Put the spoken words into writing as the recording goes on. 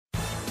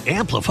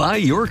Amplify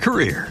your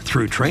career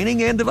through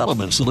training and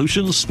development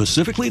solutions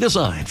specifically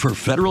designed for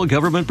federal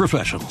government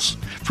professionals.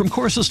 From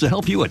courses to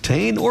help you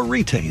attain or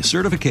retain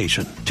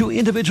certification, to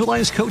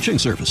individualized coaching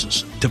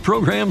services, to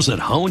programs that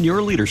hone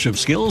your leadership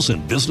skills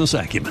and business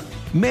acumen,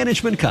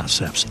 Management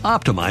Concepts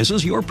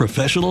optimizes your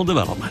professional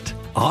development.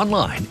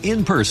 Online,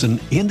 in person,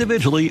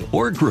 individually,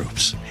 or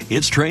groups,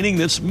 it's training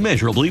that's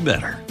measurably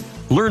better.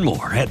 Learn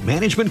more at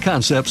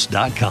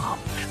managementconcepts.com.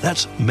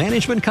 That's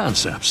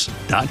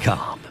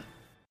managementconcepts.com.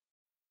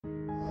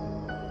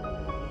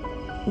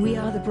 We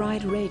Are the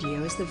Bride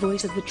Radio is the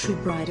voice of the true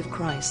bride of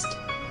Christ.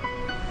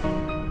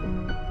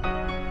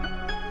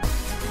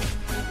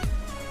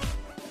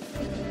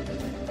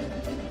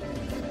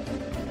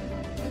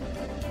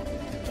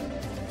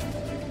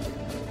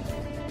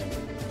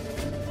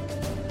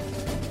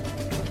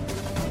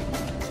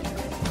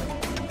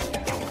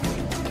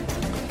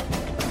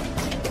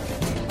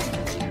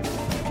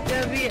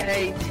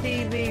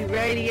 WATB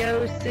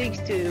Radio seeks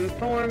to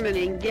inform and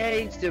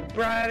engage the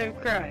bride of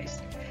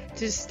Christ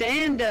to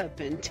stand up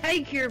and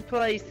take your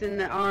place in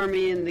the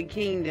army and the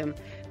kingdom.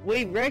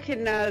 We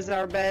recognize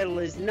our battle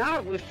is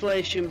not with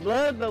flesh and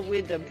blood, but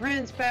with the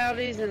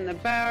principalities and the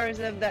powers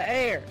of the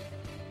air.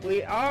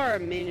 We are a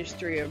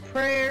ministry of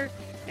prayer,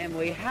 and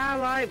we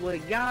highlight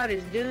what God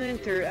is doing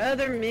through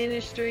other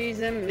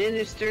ministries and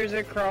ministers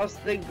across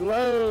the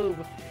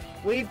globe.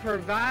 We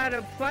provide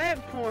a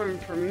platform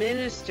for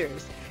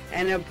ministers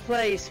and a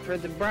place for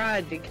the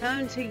bride to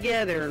come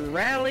together and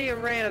rally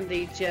around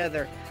each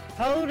other,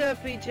 hold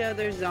up each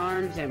other's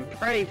arms, and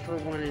pray for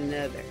one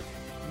another.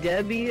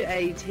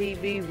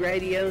 WATB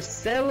Radio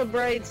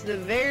celebrates the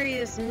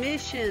various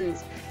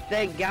missions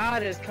that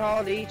God has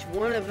called each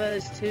one of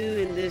us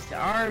to in this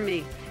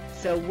army.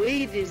 So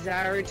we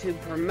desire to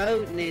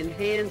promote and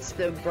enhance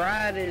the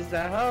bride as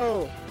a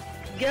whole.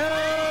 Go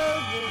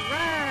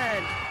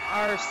bride!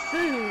 Our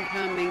soon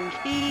coming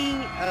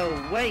King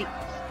awaits.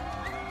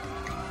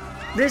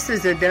 This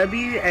is a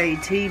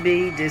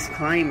WATB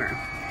disclaimer.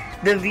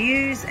 The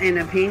views and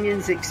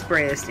opinions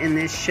expressed in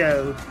this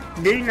show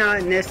do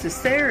not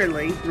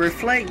necessarily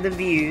reflect the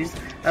views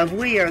of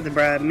We Are the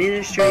Bride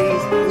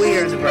Ministries, We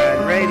Are the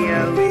Bride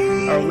Radio,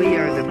 or We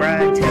Are the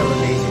Bride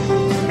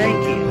Television.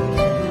 Thank you.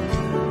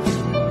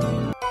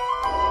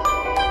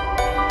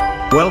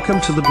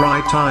 Welcome to the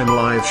Bride Time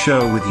Live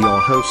Show with your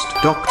host,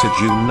 Dr.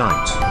 June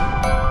Knight.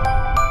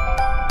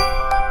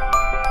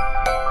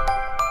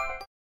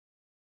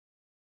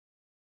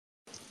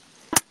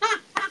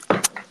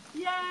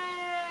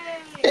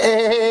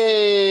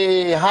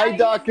 Hey, hi,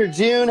 Dr.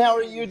 June. How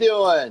are you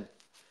doing?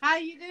 How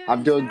you doing?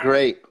 I'm doing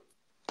great.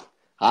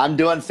 I'm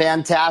doing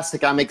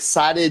fantastic. I'm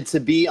excited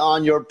to be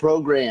on your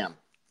program.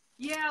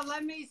 Yeah,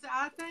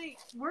 I think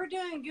we're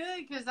doing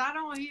good because I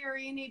don't hear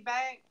any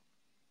back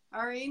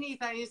or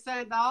anything. It's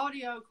that the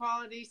audio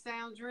quality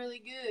sounds really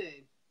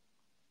good.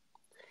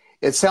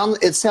 It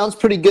sounds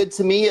pretty good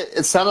to me.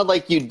 It sounded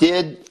like you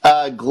did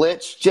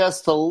glitch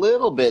just a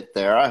little bit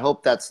there. I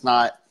hope that's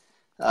not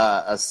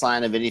a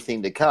sign of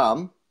anything to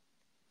come.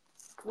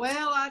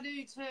 Well, I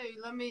do too.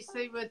 Let me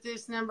see what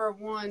this number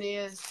 1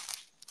 is.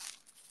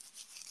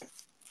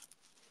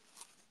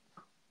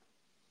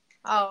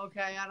 Oh,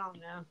 okay. I don't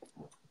know.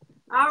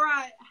 All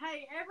right.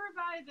 Hey,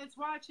 everybody that's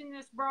watching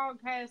this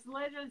broadcast,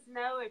 let us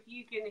know if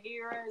you can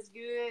hear us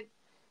good.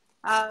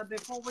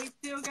 Before we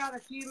still got a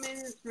few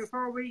minutes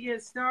before we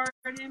get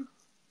started.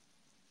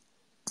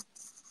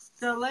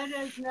 So let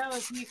us know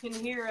if you can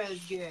hear us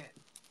good.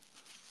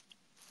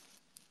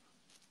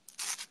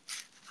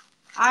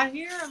 I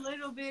hear a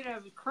little bit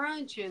of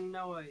crunching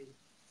noise.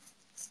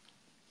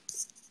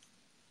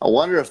 I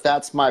wonder if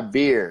that's my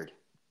beard.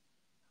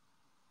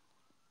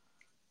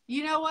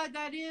 You know what?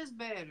 That is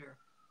better.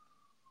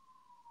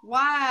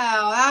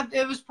 Wow.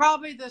 It was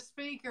probably the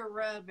speaker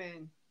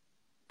rubbing.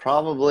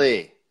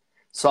 Probably.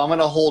 So I'm going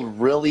to hold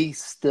really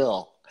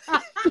still.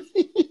 That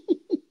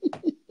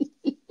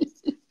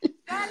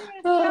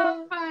is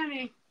so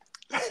funny.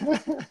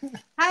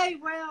 Hey,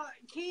 well,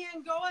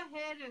 Ken, go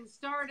ahead and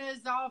start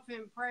us off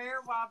in prayer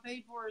while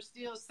people are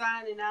still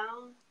signing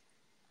on.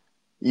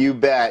 You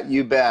bet.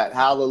 You bet.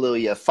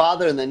 Hallelujah.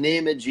 Father, in the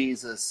name of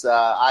Jesus,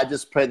 I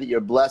just pray that your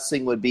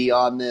blessing would be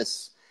on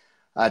this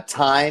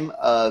time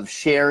of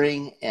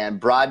sharing and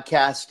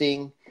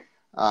broadcasting.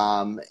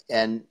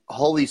 And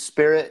Holy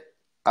Spirit,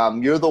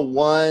 you're the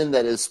one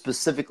that is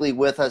specifically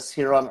with us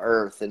here on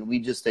earth. And we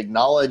just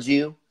acknowledge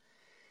you.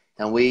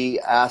 And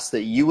we ask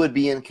that you would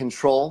be in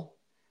control.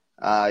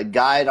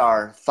 Guide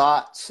our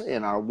thoughts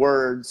and our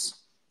words.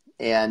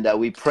 And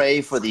we pray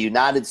for the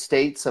United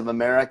States of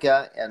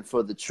America and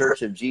for the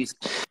Church of Jesus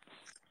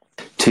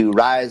to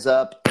rise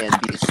up and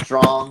be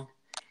strong.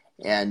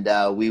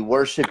 And we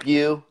worship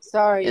you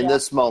in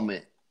this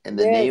moment. In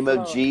the name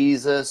of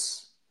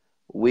Jesus,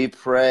 we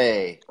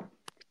pray.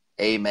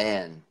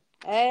 Amen.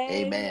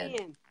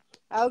 Amen.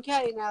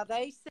 Okay, now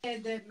they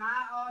said that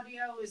my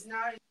audio is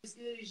not as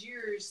good as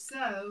yours,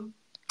 so...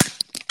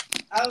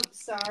 Oh,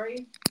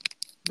 sorry.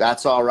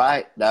 That's all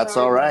right. That's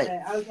all right.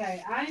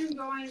 Okay, I am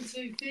going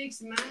to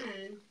fix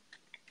mine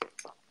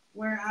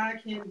where I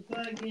can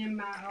plug in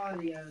my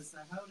audio. So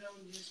hold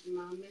on just a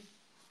moment.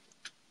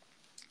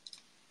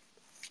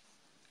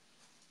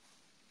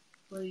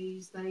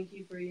 Please, thank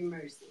you for your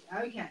mercy.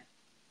 Okay.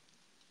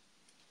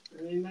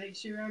 Let me make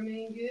sure I'm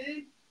in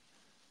good.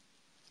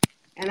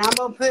 And I'm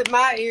going to put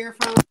my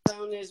earphones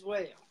on as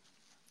well.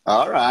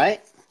 All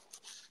right.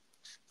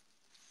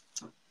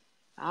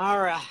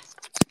 All right.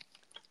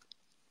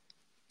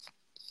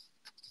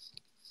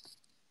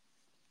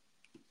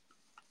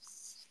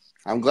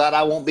 I'm glad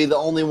I won't be the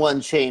only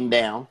one chained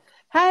down.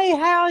 Hey,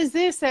 how is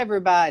this,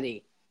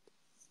 everybody?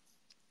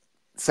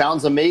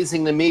 Sounds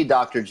amazing to me,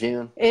 Dr.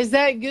 June. Is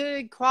that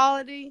good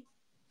quality?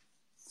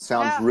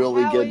 Sounds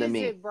really good to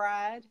me. How is it,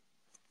 Bride?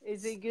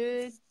 Is it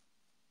good?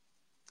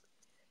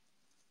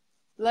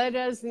 Let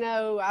us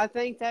know. I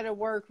think that'll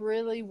work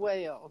really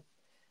well.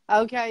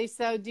 Okay,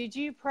 so did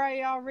you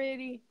pray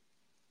already?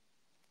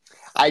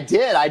 I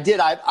did.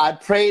 I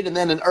prayed, and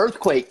then an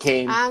earthquake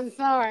came. I'm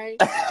sorry.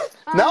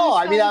 No,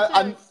 I mean,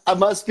 I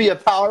must be a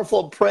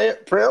powerful prayer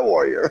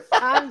warrior.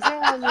 I'm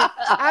telling you.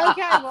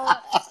 Okay,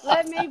 well,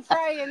 let me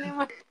pray, and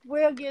then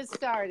we'll get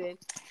started.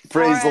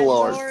 Praise the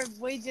Lord. Lord,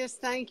 we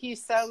just thank you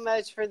so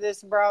much for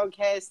this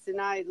broadcast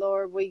tonight,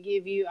 Lord. We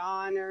give you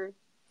honor.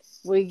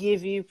 We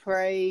give you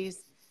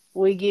praise.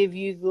 We give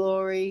you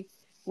glory.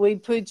 We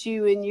put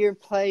you in your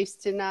place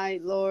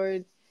tonight,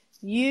 Lord.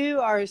 You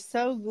are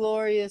so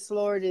glorious,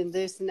 Lord, in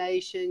this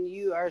nation.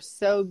 You are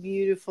so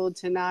beautiful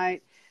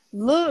tonight.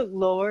 Look,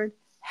 Lord,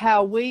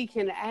 how we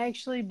can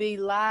actually be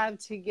live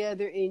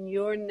together in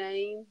your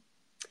name,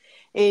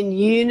 in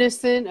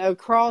unison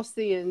across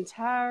the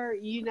entire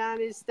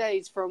United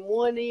States, from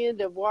one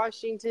end of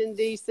Washington,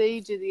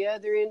 D.C. to the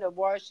other end of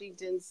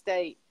Washington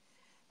State.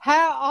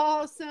 How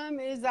awesome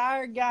is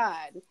our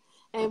God?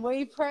 And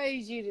we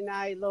praise you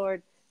tonight,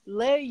 Lord.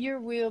 Let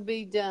your will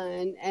be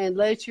done, and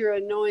let your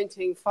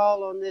anointing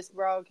fall on this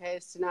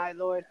broadcast tonight,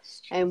 Lord.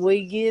 And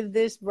we give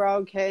this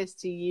broadcast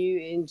to you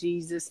in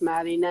Jesus'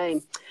 mighty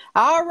name.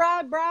 All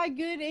right, Bride,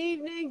 good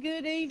evening,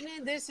 good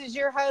evening. This is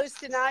your host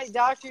tonight,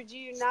 Dr.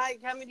 June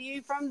Knight, coming to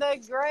you from the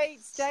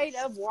great state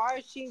of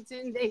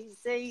Washington,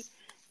 D.C.,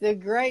 the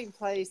great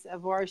place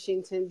of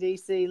Washington,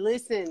 D.C.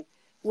 Listen,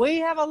 we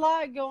have a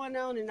lot going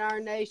on in our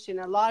nation,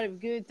 a lot of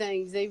good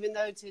things, even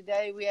though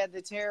today we had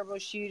the terrible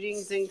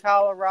shootings in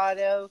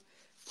Colorado.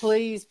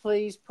 Please,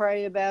 please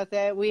pray about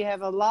that. We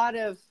have a lot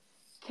of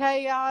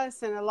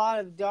chaos and a lot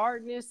of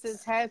darkness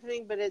that's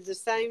happening, but at the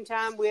same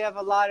time, we have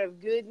a lot of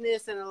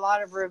goodness and a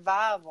lot of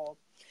revival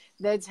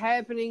that's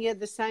happening at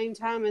the same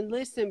time. And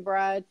listen,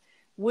 Bride,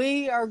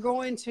 we are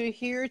going to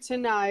hear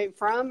tonight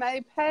from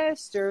a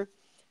pastor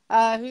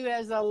who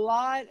has a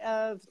lot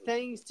of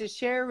things to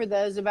share with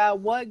us about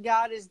what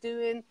God is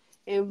doing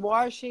in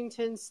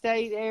Washington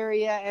State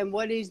area and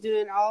what he's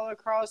doing all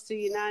across the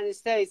United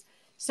States.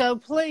 So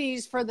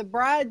please, for the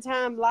Bride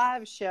Time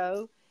live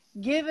show,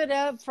 give it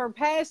up for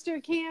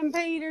Pastor Kim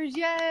Peters.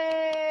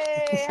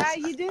 Yay! How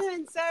you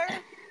doing, sir?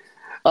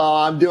 Oh,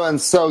 I'm doing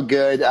so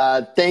good.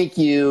 Thank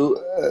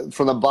you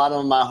from the bottom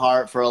of my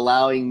heart for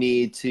allowing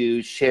me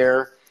to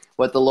share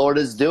what the Lord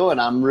is doing.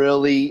 I'm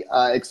really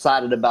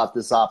excited about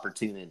this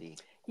opportunity.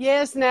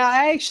 Yes, now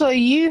actually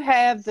you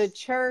have the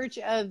Church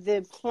of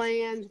the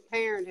Planned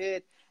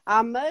Parenthood.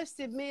 I must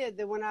admit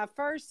that when I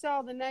first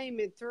saw the name,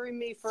 it threw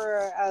me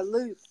for a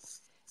loop,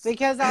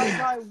 because I was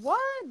like,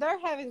 what? They're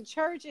having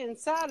church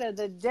inside of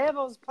the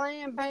devil's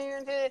Planned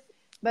Parenthood?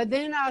 But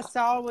then I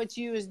saw what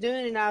you was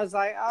doing, and I was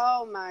like,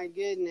 oh my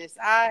goodness,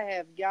 I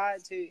have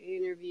got to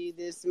interview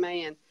this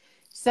man.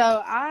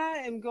 So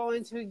I am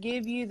going to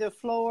give you the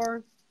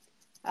floor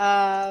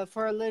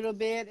for a little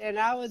bit, and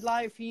I would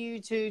like for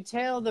you to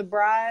tell the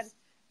bride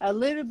a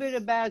little bit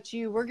about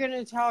you. We're going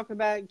to talk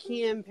about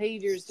Kim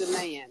Peters, the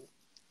man.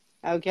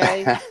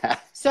 Okay?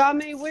 So, I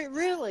mean,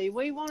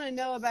 we want to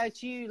know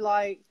about you.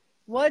 Like,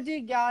 what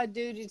did God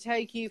do to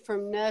take you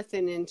from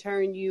nothing and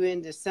turn you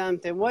into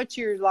something? What's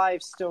your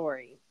life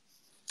story?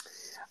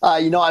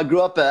 I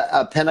grew up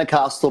a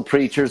Pentecostal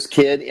preacher's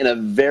kid in a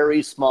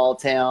very small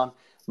town.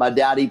 My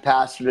daddy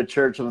pastored a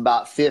church of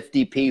about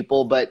 50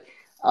 people, but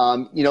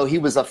he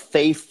was a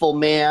faithful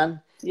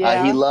man.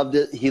 Yeah. He loved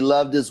it. He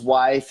loved his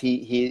wife.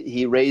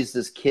 He raised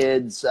his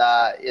kids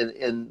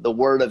in the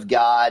Word of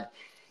God.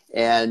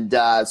 And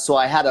so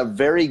I had a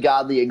very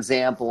godly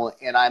example.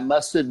 And I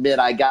must admit,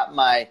 I got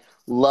my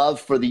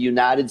love for the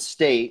United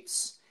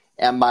States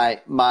and my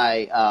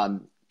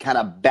kind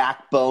of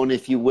backbone,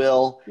 if you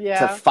will,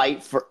 to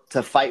fight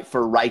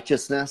for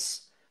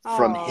righteousness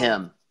from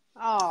him.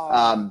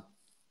 Oh.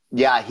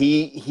 Yeah,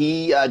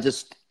 he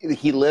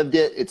lived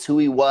it. It's who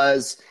he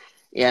was.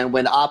 And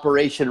when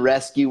Operation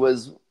Rescue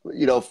was,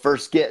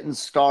 first getting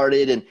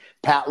started, and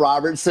Pat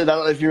Robertson, I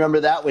don't know if you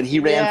remember that, when he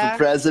ran for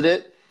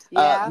president,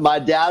 my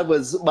dad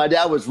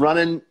was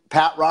running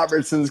Pat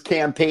Robertson's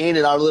campaign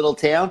in our little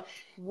town.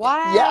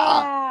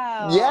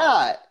 Wow.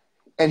 Yeah.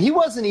 And he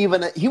wasn't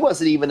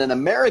even an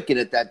American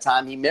at that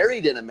time. He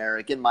married an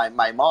American,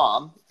 my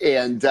mom,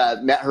 and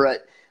met her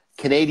at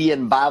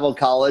Canadian Bible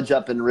College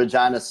up in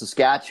Regina,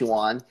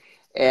 Saskatchewan.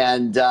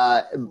 And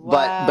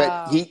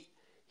but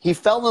he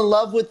fell in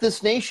love with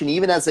this nation,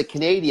 even as a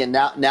Canadian.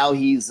 Now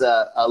he's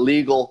a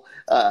legal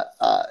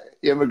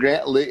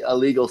immigrant, a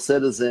legal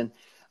citizen.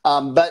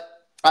 But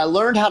I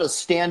learned how to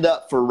stand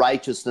up for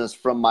righteousness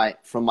from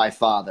my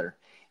father.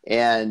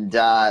 And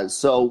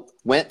so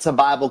went to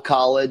Bible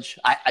college.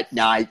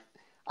 I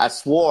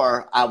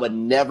swore I would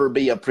never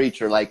be a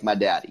preacher like my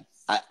daddy.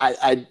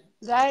 I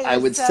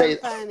would say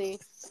funny.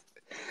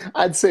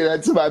 I'd say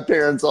that to my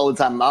parents all the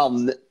time.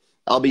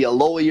 I'll be a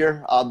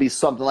lawyer. I'll be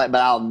something like,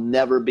 but I'll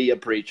never be a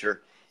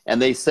preacher.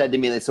 And they said to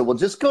me, well,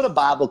 just go to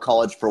Bible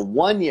college for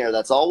 1 year.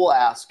 That's all we'll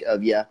ask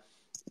of you.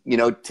 You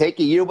know, take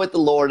a year with the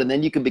Lord, and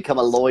then you can become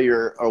a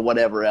lawyer or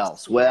whatever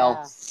else.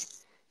 Well,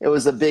 It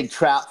was a big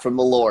trap from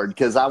the Lord,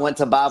 because I went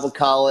to Bible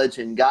college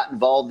and got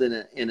involved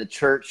in a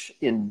church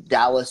in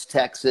Dallas,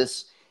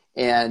 Texas.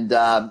 And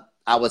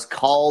I was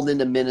called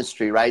into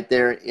ministry right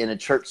there in a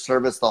church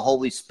service. The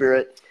Holy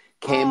Spirit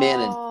came in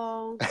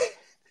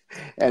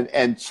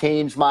and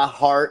changed my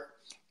heart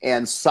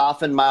and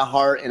softened my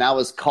heart. And I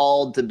was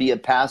called to be a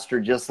pastor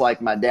just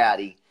like my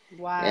daddy.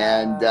 Wow.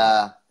 And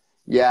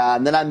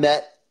and then I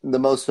met the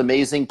most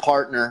amazing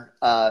partner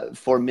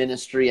for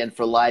ministry and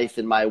for life,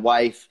 and my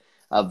wife,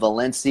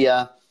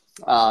 Valencia,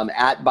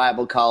 at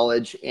Bible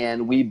college.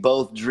 And we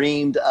both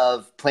dreamed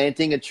of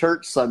planting a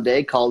church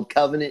someday called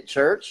Covenant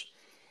Church.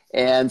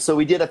 And so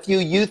we did a few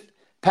youth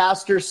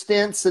pastor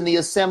stints in the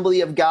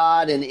Assembly of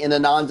God and in a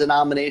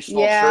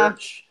non-denominational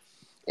church.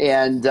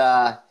 And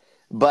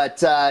but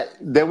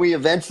then we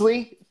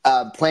eventually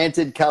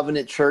planted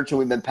Covenant Church, and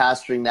we've been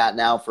pastoring that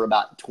now for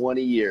about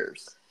 20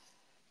 years.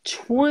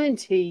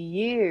 20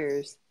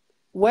 years.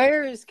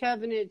 Where is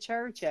Covenant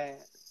Church at?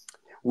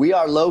 We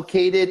are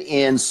located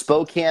in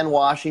Spokane,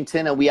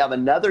 Washington, and we have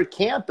another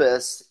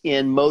campus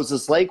in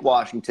Moses Lake,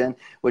 Washington,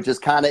 which is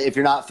kind of, if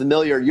you're not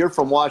familiar, you're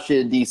from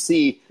Washington,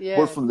 D.C. Yes.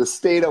 We're from the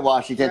state of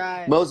Washington.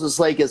 Right. Moses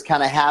Lake is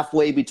kind of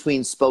halfway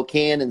between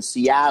Spokane and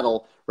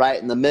Seattle, right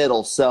in the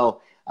middle.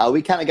 So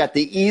we kind of got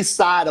the east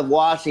side of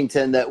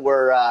Washington that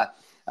we're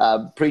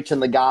preaching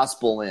the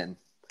gospel in.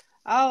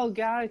 Oh,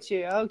 got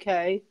you.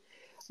 Okay.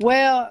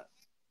 Well,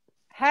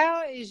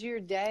 how is your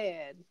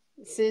dad?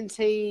 Since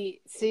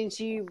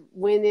you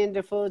went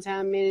into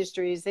full-time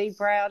ministry, is he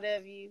proud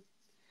of you?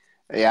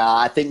 Yeah,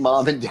 I think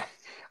mom and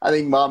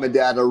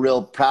dad are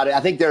real proud. I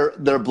think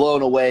they're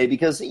blown away,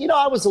 because, you know,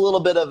 I was a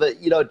little bit of a,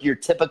 you know, your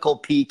typical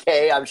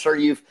PK. I'm sure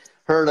you've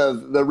heard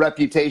of the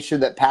reputation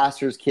that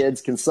pastors' kids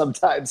can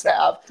sometimes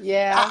have.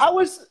 Yeah. I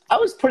was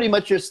pretty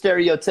much your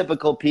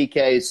stereotypical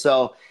PK.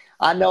 So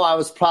I know I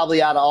was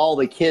probably, out of all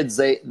the kids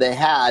they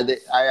had,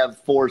 I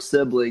have 4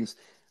 siblings,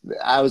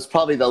 I was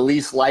probably the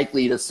least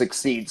likely to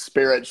succeed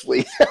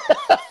spiritually.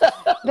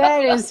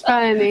 That is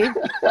funny.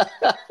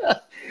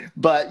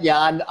 But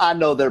yeah, I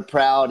know they're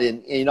proud,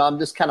 and you know, I'm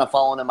just kind of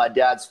following in my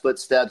dad's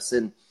footsteps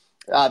and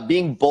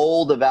being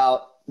bold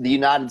about the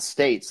United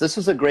States. This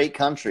is a great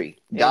country.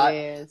 God, it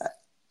is.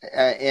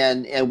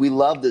 And we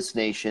love this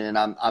nation, and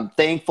I'm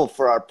thankful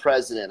for our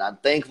president. I'm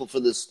thankful for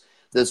this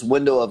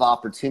window of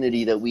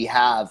opportunity that we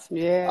have.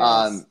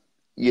 Yes.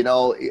 You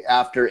know,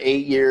 after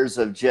 8 years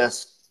of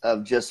just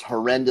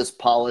horrendous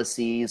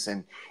policies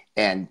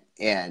and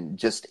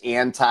just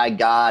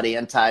anti-God,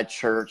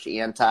 anti-church,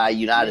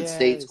 anti-United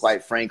States,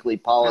 quite frankly,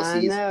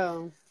 policies.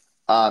 I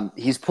know.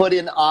 He's put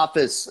in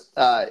office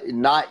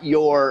not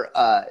your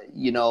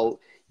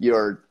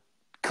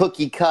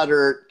cookie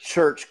cutter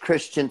church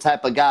Christian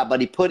type of guy,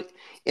 but he put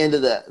into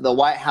the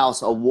White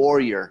House a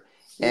warrior,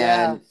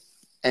 and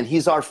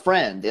he's our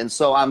friend. And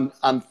so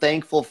I'm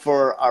thankful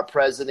for our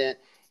president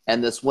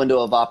and this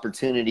window of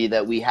opportunity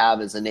that we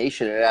have as a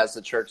nation and as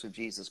the Church of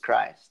Jesus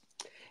Christ.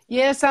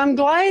 Yes, I'm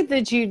glad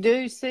that you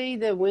do see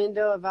the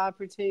window of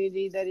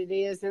opportunity that it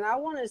is. And I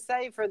want to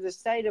say, for the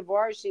state of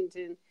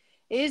Washington,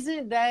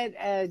 isn't that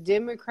a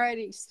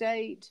Democratic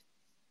state?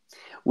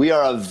 We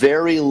are a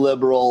very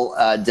liberal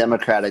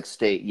Democratic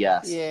state,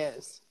 yes.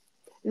 Yes.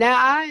 Now,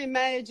 I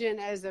imagine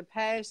as a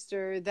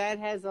pastor, that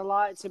has a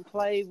lot to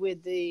play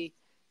with the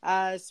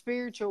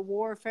spiritual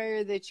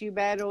warfare that you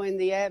battle in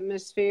the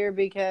atmosphere,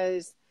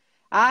 because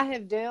I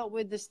have dealt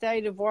with the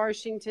state of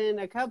Washington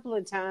a couple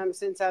of times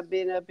since I've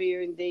been up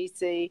here in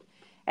D.C.,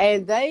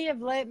 and they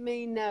have let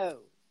me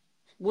know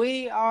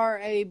we are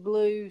a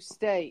blue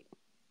state.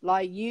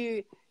 Like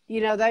you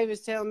know, they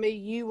was telling me,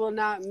 you will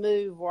not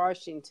move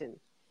Washington.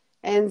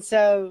 And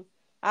so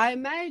I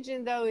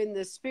imagine, though, in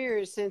the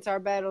spirit, since our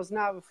battle is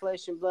not with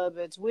flesh and blood,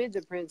 but it's with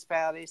the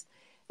principalities,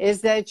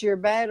 is that your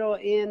battle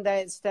in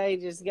that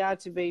state has got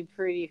to be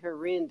pretty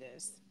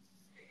horrendous.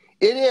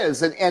 It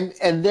is.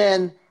 And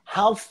then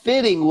how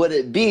fitting would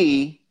it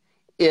be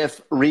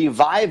if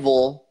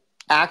revival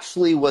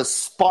actually was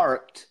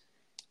sparked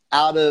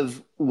out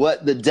of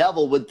what the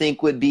devil would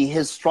think would be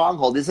his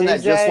stronghold? Isn't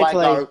that just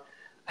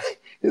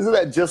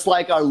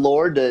like our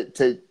Lord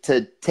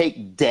to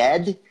take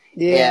dead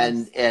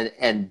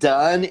and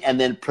done, and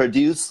then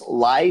produce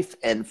life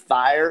and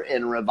fire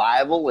and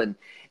revival?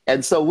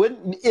 And so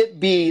wouldn't it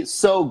be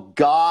so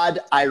God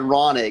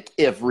ironic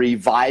if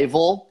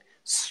revival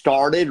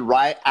started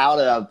right out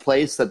of a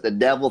place that the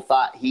devil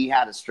thought he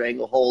had a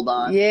stranglehold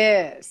on.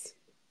 Yes.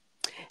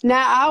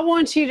 Now, I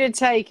want you to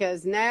take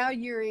us. Now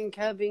you're in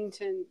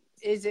Covington.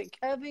 Is it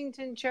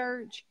Covington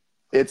Church?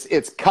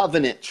 It's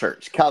Covenant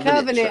Church.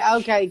 Covenant Church.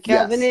 Okay,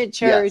 Covenant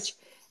Church. Yes.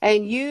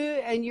 And you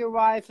and your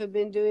wife have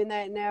been doing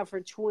that now for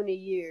 20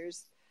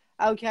 years.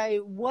 Okay,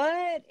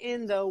 what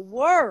in the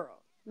world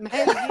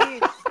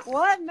made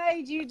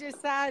you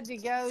decide to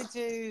go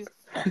to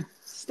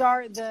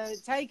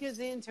take us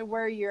into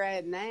where you're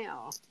at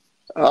now?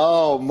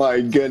 Oh,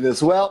 my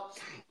goodness. Well,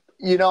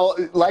 you know,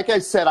 like I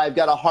said, I've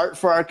got a heart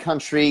for our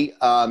country.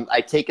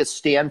 I take a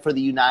stand for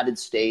the United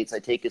States. I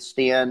take a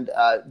stand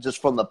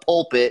just from the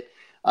pulpit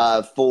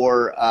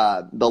for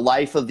the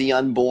life of the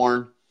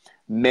unborn,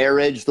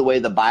 marriage, the way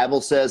the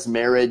Bible says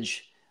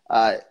marriage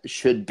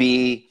should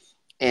be,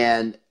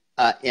 and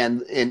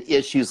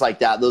issues like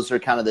that. Those are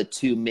kind of the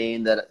two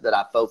main that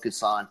I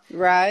focus on.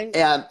 Right.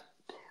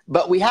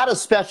 But we had a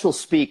special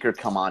speaker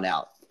come on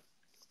out,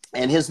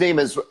 and his name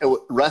is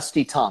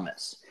Rusty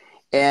Thomas.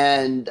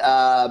 And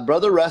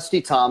Brother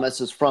Rusty Thomas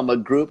is from a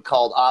group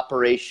called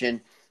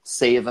Operation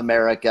Save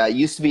America. It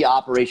used to be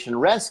Operation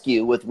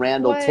Rescue with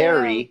Randall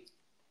Terry.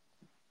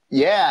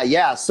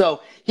 Yeah.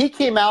 So he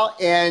came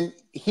out and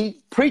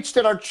he preached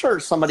at our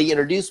church. Somebody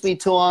introduced me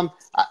to him.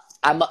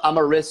 I'm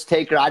a risk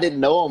taker. I didn't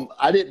know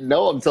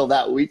him till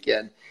that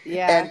weekend.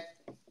 Yeah.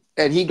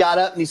 And he got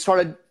up and he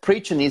started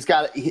preaching. He's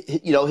got,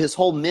 his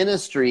whole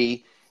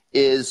ministry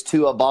is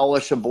to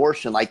abolish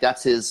abortion. Like,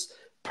 that's his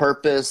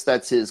purpose.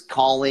 That's his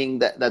calling.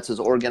 That's his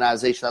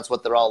organization. That's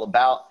what they're all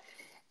about.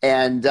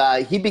 And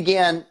he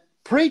began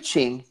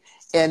preaching.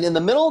 And in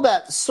the middle of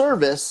that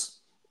service,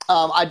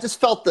 I just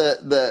felt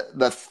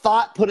the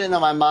thought put into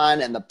my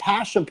mind and the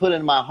passion put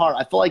into my heart.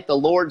 I feel like the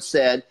Lord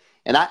said,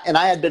 and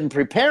I had been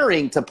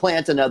preparing to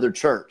plant another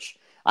church.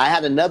 I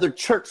had another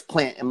church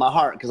plant in my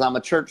heart because I'm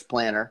a church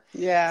planter.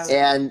 Yeah.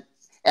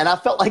 And I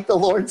felt like the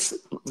Lord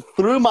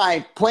threw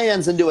my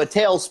plans into a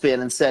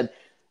tailspin and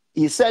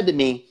he said to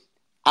me,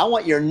 I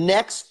want your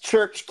next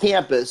church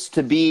campus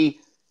to be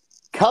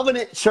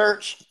Covenant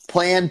Church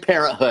Planned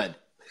Parenthood.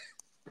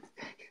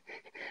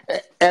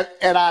 And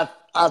I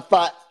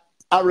thought,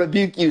 I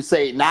rebuke you,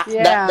 Satan.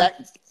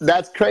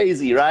 That's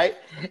crazy, right?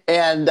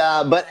 And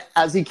but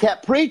as he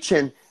kept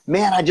preaching,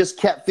 man, I just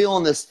kept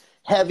feeling this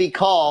heavy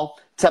call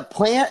to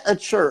plant a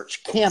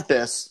church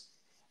campus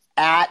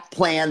at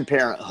Planned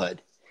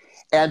Parenthood.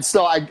 And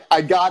so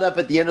I got up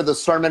at the end of the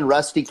sermon.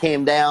 Rusty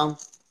came down.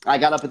 I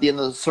got up at the end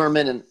of the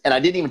sermon, and I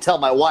didn't even tell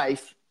my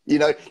wife. You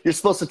know, you're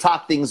supposed to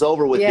talk things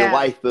over with your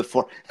wife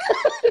before.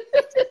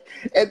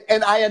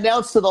 and I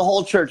announced to the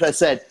whole church, I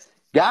said,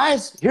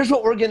 guys, here's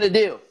what we're going to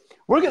do.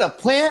 We're going to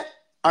plant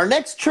our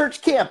next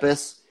church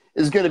campus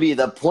is going to be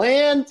the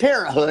Planned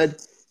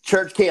Parenthood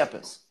church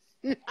campus.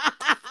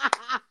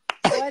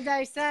 What'd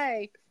they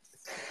say?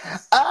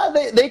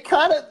 They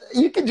kind of,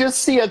 you could just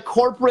see a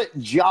corporate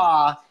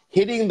jaw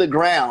hitting the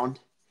ground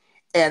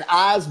and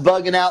eyes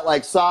bugging out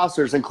like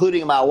saucers,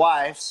 including my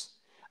wife's.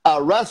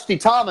 Rusty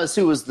Thomas,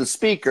 who was the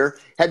speaker,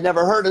 had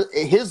never heard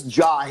his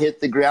jaw hit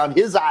the ground.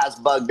 His eyes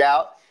bugged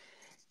out.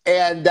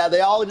 And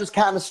they all just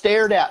kind of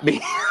stared at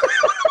me.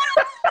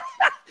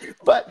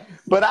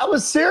 But I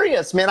was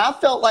serious, man. I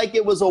felt like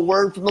it was a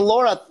word from the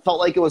Lord. I felt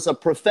like it was a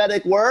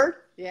prophetic word.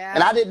 Yeah.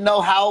 And I didn't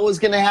know how it was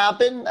going to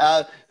happen.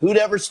 Who'd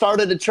ever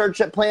started a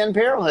church at Planned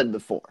Parenthood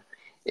before?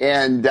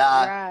 And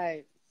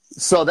right.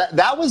 So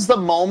that was the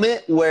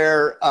moment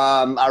where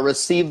I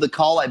received the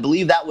call. I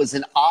believe that was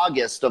in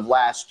August of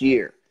last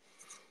year.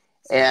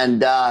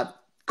 And, of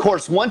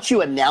course, once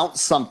you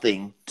announce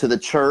something to the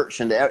church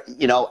and,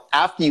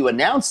 after you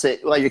announce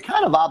it, well, you're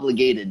kind of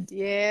obligated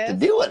to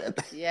do it.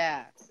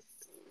 Yeah.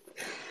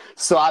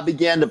 So I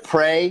began to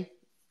pray.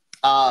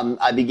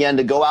 I began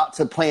to go out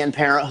to Planned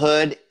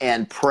Parenthood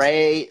and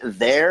pray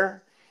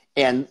there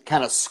and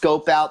kind of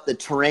scope out the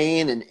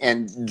terrain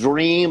and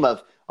dream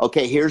of,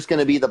 okay, here's going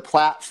to be the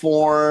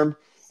platform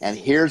and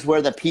here's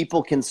where the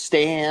people can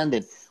stand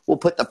and we'll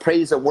put the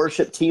praise and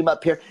worship team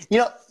up here.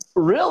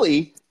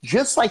 Really,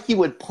 just like you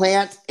would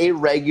plant a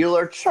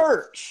regular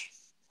church.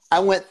 I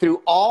went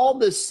through all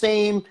the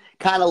same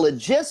kind of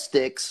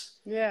logistics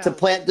to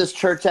plant this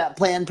church at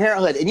Planned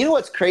Parenthood. And you know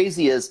what's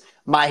crazy is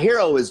my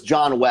hero is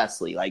John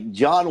Wesley. Like,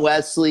 John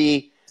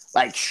Wesley,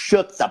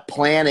 shook the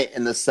planet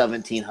in the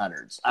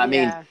 1700s. I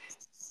mean,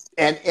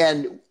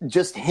 and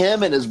just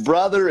him and his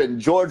brother and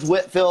George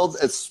Whitefield,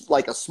 it's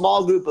like a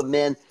small group of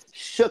men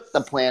shook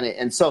the planet.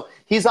 And so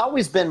he's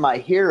always been my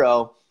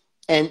hero.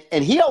 And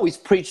he always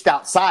preached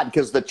outside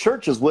because the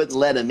churches wouldn't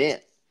let him in.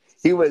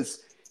 He was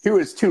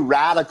too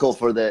radical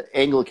for the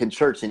Anglican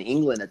church in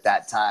England at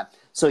that time.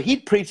 So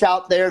he'd preach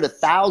out there to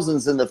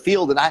thousands in the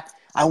field. And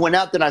I went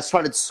out there and I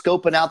started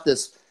scoping out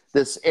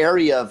this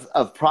area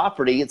of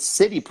property. It's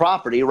city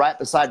property right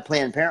beside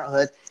Planned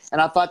Parenthood.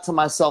 And I thought to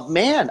myself,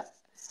 man,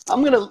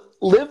 I'm going to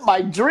live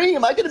my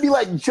dream. I'm going to be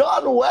like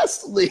John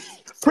Wesley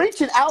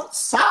preaching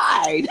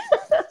outside.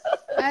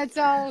 That's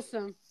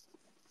awesome.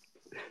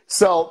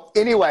 So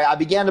anyway, I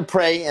began to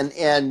pray and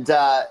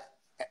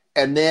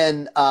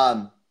then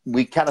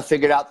we kind of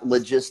figured out the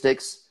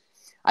logistics.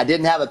 I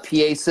didn't have a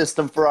PA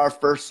system for our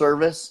first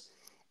service,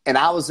 and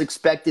I was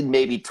expecting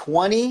maybe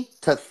 20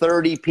 to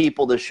 30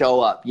 people to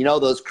show up. You know,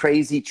 those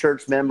crazy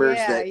church members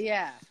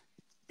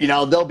you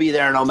know, they'll be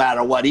there no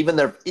matter what, even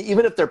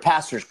if their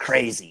pastor's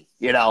crazy,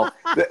 you know.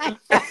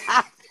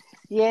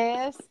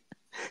 Yes.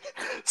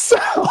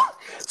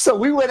 So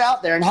we went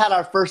out there and had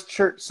our first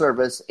church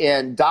service,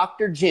 and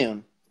Dr.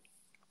 June,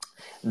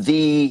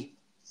 we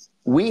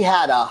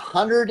had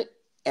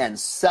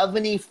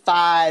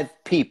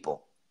 175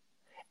 people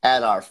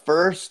at our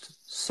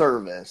first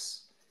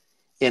service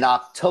in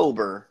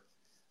October,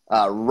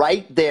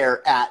 right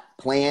there at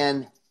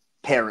Planned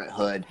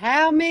Parenthood.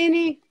 How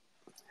many?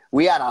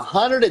 We had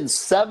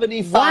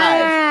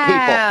 175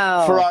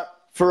 people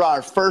for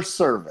our first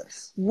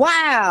service.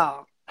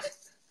 Wow.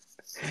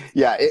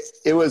 Yeah,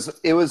 it was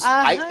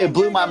it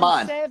blew my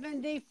mind.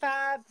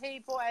 175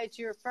 people at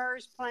your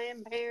first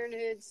Planned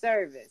Parenthood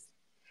service.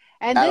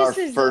 And at this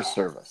our is first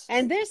service.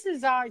 And this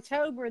is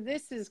October.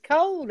 This is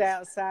cold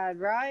outside,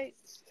 right?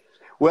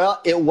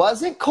 Well, it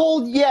wasn't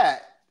cold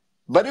yet,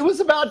 but it was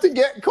about to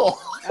get cold.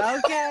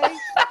 Okay.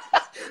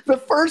 The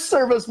first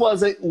service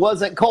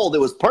wasn't cold. It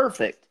was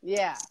perfect.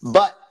 Yeah.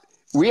 But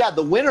we had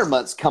the winter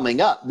months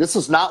coming up. This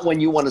is not when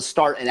you want to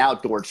start an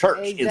outdoor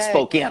church in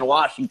Spokane,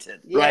 Washington,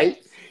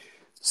 right?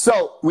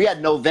 So we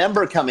had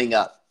November coming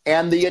up,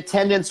 and the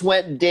attendance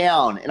went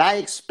down, and I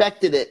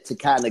expected it to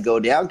kind of go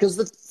down because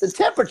the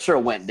temperature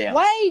went down.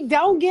 Wait,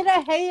 don't get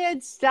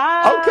ahead.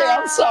 Stop. Okay,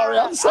 I'm sorry.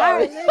 All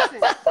right,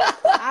 listen.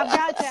 I've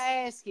got to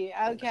ask you.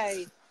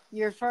 Okay,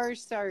 your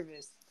first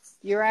service.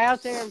 You're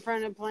out there in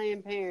front of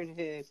Planned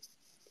Parenthood.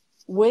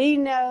 We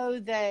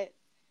know that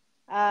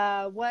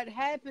what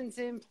happens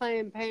in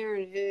Planned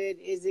Parenthood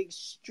is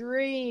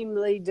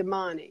extremely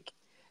demonic.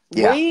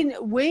 Yeah.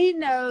 We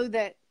know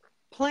that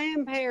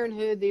Planned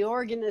Parenthood, the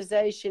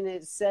organization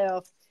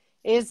itself,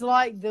 is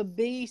like the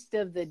beast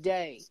of the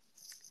day.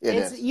 It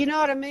is. You know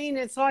what I mean?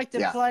 It's like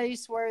the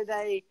place where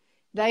they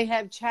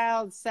have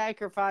child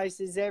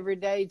sacrifices every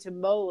day to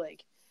Moloch.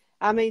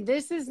 I mean,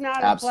 this is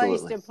not a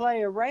place to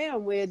play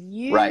around with.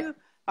 You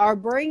are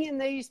bringing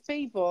these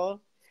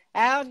people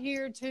out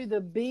here to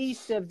the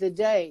beast of the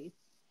day.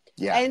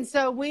 Yeah. And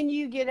so when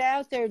you get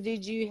out there,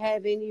 did you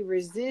have any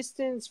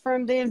resistance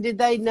from them? Did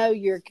they know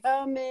you're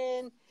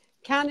coming?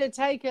 Kind of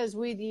take us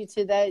with you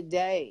to that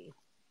day.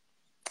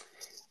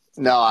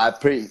 No, I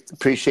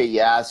appreciate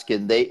you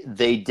asking.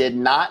 They did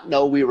not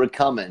know we were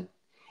coming,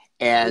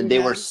 and they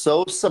were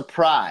so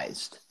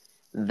surprised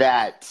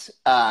that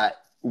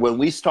when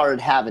we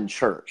started having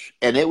church,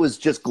 and it was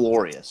just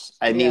glorious.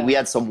 I mean, we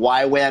had some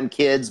YWAM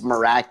kids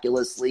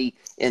miraculously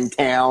in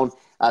town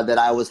that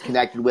I was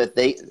connected with.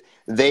 They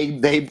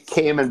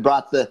came and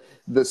brought the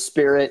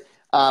Spirit.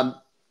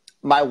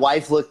 My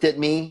wife looked at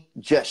me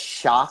just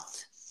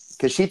shocked,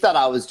 because she thought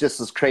I was just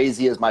as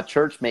crazy as my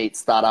church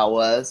mates thought I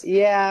was.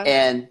 Yeah.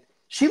 And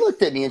she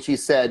looked at me and she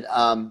said,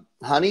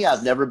 honey,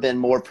 I've never been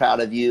more proud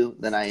of you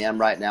than I am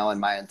right now in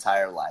my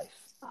entire life.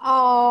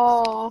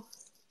 Oh,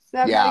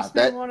 that makes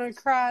me want to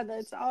cry.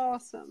 That's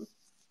awesome.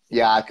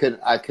 Yeah, I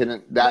couldn't.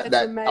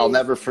 I'll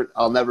never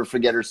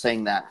forget her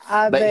saying that.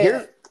 I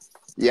bet.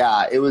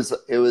 It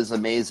was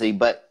amazing.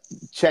 But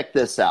check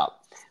this out.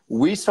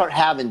 We start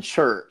having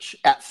church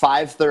at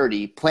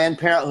 5:30. Planned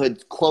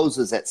Parenthood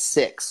closes at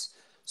 6.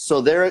 So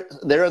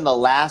they're in the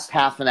last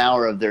half an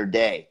hour of their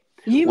day.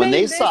 You mean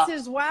this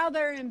is while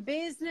they're in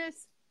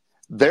business?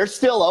 They're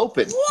still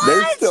open. What?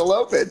 They're still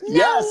open.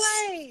 No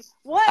way.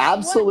 What?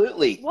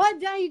 Absolutely. What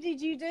day did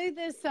you do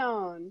this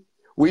on?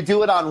 We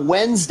do it on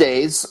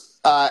Wednesdays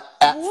at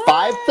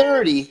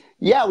 5:30.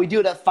 Yeah, we do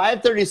it at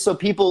 5:30 so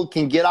people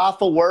can get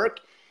off of work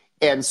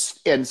and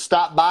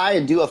stop by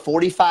and do a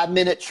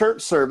 45-minute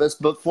church service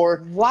before,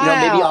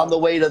 maybe on the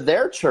way to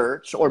their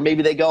church, or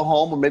maybe they go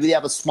home, or maybe they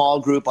have a small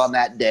group on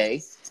that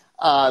day.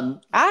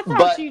 I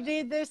thought you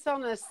did this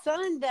on a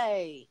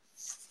Sunday.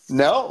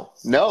 No,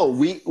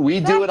 we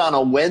do it on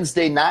a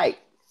Wednesday night.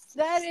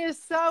 That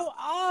is so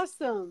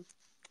awesome.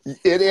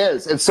 It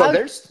is, and so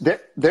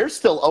they're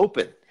still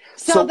open.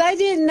 So they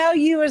didn't know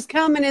you was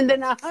coming, and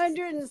then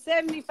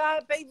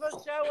 175 people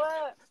show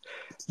up.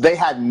 They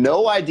had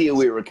no idea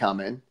we were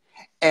coming.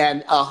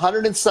 And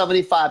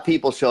 175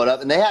 people showed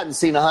up, and they hadn't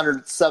seen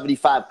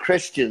 175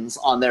 Christians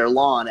on their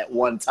lawn at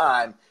one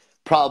time,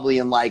 probably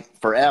in like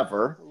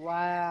forever.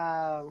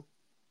 Wow.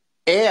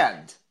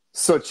 And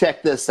so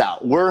check this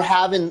out. We're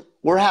having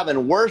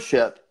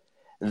worship.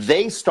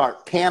 They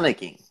start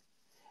panicking.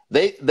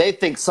 They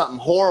think something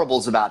horrible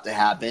is about to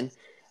happen.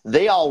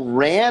 They all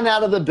ran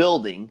out of the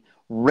building,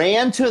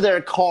 ran to their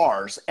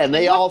cars, and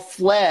they all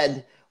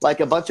fled like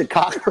a bunch of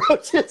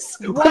cockroaches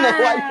when the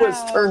light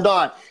was turned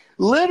on.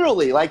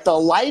 Literally, like the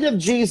light of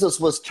Jesus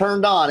was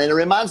turned on. And it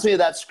reminds me of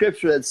that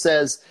scripture that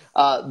says,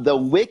 the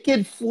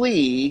wicked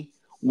flee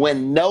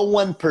when no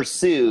one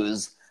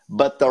pursues,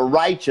 but the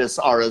righteous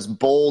are as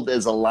bold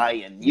as a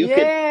lion.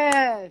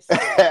 Yes,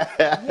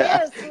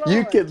 Lord.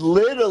 You could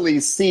literally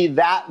see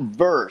that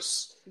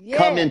verse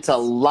come into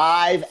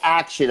live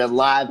action and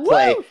live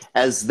play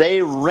as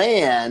they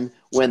ran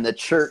when the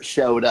church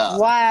showed up.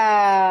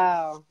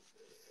 Wow.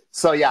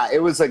 So, yeah,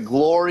 it was a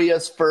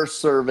glorious first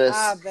service.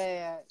 I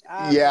bet.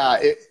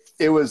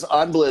 It was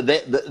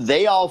unbelievable.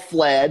 They all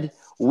fled.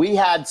 We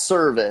had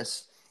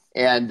service.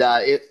 And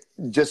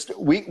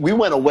we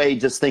went away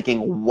just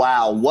thinking,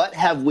 wow, what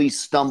have we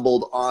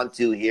stumbled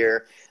onto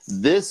here?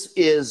 This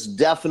is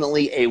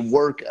definitely a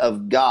work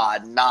of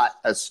God, not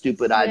a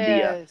stupid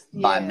idea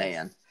by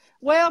man.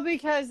 Well,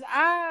 because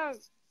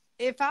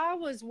if I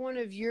was one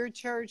of your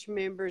church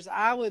members,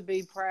 I would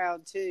be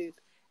proud too.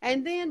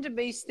 And then to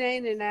be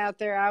standing out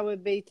there, I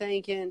would be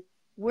thinking,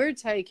 we're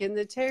taking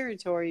the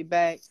territory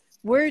back.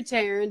 We're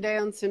tearing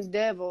down some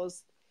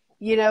devils.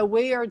 You know,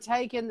 we are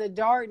taking the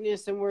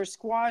darkness and we're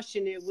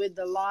squashing it with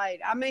the light.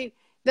 I mean,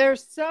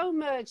 there's so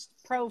much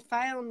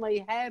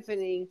profoundly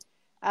happening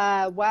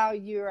while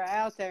you're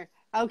out there.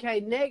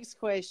 Okay, next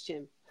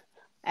question.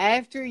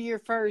 After your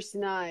first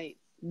night,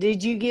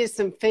 did you get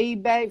some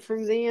feedback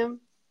from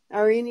them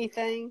or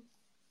anything?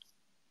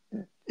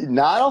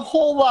 Not a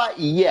whole lot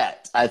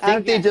yet. I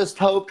think they just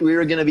hoped we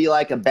were going to be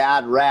like a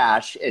bad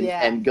rash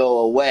and go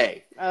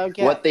away.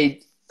 Okay. What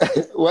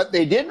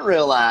they didn't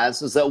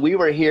realize is that we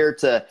were here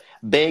to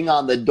bang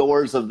on the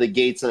doors of the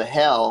gates of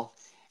hell,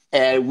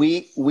 and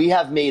we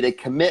have made a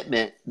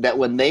commitment that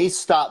when they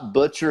stop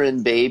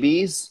butchering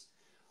babies,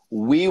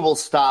 we will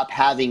stop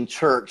having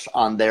church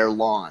on their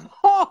lawn.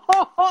 Ho,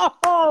 ho, ho,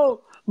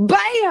 ho.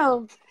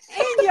 Bam!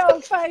 In your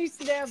face,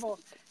 devil.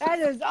 That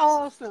is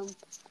awesome.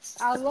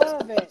 I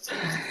love it.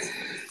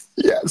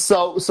 Yeah,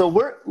 so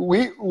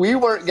we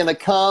weren't going to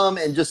come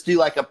and just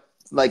do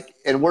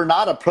and we're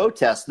not a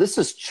protest. This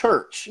is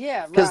church.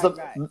 Yeah, right. Because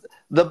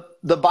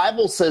the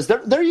Bible says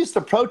they're used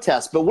to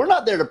protest, but we're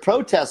not there to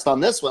protest on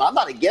this one. I'm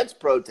not against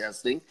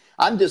protesting.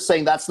 I'm just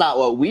saying that's not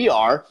what we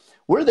are.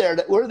 We're there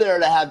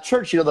to have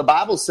church. You know, the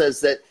Bible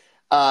says that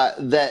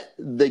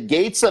the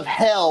gates of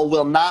hell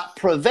will not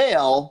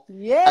prevail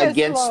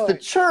against the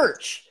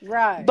church.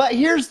 Right. But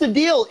here's the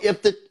deal.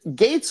 If the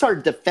gates are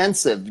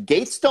defensive,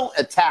 gates don't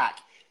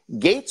attack,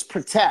 gates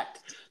protect.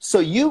 So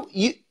you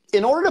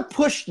in order to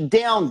push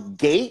down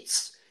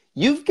gates,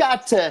 you've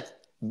got to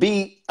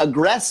be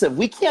aggressive.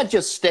 We can't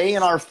just stay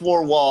in our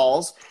four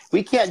walls.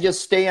 We can't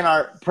just stay in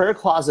our prayer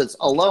closets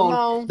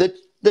alone.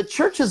 The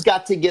church has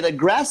got to get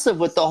aggressive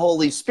with the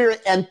Holy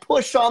Spirit and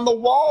push on the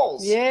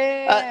walls.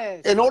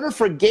 Yes. In order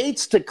for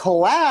gates to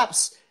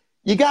collapse,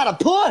 you got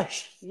to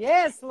push.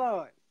 Yes,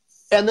 Lord.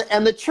 And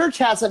the church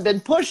hasn't been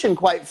pushing,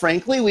 quite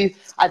frankly.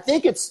 I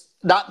think it's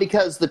not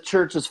because the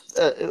church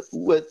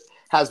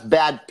has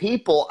bad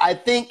people. I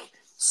think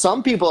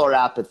some people are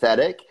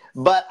apathetic,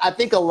 but I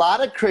think a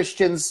lot of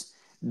Christians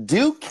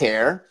do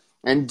care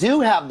and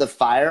do have the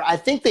fire. I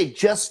think they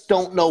just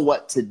don't know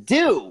what to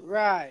do.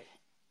 Right.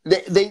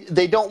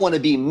 They don't want to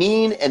be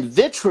mean and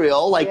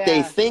vitriol like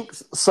they think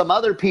some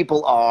other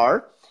people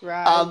are.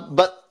 Right.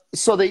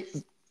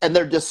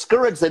 They're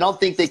discouraged. They don't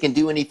think they can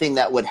do anything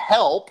that would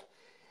help.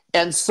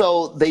 And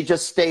so they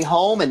just stay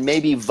home and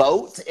maybe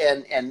vote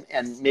and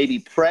maybe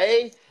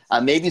pray.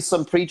 Maybe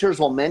some preachers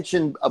will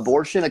mention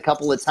abortion a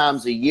couple of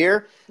times a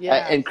year.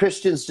 Yeah. And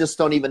Christians just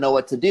don't even know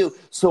what to do.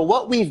 So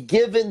what we've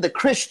given the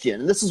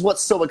Christian, and this is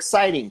what's so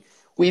exciting,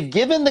 we've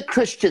given the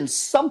Christian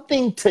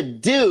something to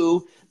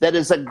do that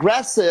is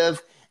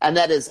aggressive and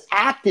that is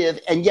active,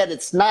 and yet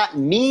it's not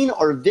mean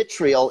or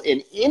vitriol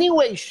in any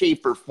way,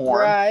 shape, or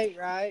form. Right,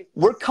 right.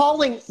 We're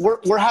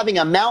having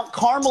a Mount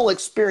Carmel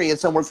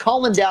experience, and we're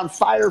calling down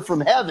fire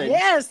from heaven.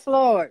 Yes,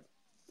 Lord.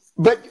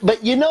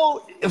 But you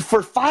know,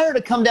 for fire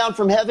to come down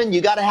from heaven,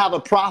 you got to have a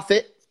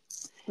prophet,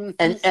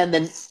 and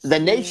then the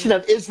nation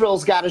of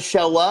Israel's got to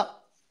show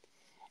up,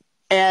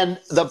 and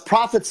the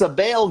prophets of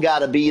Baal got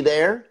to be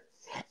there,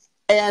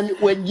 and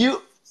when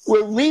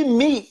we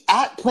meet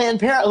at Planned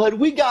Parenthood,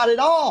 we got it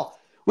all.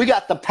 We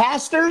got the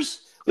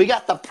pastors, we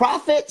got the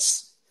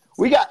prophets,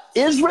 we got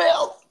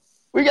Israel,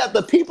 we got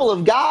the people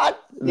of God.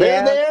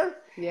 They're there.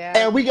 Yeah.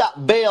 And we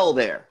got Baal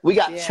there. We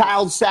got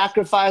child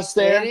sacrifice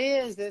there. It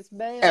is. It's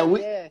Baal. And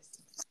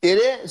it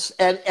is.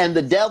 And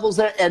the devil's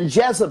there, and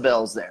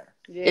Jezebel's there.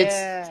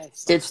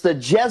 Yes. It's the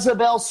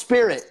Jezebel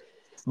spirit.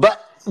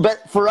 But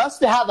for us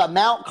to have a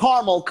Mount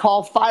Carmel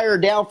call fire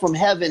down from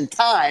heaven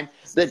time,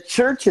 the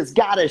church has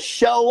got to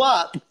show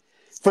up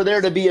for there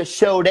to be a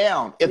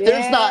showdown. If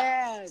there's not...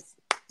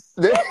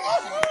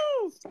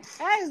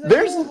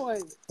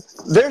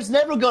 There's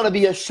never going to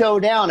be a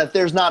showdown if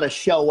there's not a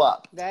show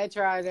up. That's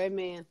right.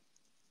 Amen.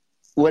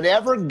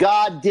 Whenever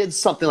God did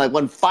something, like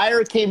when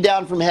fire came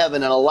down from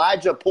heaven and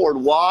Elijah poured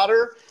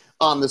water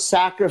on the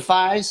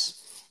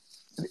sacrifice,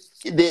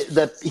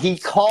 he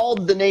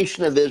called the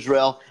nation of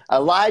Israel.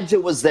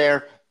 Elijah was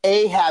there.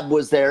 Ahab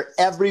was there.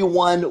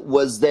 Everyone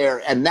was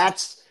there. And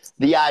that's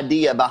the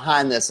idea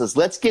behind this, is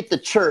let's get the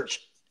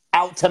church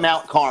out to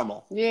Mount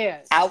Carmel.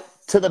 Yes. Out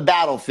to the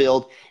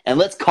battlefield, and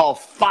let's call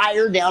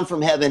fire down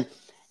from heaven.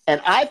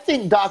 And I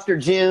think, Dr.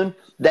 June,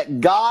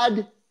 that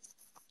God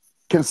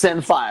can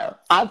send fire.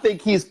 I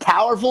think he's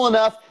powerful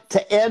enough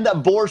to end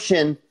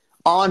abortion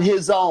on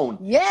his own.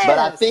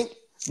 Yes.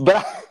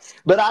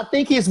 But I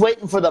think he's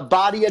waiting for the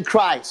body of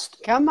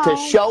Christ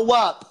to show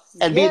up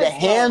and be the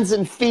hands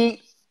and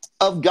feet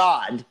of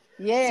God.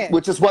 Yeah.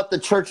 Which is what the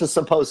church is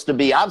supposed to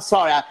be. I'm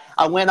sorry,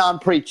 I went on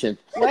preaching.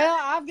 Well,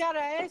 I've got to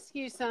ask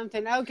you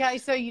something. Okay,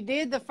 so you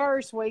did the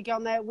first week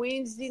on that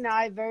Wednesday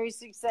night, very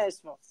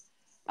successful.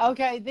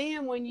 Okay,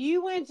 then when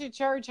you went to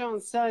church on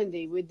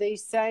Sunday with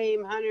these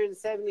same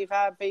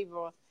 175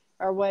 people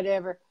or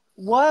whatever,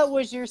 what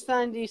was your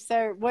Sunday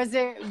service? Was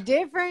it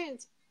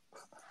different?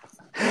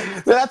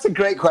 That's a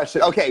great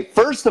question. Okay,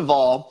 first of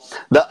all,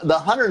 the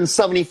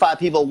 175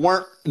 people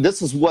weren't,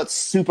 this is what's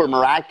super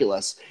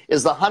miraculous,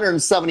 is the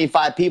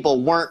 175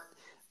 people weren't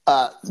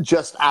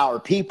just our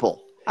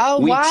people. Oh,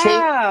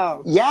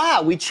 wow.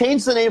 We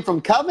changed the name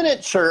from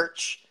Covenant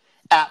Church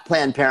at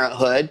Planned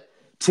Parenthood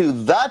to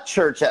the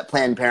Church at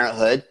Planned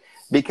Parenthood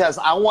because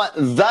I want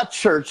the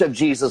Church of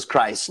Jesus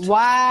Christ.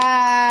 Wow.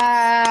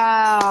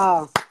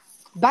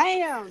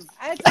 Bam.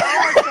 That's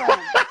awesome.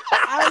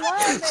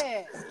 I love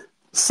it.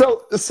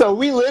 So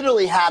we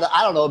literally had,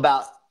 I don't know,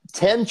 about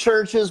 10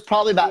 churches,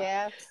 probably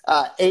about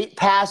 8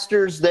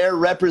 pastors there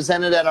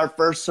represented at our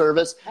first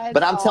service.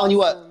 But I'm telling you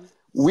what,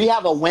 we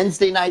have a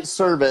Wednesday night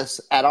service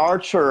at our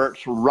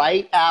church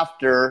right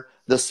after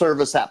the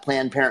service at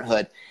Planned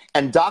Parenthood.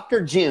 And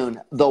Dr. June,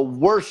 the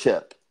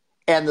worship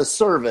and the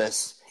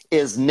service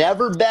is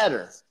never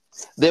better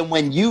than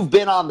when you've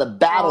been on the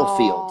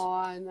battlefield. Oh,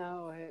 I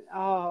know it.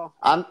 Oh,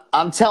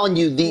 I'm telling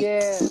you,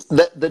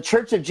 the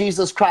Church of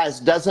Jesus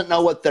Christ doesn't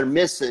know what they're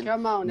missing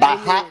by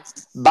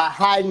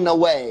hiding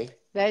away.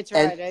 That's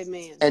right,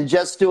 amen. And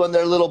just doing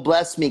their little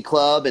bless me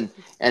club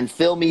and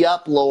fill me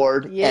up,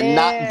 Lord, and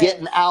not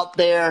getting out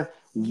there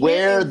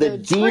where the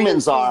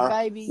demons are,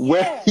 baby.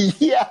 Where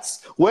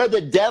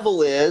the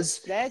devil is.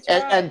 That's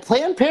right. And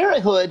Planned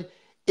Parenthood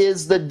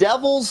is the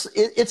devil's,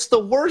 it's the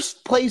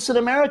worst place in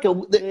America.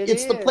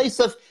 It's the place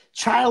of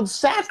child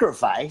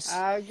sacrifice.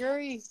 I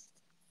agree.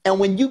 And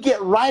when you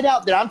get right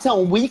out there, I'm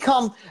telling you, we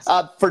come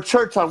for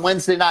church on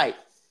Wednesday night,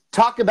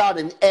 talk about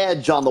an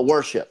edge on the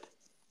worship.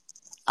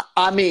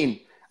 I mean,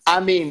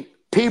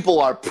 people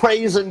are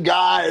praising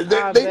God.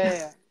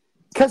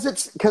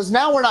 Because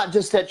now we're not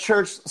just at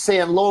church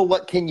saying, Lord,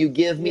 what can you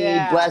give me?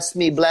 Yeah. Bless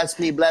me, bless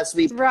me, bless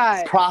me.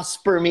 Right.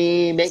 Prosper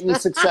me, make me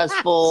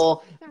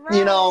successful. Right.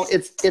 You know,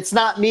 it's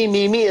not me.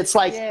 It's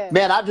like,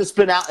 man, I've just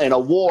been out in a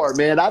war,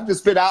 man. I've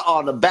just been out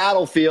on the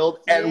battlefield,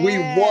 and we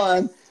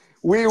won.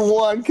 We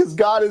won because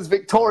God is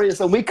victorious.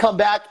 And we come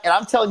back, and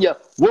I'm telling you,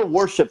 we're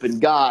worshiping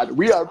God.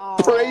 We are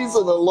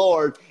praising the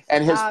Lord,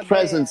 and his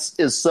presence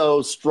is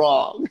so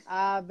strong.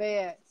 I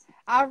bet.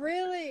 I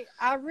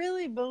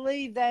really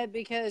believe that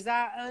because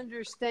I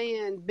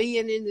understand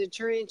being in the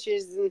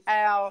trenches and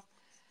how,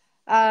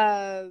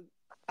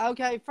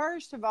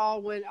 first of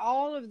all, when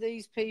all of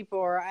these people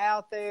are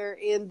out there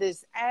in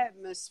this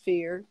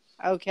atmosphere,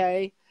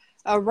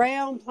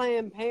 around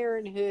Planned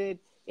Parenthood,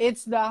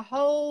 it's the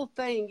whole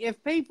thing.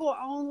 If people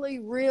only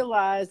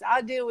realize,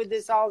 I deal with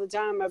this all the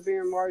time up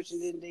here in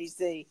Washington,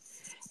 D.C.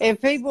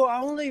 If people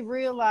only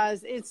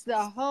realize it's the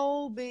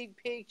whole big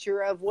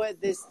picture of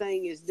what this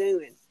thing is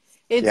doing.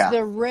 It's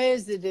the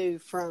residue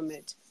from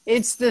it.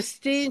 It's the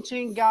stench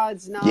in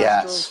God's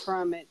nostrils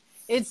from it.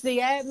 It's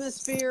the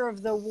atmosphere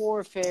of the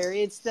warfare.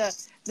 It's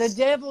the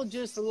devil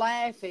just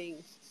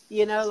laughing,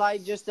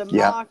 like just a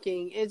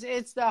mocking.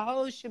 It's the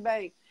whole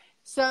shebang.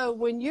 So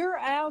when you're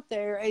out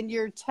there and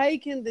you're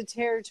taking the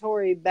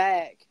territory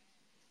back,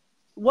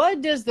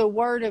 what does the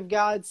Word of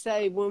God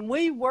say? When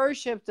we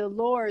worship the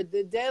Lord,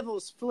 the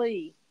devils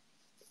flee.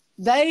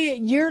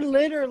 You're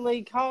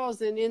literally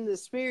causing in the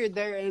spirit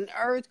there an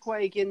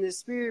earthquake in the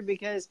spirit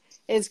because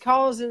it's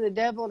causing the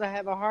devil to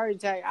have a heart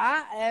attack.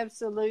 I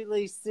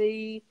absolutely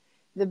see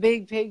the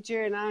big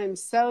picture, and I am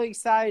so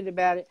excited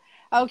about it.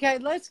 Okay,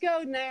 let's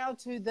go now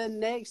to the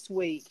next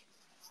week.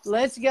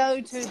 What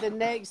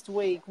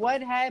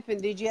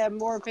happened? Did you have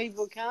more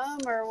people come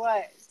or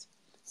what?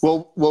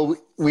 Well,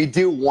 we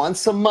do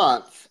once a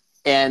month.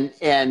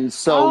 And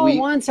so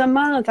once a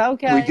month,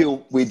 okay.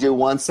 We do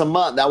once a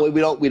month. That way we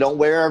don't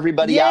wear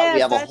everybody out.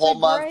 We have a whole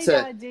month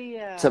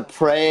to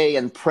pray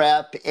and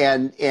prep,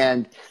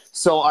 and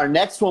so our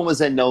next one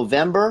was in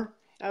November,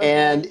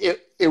 and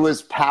it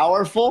was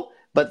powerful,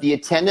 but the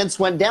attendance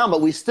went down,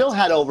 but we still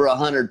had over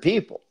 100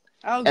 people.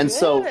 Oh, and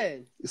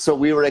good. So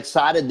we were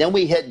excited. Then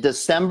we hit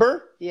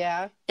December.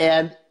 Yeah.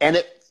 And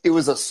it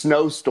was a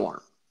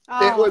snowstorm.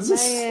 It was a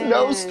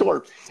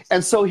snowstorm.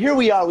 And so here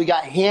we are. We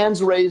got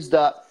hands raised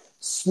up.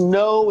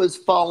 Snow is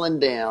falling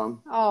down.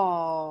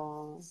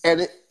 Oh.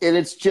 And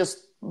it's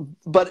just,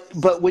 but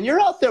when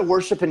you're out there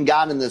worshiping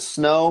God in the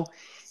snow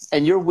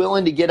and you're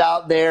willing to get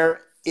out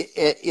there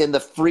in the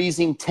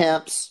freezing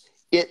temps,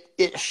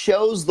 it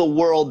shows the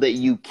world that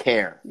you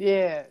care.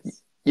 Yes.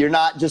 You're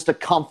not just a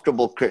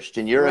comfortable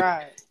Christian. You're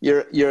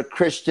a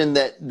Christian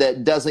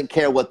that doesn't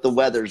care what the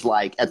weather's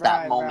like at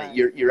that moment.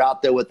 Right. You're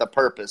out there with a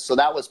purpose. So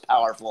that was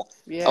powerful.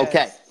 Yes.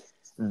 Okay.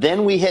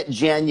 Then we hit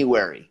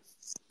January.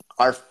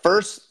 Our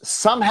first,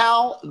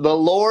 somehow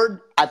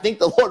I think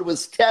the Lord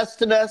was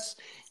testing us,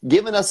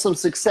 giving us some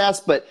success,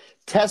 but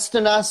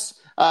testing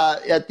us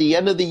at the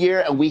end of the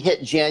year, and we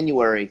hit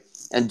January.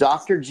 And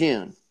Dr.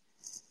 June,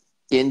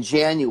 in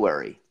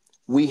January,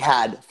 we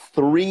had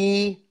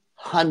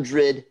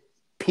 300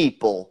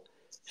 people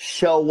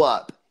show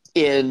up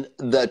in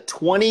the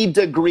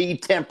 20-degree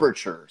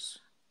temperatures.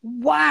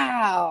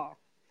 Wow.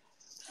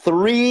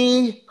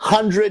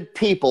 300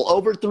 people,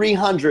 over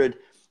 300.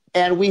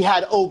 And we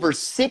had over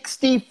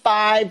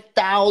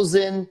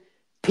 65,000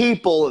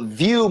 people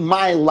view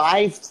my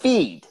live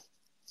feed,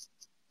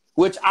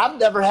 which I've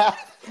never had.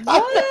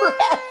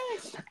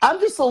 I'm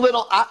just a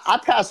little, I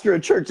pastor a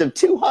church of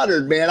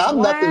 200, man.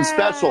 I'm nothing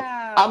special.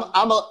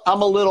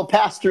 I'm a little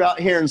pastor out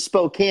here in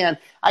Spokane.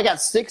 I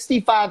got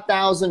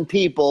 65,000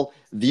 people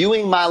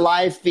viewing my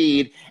live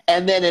feed.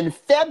 And then in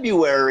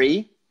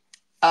February,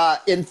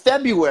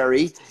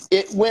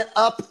 it went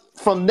up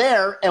from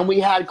there, and we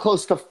had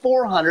close to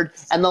 400.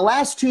 And the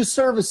last two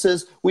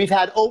services, we've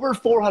had over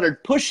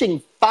 400,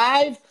 pushing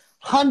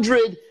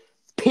 500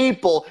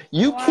 people.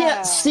 You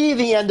can't see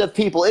the end of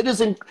people.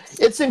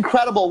 It's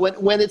incredible.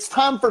 When it's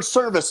time for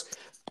service,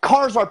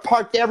 cars are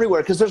parked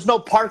everywhere because there's no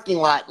parking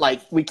lot.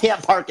 Like, we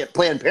can't park at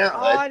Planned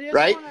Parenthood, I just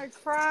right? want to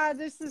cry.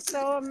 This is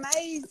so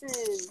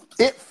amazing.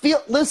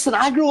 Listen,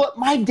 I grew up,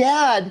 my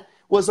dad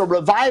was a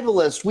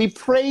revivalist. We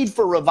prayed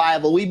for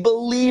revival. We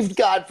believed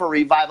God for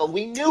revival.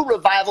 We knew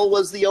revival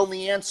was the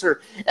only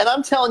answer. And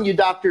I'm telling you,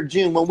 Dr.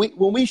 June,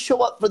 when we show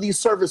up for these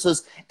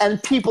services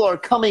and people are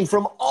coming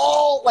from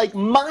all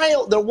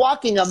they're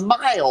walking a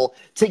mile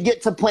to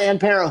get to Planned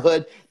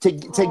Parenthood to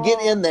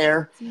get in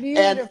there.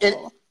 And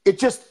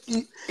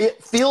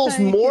it feels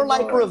more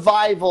like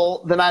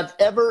revival than I've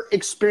ever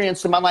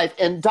experienced in my life.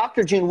 And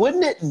Dr. June,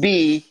 wouldn't it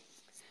be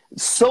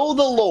so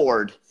the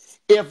Lord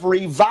if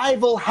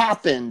revival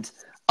happened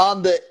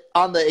on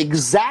the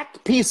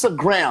exact piece of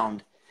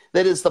ground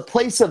that is the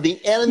place of the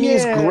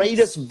enemy's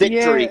greatest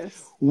victory?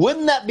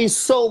 Wouldn't that be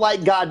so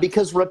like God?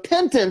 Because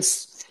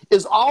repentance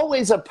is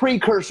always a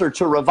precursor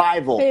to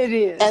revival. It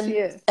is,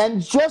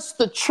 and just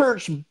the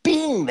church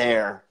being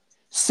there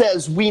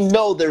says we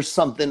know there's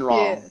something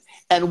wrong.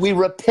 And we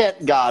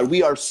repent, God.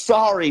 We are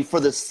sorry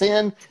for the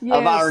sin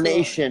of our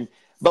nation.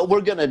 But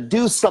we're going to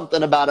do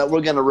something about it.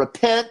 We're going to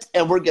repent,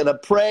 and we're going to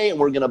pray, and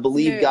we're going to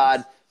believe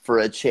God for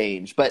a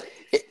change. But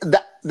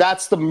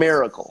that's the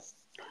miracle.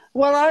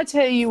 Well, I'll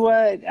tell you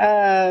what.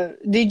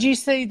 Did you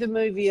see the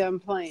movie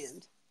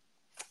Unplanned?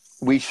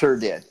 We sure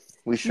did.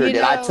 We sure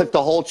did. I took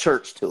the whole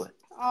church to it.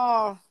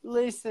 Oh,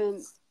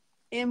 listen.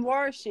 In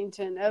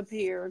Washington, up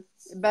here,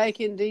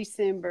 back in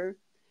December,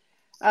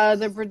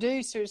 the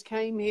producers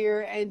came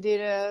here and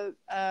did a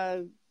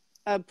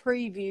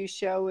preview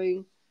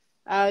showing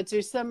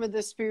to some of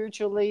the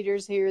spiritual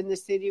leaders here in the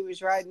city. It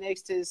was right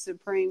next to the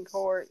Supreme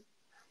Court.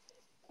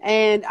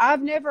 And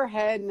I've never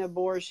had an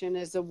abortion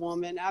as a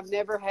woman. I've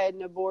never had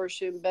an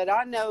abortion, but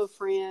I know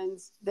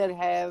friends that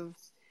have.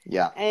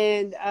 Yeah.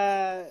 And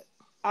I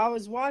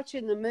was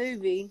watching the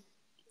movie,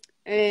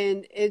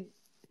 and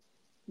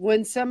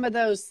when some of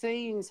those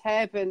scenes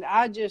happened,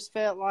 I just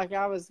felt like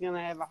I was going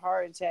to have a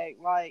heart attack,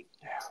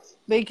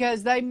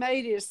 because they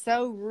made it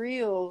so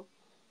real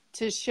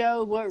to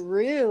show what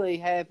really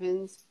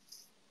happens.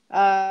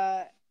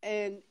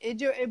 And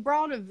it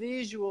brought a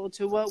visual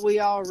to what we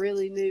all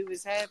really knew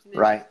was happening.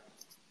 Right.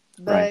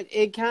 But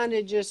it kind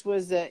of just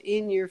was a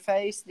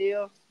in-your-face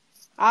deal.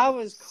 I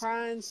was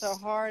crying so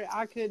hard,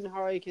 I couldn't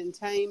hardly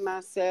contain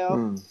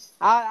myself.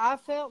 I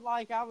felt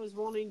like I was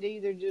wanting to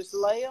either just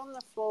lay on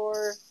the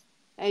floor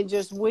and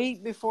just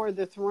weep before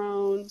the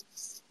throne.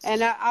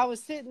 And I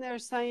was sitting there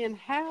saying,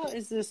 how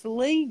is this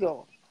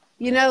legal?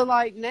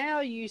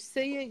 Now you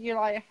see it, you're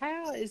like,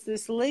 how is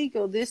this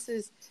legal? This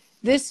is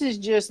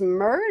just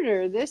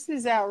murder. This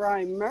is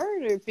outright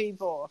murder,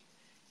 people.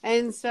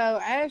 And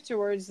so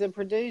afterwards, the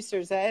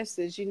producers asked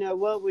us,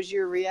 what was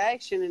your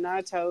reaction? And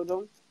I told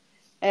them.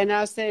 And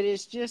I said,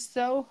 it's just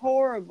so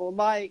horrible.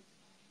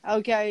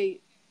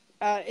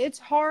 It's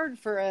hard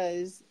for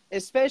us,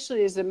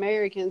 especially as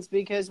Americans,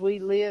 because we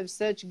live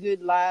such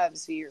good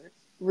lives here,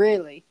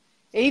 really.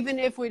 Even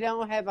if we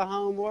don't have a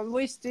home,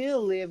 we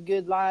still live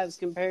good lives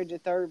compared to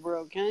third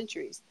world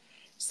countries.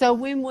 So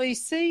when we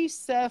see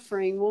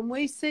suffering, when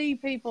we see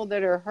people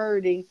that are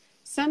hurting,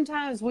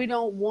 sometimes we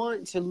don't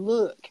want to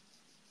look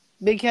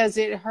because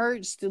it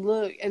hurts to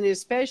look. And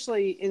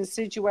especially in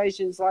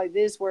situations like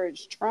this where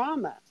it's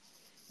trauma,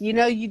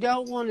 you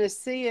don't want to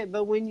see it.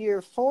 But when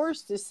you're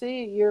forced to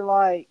see it, you're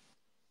like,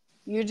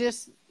 you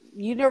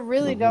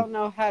don't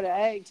know how to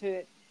act to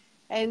it.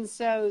 And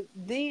so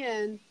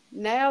then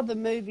now the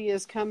movie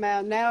has come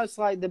out. Now it's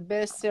like the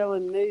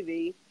best-selling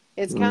movie.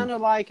 It's kind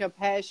of like a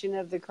Passion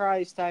of the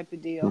Christ type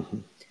of deal.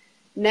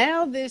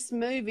 Now this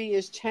movie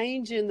is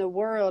changing the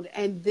world.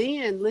 And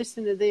then,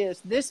 listen to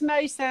this. This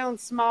may sound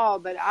small,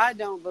 but I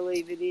don't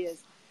believe it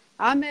is.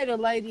 I met a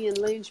lady in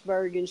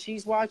Lynchburg, and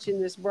she's watching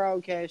this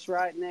broadcast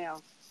right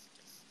now.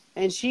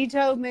 And she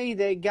told me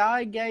that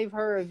God gave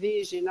her a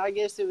vision, I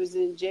guess it was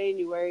in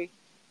January,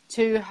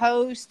 to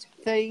host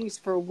things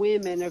for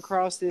women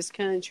across this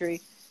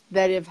country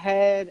that have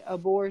had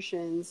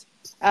abortions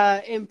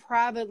in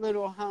private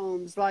little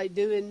homes, like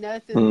doing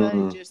nothing but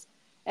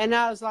And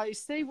I was like,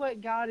 see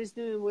what God is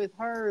doing with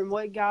her and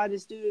what God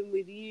is doing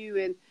with you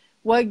and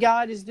what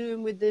God is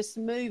doing with this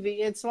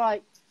movie. It's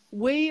like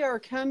we are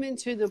coming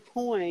to the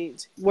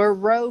point where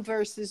Roe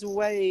versus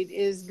Wade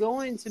is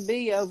going to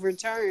be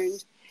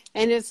overturned.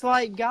 And it's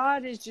like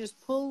God is just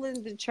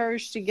pulling the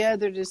church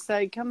together to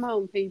say, come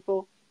on,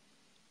 people,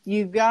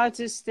 you've got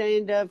to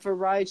stand up for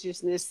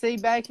righteousness. See,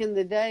 back in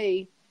the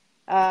day,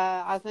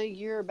 I think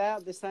you're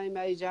about the same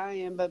age I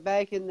am, but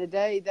back in the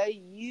day,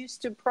 they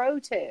used to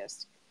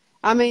protest.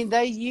 I mean,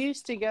 they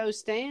used to go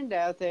stand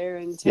out there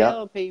and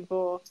tell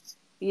people,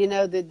 you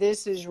know, that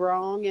this is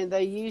wrong. And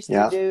they used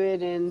to do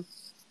it in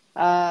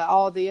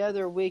all the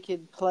other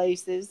wicked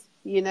places,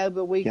 you know,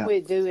 but we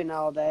quit doing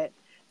all that.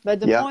 But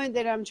the point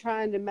that I'm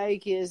trying to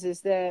make is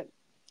that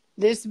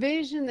this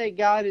vision that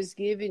God has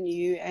given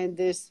you and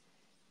this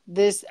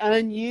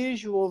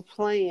unusual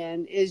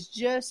plan is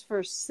just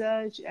for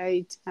such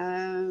a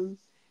time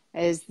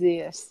as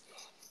this.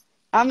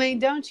 I mean,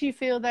 don't you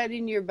feel that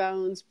in your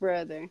bones,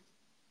 brother?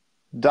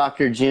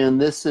 Dr. June,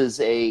 this is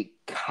a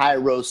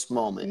Kairos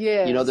moment.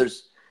 Yes. You know,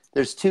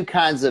 there's two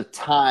kinds of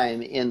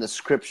time in the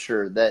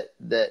scripture that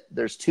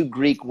there's two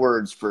Greek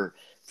words for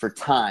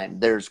time.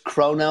 There's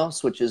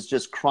chronos, which is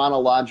just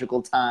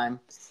chronological time.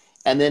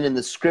 And then in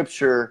the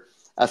scripture,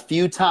 a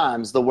few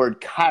times the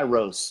word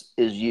kairos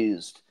is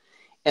used.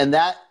 And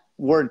that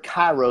word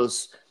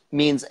kairos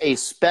means a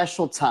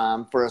special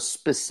time for a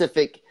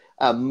specific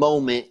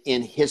moment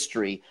in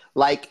history.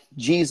 Like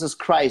Jesus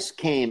Christ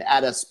came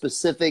at a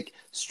specific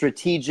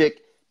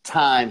strategic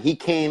time. He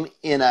came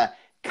in a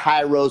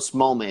kairos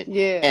moment.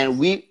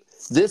 And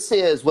this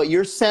is what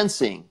you're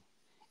sensing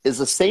is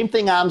the same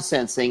thing I'm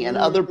sensing and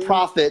other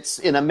prophets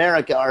in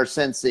America are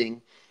sensing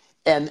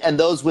and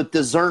those with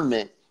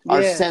discernment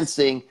are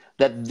sensing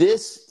that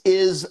this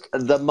is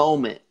the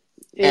moment.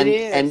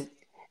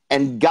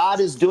 And God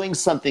is doing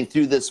something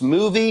through this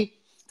movie,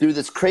 through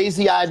this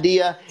crazy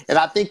idea. And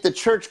I think the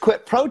church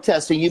quit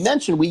protesting. You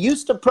mentioned we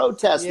used to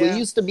protest. We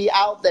used to be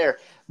out there.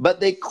 But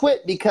they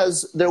quit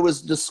because there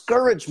was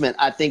discouragement,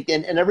 I think.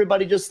 And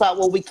everybody just thought,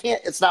 well, we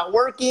can't. It's not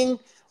working.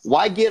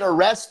 Why get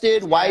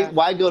arrested?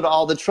 Why go to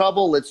all the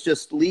trouble? Let's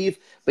just leave.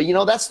 But, you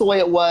know, that's the way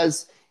it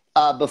was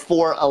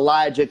before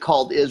Elijah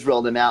called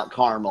Israel to Mount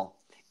Carmel.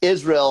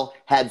 Israel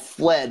had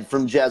fled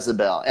from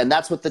Jezebel. And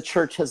that's what the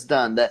church has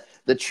done.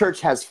 The church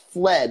has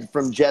fled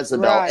from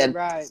Jezebel.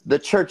 The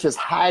church is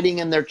hiding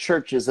in their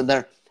churches and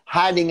they're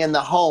hiding in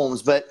the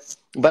homes. But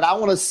I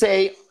want to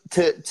say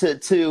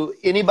to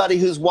anybody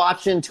who's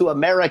watching, to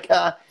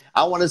America,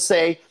 I want to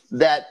say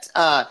that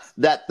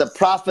the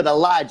prophet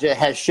Elijah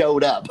has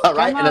showed up. All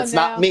right. And it's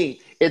not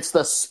me. It's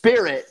the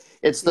Spirit.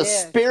 It's the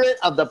Spirit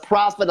of the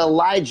prophet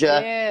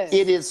Elijah.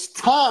 It is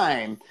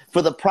time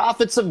for the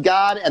prophets of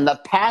God and the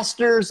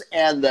pastors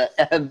and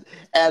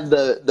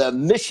the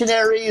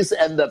missionaries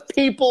and the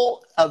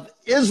people of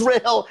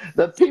Israel,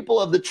 the people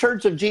of the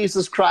Church of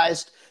Jesus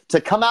Christ, to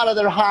come out of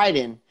their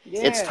hiding.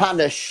 It's time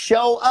to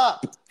show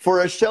up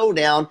for a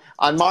showdown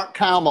on Mount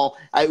Carmel.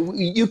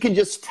 You can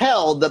just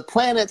tell the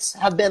planets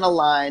have been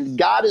aligned.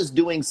 God is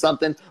doing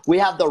something. We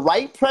have the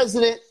right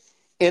president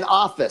in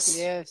office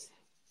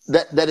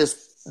that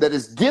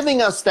is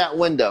giving us that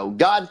window.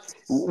 God,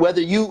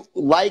 whether you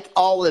like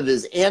all of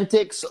his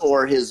antics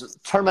or his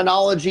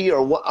terminology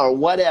or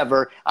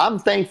whatever, I'm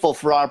thankful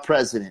for our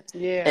president.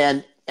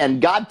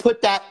 And God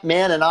put that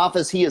man in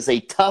office. He is a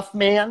tough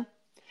man.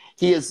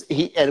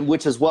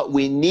 Which is what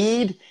we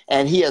need.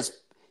 And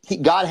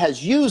God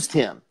has used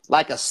him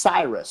like a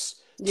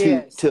Cyrus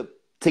to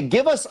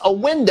give us a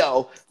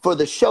window for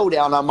the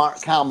showdown on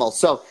Mount Carmel.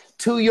 So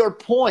to your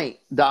point,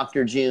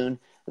 Dr. June,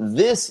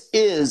 this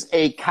is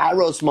a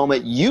Kairos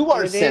moment. You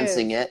are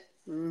sensing it.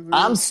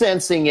 I'm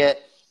sensing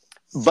it.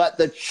 But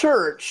the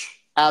church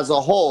as a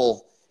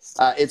whole,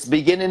 it's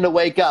beginning to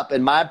wake up.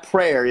 And my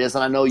prayer is,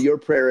 and I know your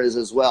prayer is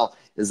as well,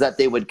 is that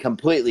they would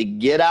completely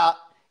get out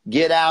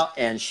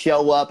and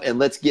show up, and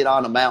let's get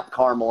on to Mount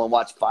Carmel and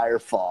watch fire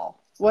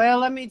fall. Well,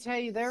 let me tell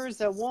you, there was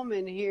a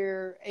woman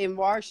here in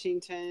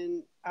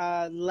Washington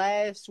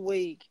last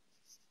week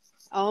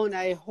on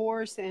a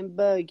horse and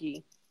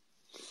buggy.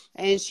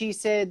 And she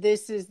said,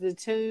 this is the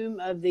tomb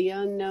of the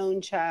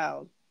unknown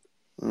child.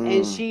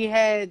 And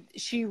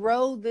she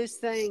rode this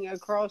thing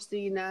across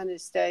the United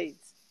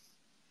States.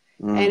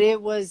 And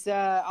it was,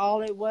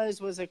 all it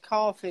was a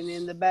coffin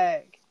in the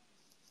back.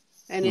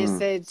 And it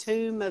said,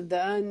 tomb of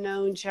the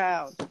unknown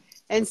child.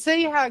 And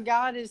see how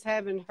God is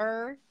having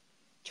her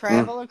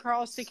travel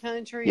across the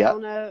country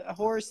on a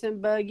horse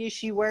and buggy.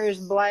 She wears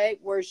black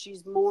where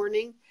she's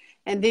mourning.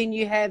 And then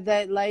you have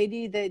that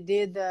lady that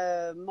did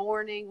the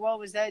mourning. What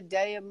was that,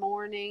 day of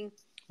mourning?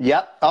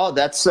 Yep. Oh,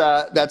 that's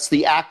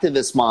the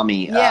activist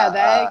mommy. Yeah,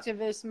 the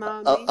activist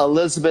mommy.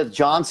 Elizabeth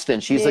Johnston.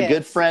 She's a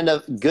good friend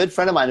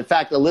of mine. In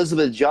fact,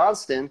 Elizabeth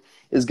Johnston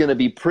is going to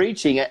be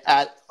preaching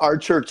at our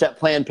church at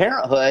Planned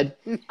Parenthood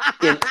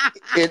in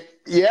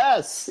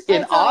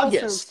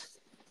August.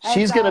 Awesome.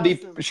 She's going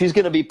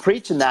to be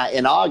preaching that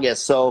in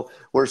August. So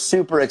we're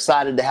super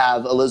excited to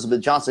have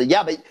Elizabeth Johnston.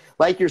 Yeah, but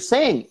like you're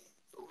saying,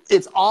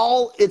 it's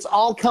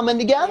all coming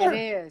together.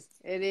 It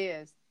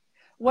is.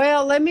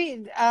 Well, let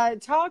me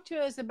talk to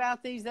us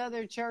about these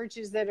other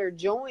churches that are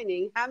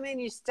joining. How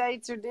many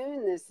states are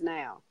doing this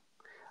now?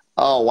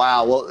 Oh,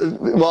 wow.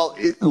 Well,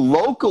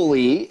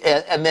 locally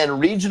and then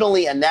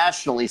regionally and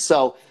nationally.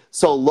 So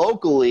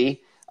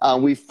locally,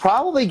 we've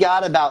probably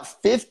got about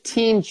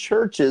 15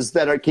 churches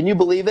that are, can you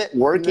believe it,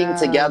 working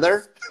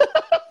together?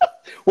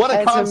 What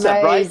a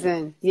concept,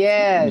 amazing. Right?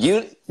 Yes.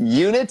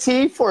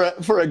 Unity for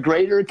a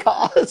greater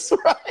cause,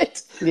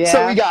 right? Yeah.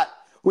 So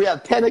we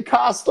have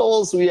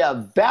Pentecostals, we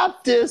have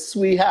Baptists,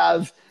 we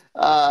have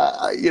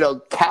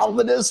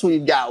Calvinists,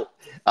 we've got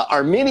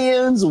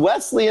Arminians,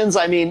 Wesleyans.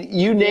 I mean,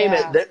 you name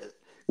it.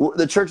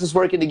 The church is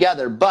working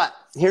together. But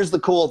here's the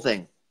cool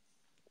thing.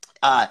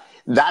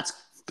 That's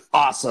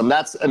awesome.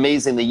 That's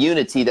amazing, the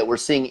unity that we're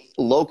seeing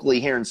locally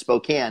here in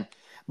Spokane.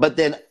 But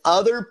then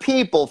other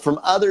people from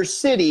other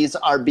cities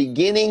are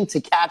beginning to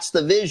catch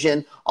the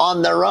vision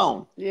on their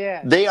own.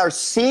 Yeah. They are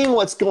seeing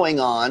what's going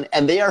on,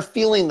 and they are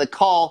feeling the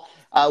call.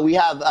 We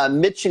have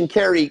Mitch and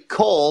Carrie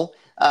Cole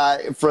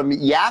from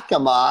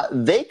Yakima.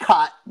 They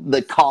caught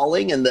the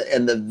calling and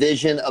the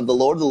vision of the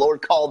Lord. The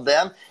Lord called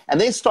them,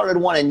 and they started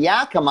one in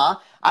Yakima.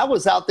 I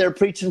was out there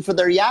preaching for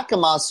their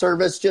Yakima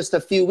service just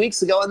a few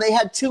weeks ago, and they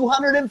had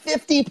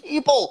 250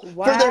 people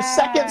for their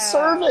second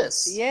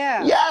service.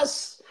 Yeah.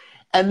 Yes.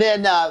 And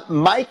then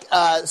Mike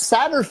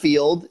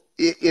Satterfield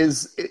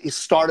is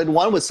started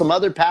one with some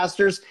other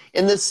pastors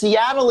in the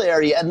Seattle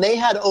area, and they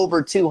had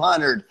over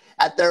 200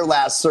 at their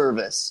last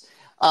service.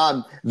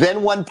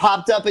 Then one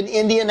popped up in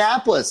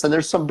Indianapolis, and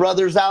there's some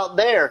brothers out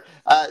there.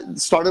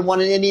 Started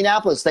one in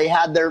Indianapolis. They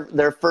had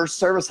their first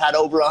service, had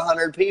over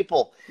 100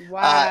 people.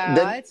 Wow,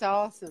 that's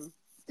awesome.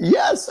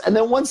 Yes, and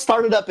then one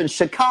started up in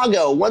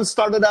Chicago. One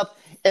started up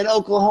in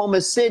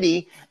Oklahoma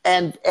City,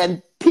 and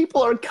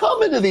people are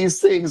coming to these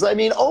things. I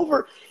mean,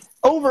 over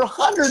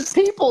 100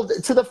 people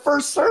to the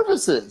first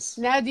services.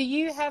 Now, do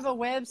you have a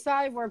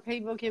website where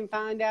people can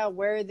find out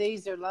where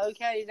these are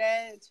located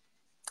at?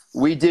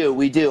 We do.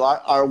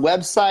 Our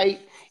website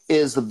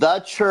is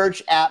the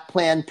Church at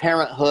Planned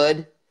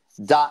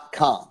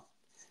Parenthood.com.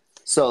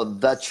 So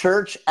the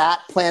Church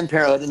at Planned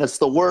Parenthood, and it's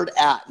the word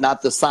at,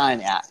 not the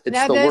sign at. It's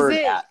now, the word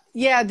at.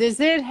 Yeah, does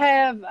it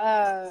have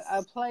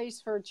a place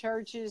for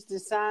churches to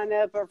sign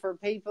up or for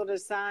people to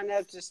sign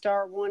up to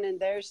start one in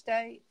their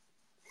state?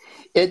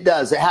 It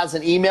does. It has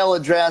an email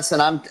address,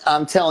 and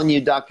I'm telling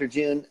you, Dr.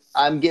 June,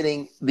 I'm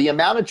getting the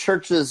amount of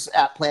churches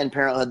at Planned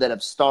Parenthood that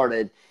have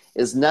started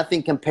is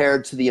nothing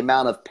compared to the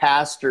amount of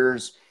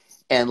pastors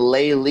and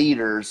lay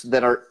leaders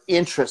that are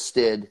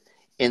interested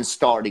in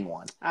starting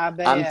one. I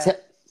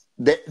bet.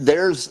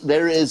 There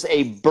is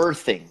a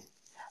birthing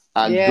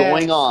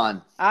going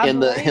on. I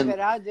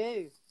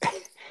do.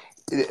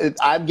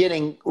 I'm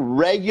getting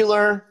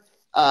regular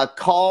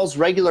calls,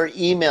 regular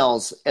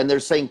emails, and they're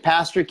saying,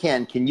 Pastor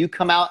Ken, can you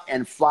come out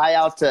and fly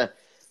out to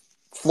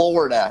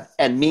Florida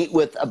and meet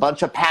with a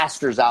bunch of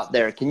pastors out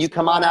there? Can you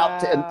come on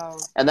out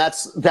and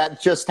that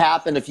just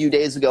happened a few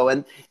days ago.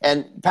 And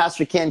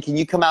Pastor Ken, can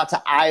you come out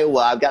to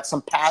Iowa? I've got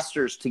some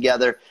pastors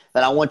together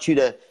that I want you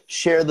to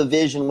share the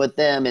vision with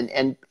them,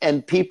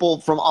 and people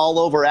from all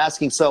over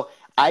asking. So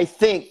I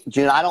think,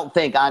 June,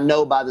 I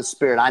know by the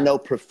Spirit, I know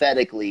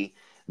prophetically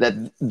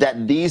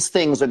that these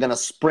things are going to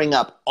spring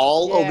up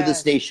all over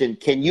this nation.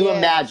 Can you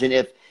imagine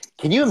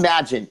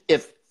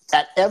if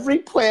at every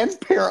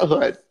Planned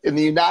Parenthood in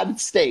the United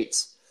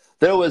States,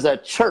 there was a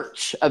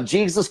Church of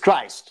Jesus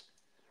Christ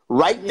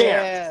right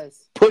there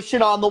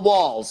pushing on the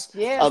walls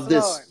of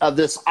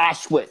this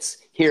Auschwitz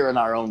here in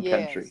our own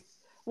country?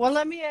 Well,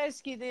 let me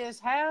ask you this.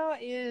 How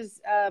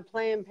is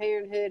Planned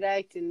Parenthood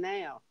acting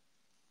now?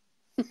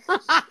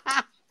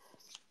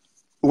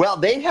 Well,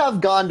 they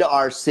have gone to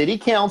our city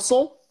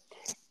council,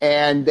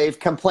 and they've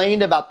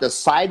complained about the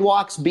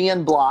sidewalks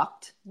being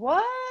blocked.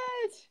 What?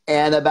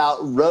 And about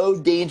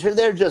road danger.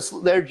 They're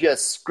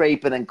just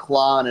scraping and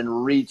clawing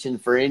and reaching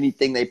for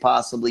anything they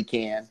possibly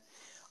can.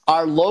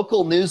 Our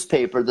local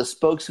newspaper, the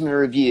Spokesman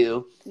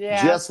Review,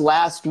 just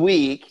last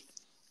week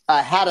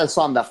had us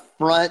on the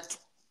front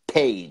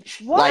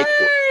page. What? Like,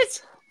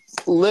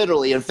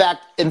 literally. In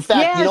fact,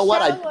 you know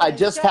what? I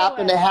just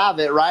happened to have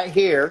it right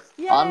here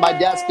on my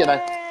desk, and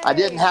I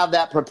didn't have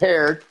that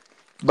prepared.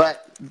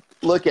 But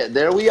look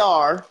there we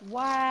are.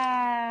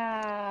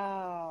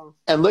 Wow.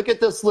 And look at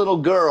this little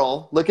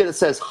girl. Look at it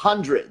says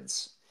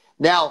hundreds.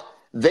 Now,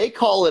 they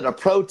call it a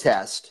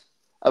protest.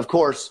 Of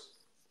course,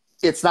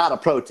 it's not a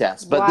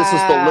protest, but this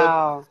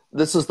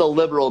is the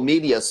liberal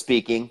media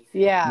speaking.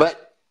 Yeah.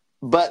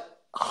 But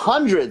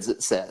hundreds,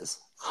 it says.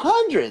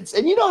 Hundreds.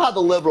 And you know how the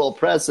liberal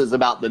press is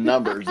about the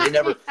numbers. They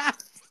never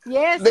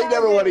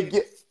want to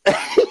get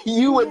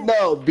you would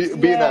know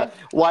being a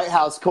White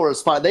House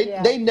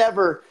correspondent. They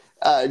never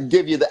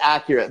give you the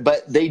accurate,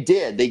 but they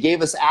did. They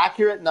gave us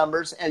accurate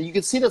numbers, and you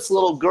can see this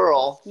little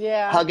girl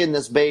hugging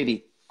this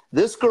baby.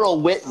 This girl,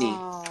 Whitney,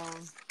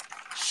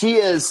 she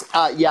is,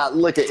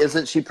 look at,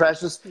 isn't she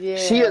precious?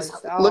 Yes. She is,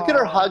 look at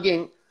her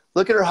hugging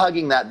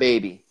that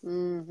baby.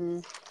 Mm-hmm.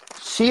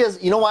 she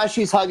is, you know why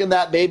she's hugging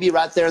that baby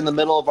right there in the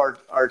middle of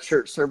our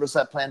church service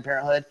at Planned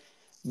Parenthood?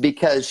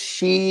 Because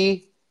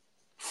she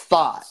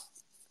thought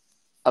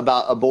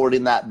about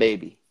aborting that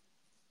baby.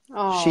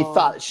 Oh. She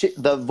thought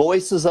the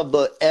voices of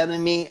the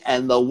enemy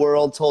and the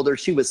world told her,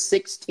 she was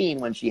 16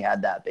 when she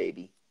had that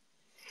baby.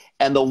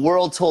 And the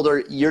world told her,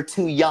 you're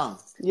too young.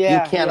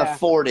 Yeah, you can't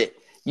afford it.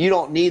 You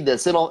don't need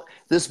this.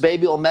 This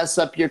baby will mess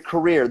up your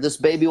career. This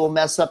baby will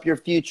mess up your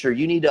future.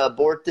 You need to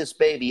abort this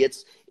baby.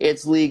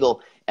 It's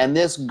legal. And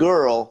this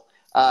girl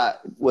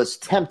was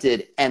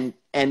tempted and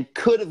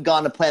could have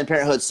gone to Planned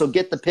Parenthood. So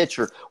get the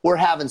picture. We're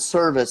having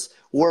service.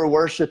 We're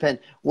worshiping.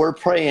 We're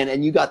praying.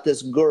 And you got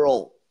this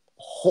girl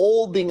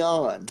holding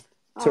on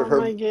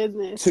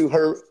to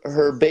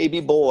her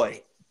baby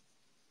boy.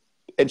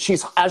 And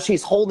as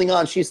she's holding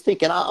on, she's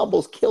thinking, I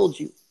almost killed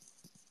you.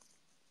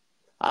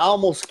 I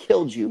almost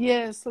killed you.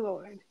 Yes,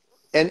 Lord.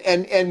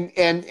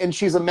 And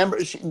she's a member.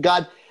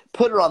 God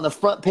put her on the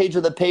front page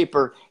of the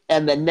paper.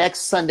 And the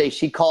next Sunday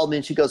she called me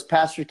and she goes,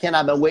 Pastor Ken,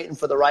 I've been waiting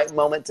for the right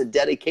moment to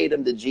dedicate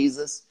him to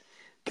Jesus.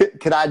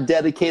 Could I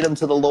dedicate him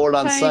to the Lord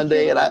on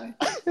Sunday? And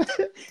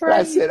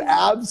I said,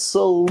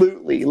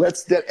 absolutely.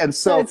 And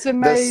so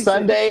the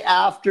Sunday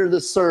after the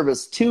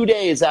service, 2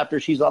 days after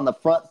she's on the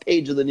front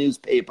page of the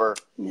newspaper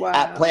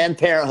at Planned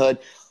Parenthood,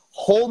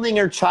 holding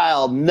her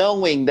child,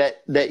 knowing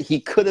that he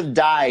could have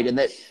died and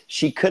that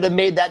she could have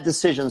made that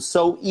decision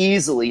so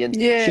easily. And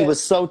she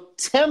was so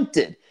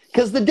tempted.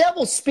 Because the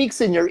devil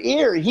speaks in your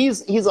ear.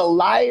 He's a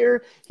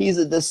liar. He's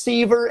a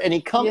deceiver. And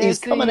he's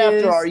coming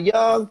after our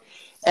young.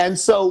 And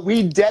so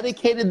we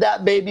dedicated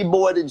that baby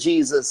boy to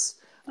Jesus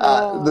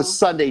the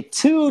Sunday,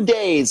 2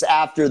 days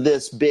after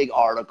this big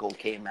article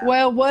came out.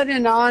 Well, what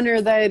an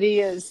honor that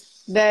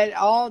is, that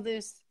all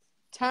this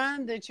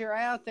time that you're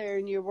out there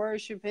and you're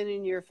worshiping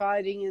and you're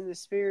fighting in the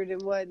spirit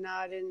and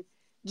whatnot, and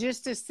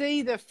just to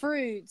see the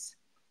fruits,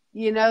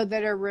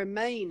 that are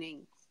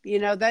remaining,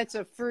 that's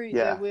a fruit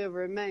that will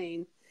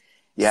remain.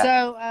 Yeah.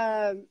 So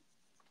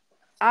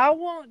I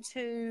want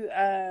to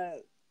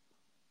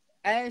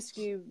ask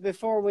you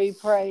before we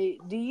pray,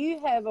 do you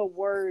have a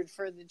word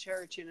for the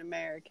church in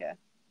America?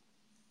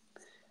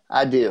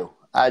 I do.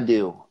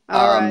 All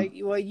right.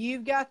 Well,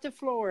 you've got the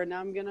floor, and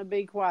I'm going to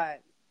be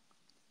quiet.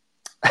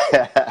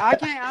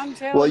 I'm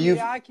telling you,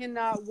 I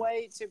cannot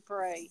wait to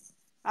pray.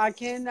 I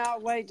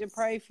cannot wait to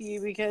pray for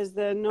you because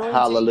the anointing,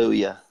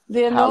 Hallelujah.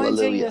 The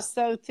anointing is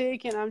so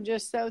thick, and I'm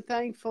just so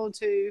thankful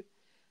to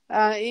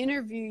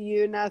interview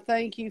you, and I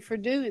thank you for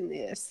doing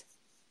this.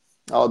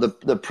 Oh,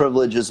 the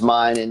privilege is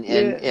mine,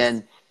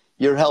 and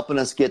you're helping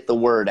us get the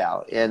word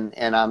out,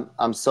 and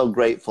I'm so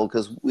grateful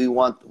because we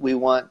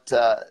want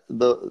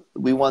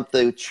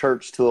the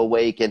church to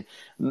awaken.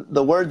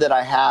 The word that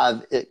I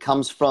have, it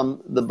comes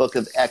from the book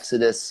of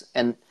Exodus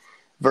and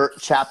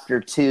chapter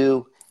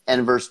 2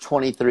 and verse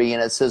 23,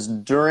 and it says,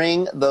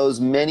 "During those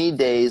many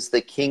days,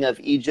 the king of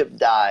Egypt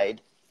died,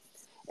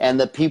 and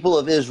the people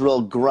of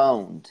Israel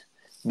groaned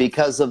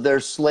because of their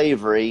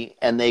slavery,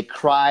 and they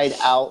cried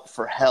out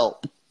for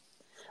help.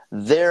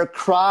 Their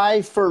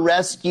cry for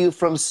rescue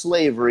from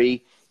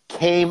slavery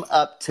came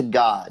up to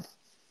God.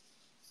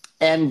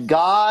 And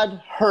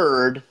God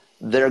heard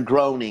their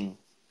groaning,"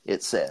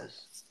 it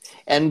says.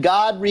 "And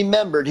God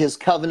remembered his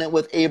covenant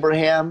with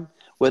Abraham,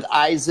 with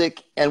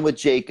Isaac, and with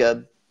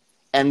Jacob.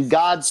 And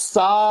God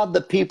saw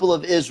the people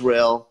of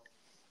Israel,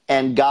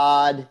 and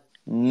God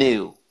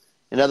knew."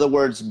 In other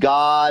words,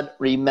 God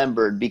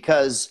remembered,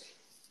 because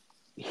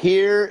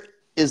here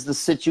is the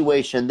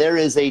situation. There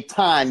is a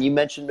time, you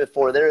mentioned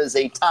before, there is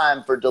a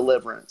time for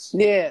deliverance.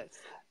 Yes.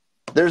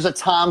 There's a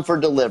time for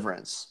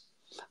deliverance.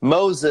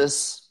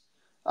 Moses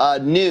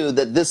knew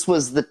that this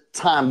was the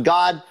time.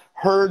 God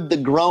heard the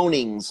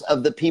groanings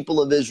of the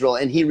people of Israel,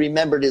 and he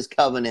remembered his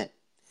covenant.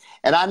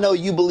 And I know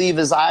you believe,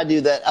 as I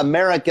do, that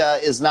America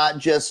is not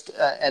just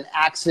an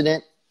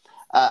accident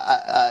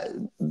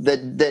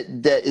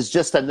that is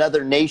just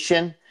another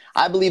nation.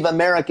 I believe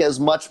America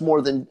is much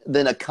more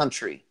than a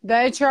country.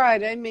 That's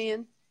right.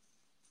 Amen.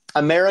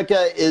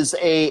 America is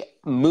a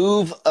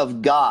move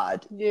of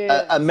God.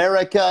 Yes.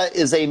 America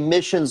is a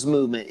missions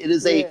movement. It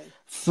is a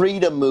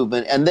freedom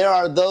movement. And there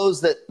are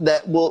those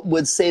that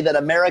would say that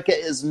America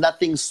is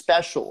nothing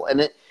special.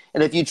 And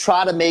if you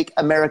try to make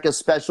America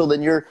special,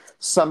 then you're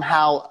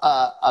somehow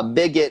a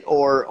bigot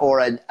or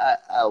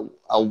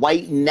a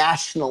white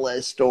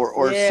nationalist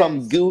or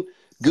some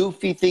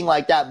goofy thing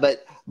like that.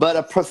 But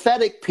a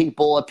prophetic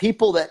people, a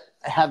people that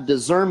have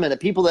discernment, a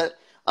people that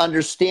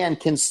understand,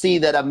 can see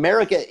that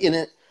America in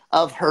it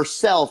of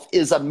herself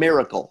is a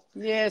miracle.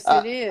 Yes,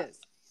 it is.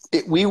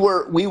 We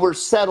were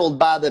settled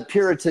by the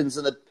Puritans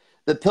and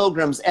the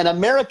Pilgrims, and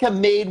America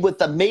made with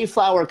the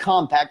Mayflower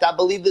Compact. I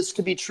believe this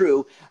to be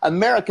true.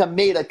 America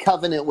made a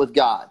covenant with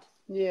God.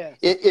 Yes.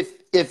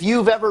 If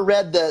you've ever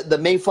read the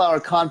Mayflower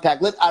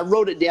Compact, I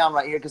wrote it down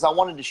right here because I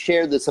wanted to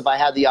share this if I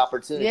had the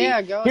opportunity.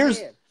 Yeah, go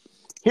ahead.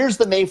 Here's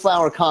the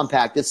Mayflower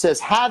Compact. It says,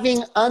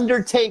 "Having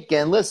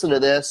undertaken," listen to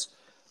this,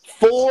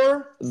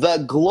 "for the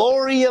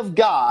glory of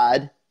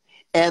God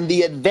and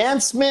the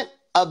advancement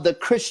of the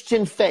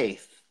Christian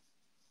faith,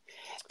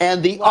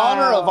 and the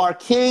honor of our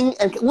King.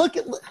 And look,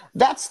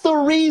 that's the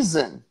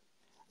reason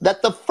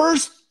that the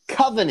first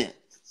covenant,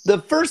 the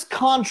first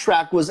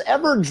contract was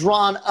ever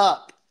drawn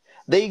up.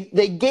 They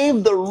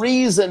gave the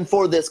reason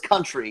for this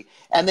country,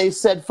 and they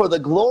said, for the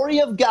glory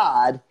of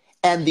God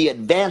and the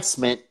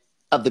advancement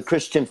of the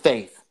Christian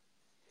faith.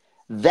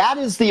 That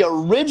is the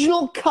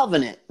original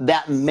covenant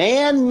that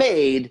man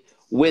made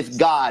with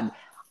God.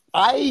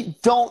 I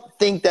don't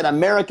think that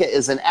America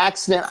is an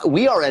accident.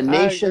 We are a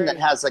nation that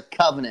has a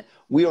covenant.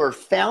 We were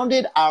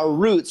founded, our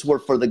roots were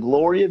for the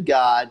glory of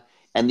God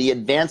and the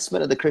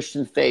advancement of the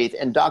Christian faith.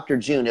 And Dr.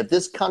 June, if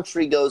this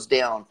country goes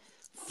down,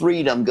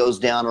 freedom goes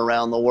down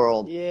around the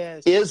world.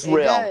 Yes,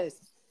 Israel. It does.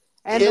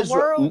 And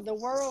the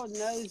world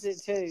knows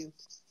it too.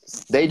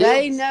 They do.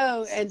 They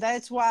know, and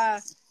that's why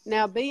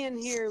now being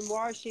here in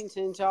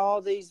Washington, to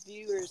all these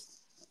viewers,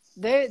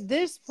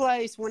 this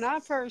place, when I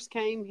first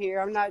came here,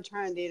 I'm not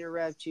trying to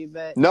interrupt you,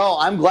 but no,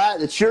 I'm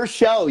glad it's your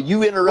show.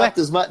 You interrupt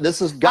as much.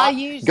 This is God.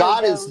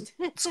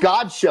 It's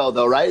God's show,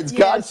 though, right? It's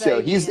God's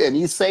show.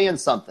 He's saying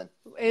something.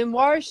 In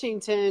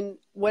Washington,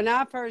 when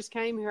I first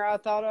came here, I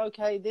thought,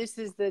 okay, this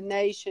is the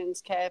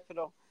nation's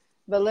capital.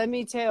 But let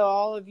me tell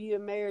all of you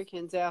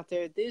Americans out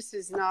there, this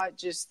is not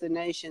just the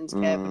nation's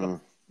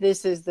capital.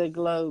 This is the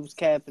globe's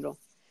capital.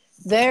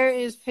 There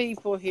is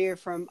people here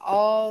from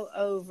all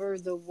over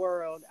the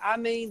world. I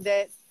mean,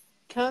 that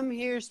come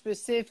here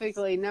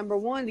specifically, number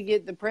one, to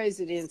get the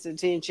president's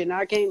attention.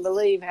 I can't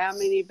believe how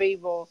many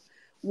people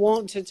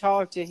want to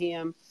talk to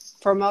him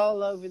from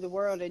all over the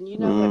world. And you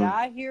know what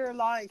I hear a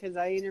lot, because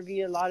I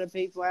interview a lot of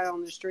people out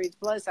on the streets,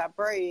 plus I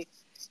pray,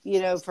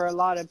 for a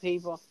lot of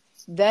people.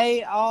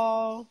 They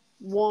all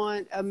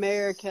want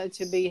America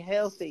to be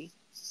healthy.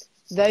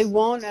 They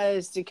want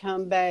us to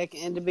come back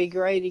and to be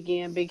great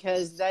again,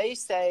 because they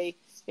say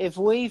if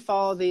we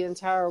fall, the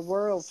entire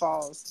world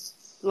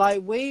falls.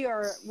 Like we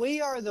are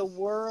the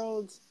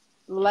world's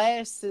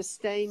last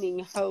sustaining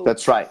hope.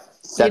 That's right.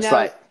 That's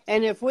right.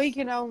 And if we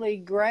can only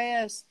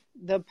grasp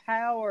the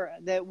power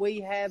that we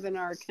have in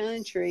our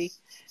country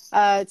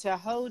to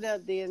hold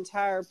up the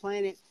entire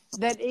planet,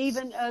 that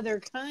even other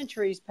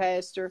countries,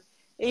 Pastor,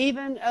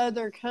 even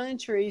other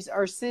countries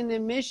are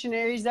sending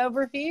missionaries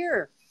over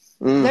here.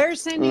 They're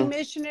sending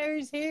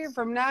missionaries here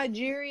from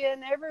Nigeria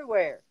and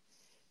everywhere,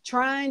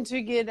 trying to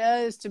get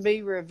us to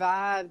be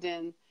revived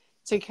and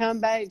to come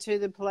back to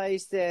the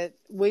place that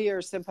we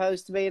are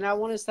supposed to be. And I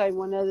want to say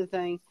one other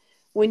thing.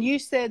 When you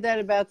said that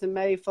about the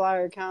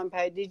Mayflower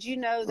Compact, did you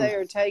know they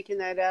are taking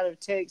that out of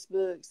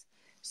textbooks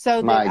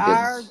so that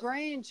our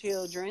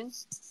grandchildren,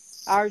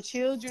 our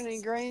children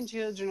and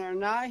grandchildren are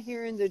not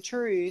hearing the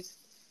truth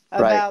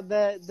about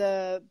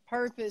the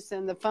purpose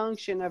and the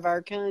function of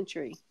our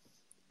country?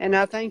 And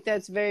I think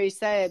that's very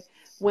sad.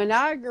 When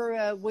I grew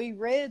up, we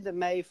read the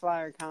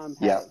Mayflower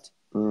Compact.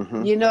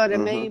 You know what I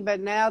mean?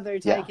 But now they're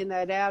taking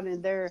that out,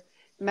 and they're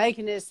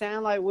making it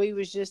sound like we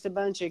was just a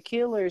bunch of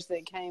killers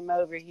that came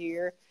over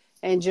here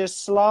and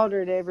just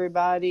slaughtered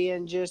everybody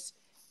and just,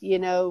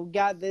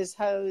 got this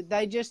whole...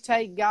 They just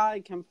take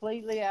God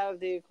completely out of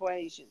the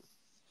equation.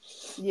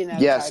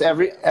 Yes,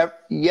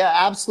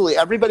 absolutely.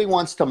 Everybody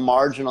wants to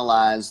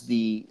marginalize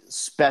the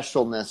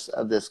specialness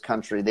of this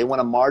country. They want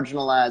to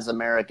marginalize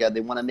America.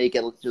 They want to make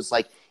it just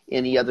like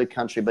any other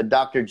country. But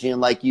Dr. June,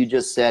 like you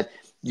just said,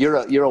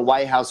 you're a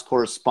White House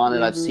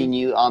correspondent. I've seen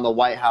you on the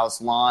White House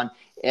lawn,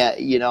 and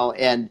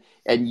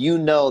you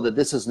know that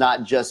this is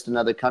not just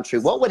another country.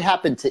 What would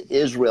happen to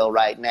Israel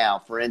right now,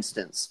 for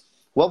instance?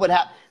 What would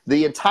happen?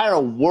 The entire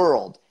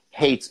world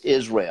hates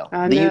Israel.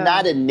 The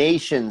United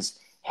Nations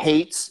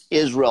hates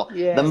Israel.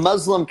 Yes. The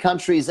Muslim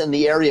countries in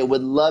the area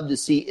would love to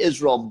see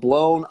Israel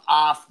blown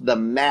off the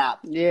map.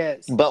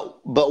 Yes.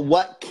 But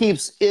what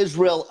keeps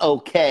Israel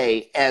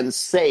okay and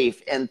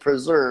safe and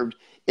preserved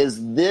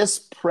is this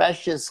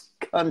precious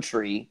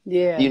country,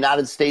 the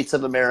United States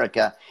of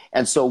America.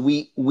 And so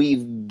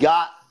we've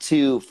got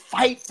to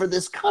fight for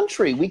this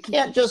country. We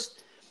can't just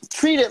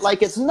treat it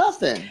like it's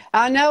nothing.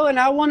 I know, and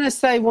I want to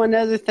say one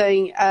other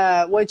thing.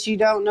 What you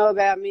don't know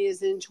about me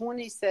is in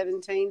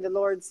 2017, the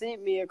Lord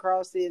sent me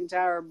across the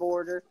entire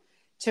border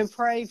to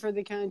pray for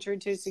the country,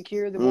 to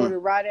secure the border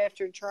right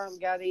after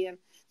Trump got in,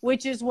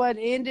 which is what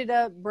ended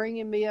up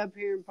bringing me up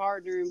here and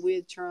partnering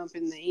with Trump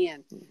in the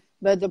end.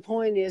 But the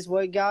point is,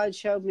 what God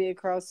showed me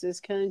across this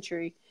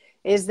country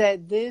is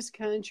that this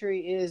country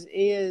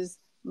is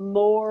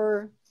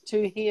more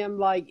to him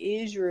like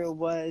Israel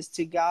was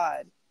to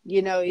God.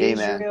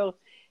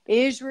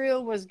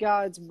 Israel was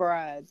God's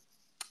bride.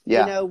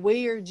 Yeah.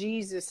 We are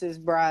Jesus's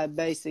bride,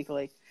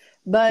 basically.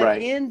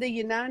 But in the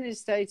United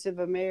States of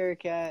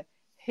America,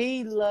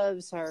 he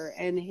loves her,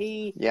 and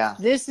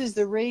this is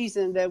the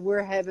reason that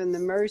we're having the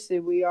mercy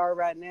we are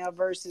right now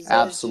versus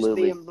us just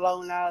being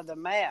blown out of the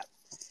map.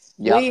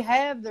 Yep. We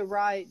have the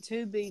right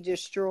to be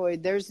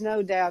destroyed. There's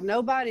no doubt.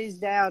 Nobody's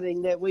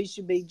doubting that we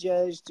should be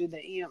judged to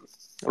the end.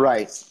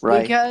 Right.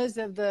 Because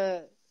of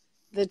the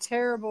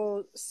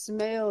terrible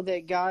smell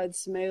that God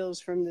smells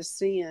from the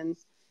sin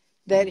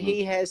that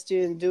he has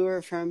to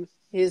endure from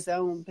his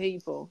own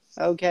people.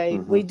 Okay.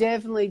 We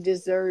definitely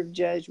deserve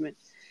judgment.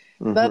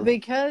 But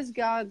because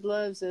God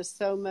loves us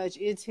so much,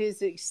 it's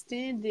his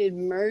extended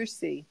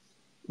mercy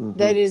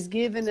that has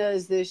given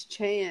us this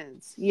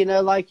chance. You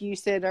know, like you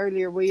said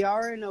earlier, we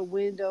are in a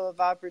window of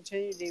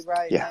opportunity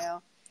right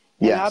now.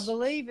 And I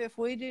believe if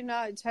we do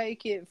not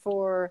take it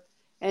for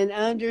an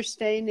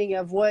understanding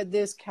of what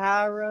this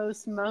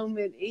Kairos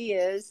moment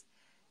is,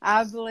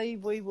 I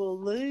believe we will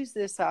lose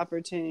this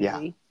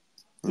opportunity,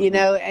 you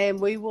know, and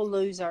we will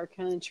lose our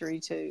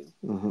country too.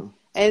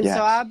 And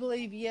so I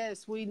believe,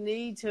 yes, we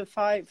need to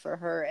fight for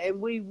her,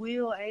 and we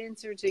will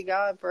answer to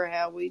God for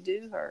how we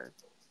do her.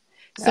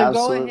 So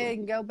go ahead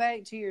and go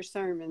back to your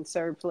sermon,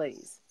 sir,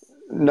 please.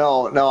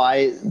 No,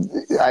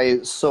 I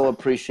so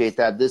appreciate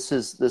that. This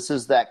is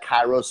that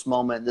Kairos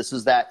moment. This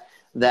is that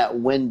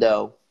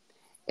window,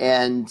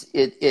 and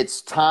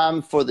it's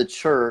time for the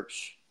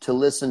church to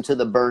listen to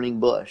the burning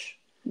bush,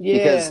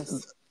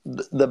 because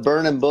the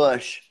burning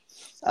bush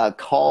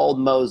called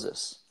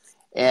Moses,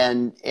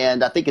 and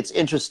I think it's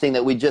interesting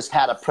that we just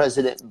had a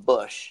President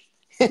Bush.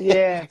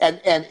 and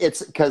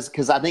it's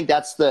because I think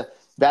that's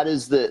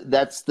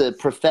the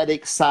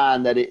prophetic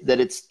sign that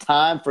it's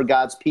time for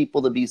God's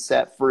people to be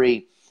set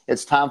free.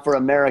 It's time for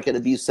America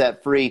to be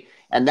set free.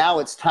 And now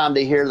it's time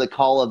to hear the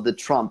call of the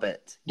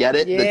trumpet. Get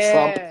it?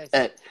 Yes.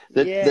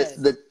 The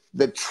trumpet.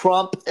 The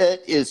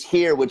trumpet is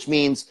here, which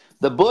means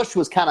the bush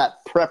was kind of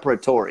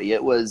preparatory.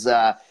 It was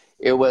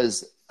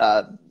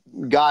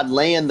God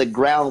laying the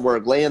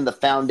groundwork, laying the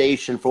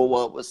foundation for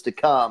what was to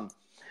come.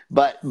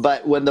 But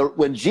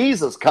when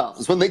Jesus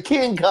comes, when the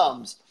King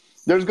comes,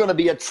 there's going to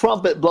be a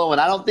trumpet blowing.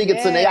 I don't think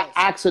it's an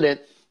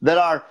accident that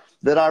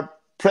our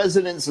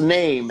president's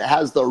name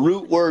has the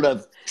root word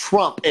of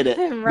Trump in it,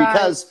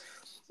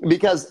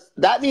 because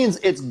that means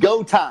it's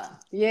go time.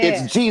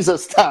 It's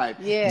Jesus time.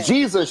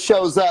 Jesus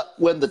shows up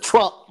when the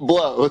trump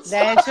blows.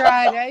 That's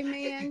right.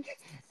 Amen.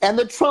 And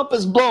the trump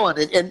is blowing,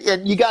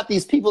 and you got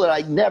these people that are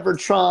like never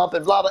Trump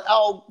and blah blah.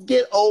 Oh,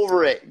 get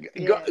over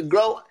it.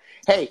 Grow.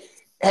 Hey,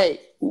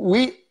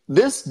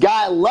 this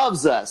guy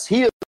loves us.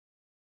 He is.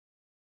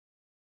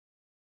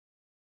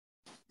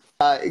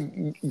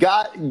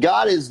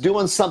 God is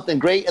doing something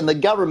great in the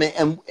government,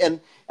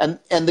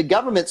 and the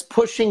government's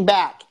pushing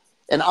back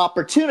an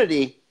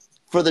opportunity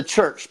for the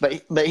church.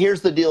 But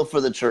here's the deal for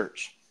the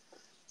church.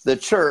 The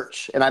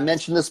church, and I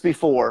mentioned this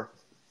before,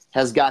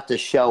 has got to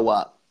show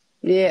up.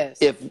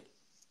 Yes.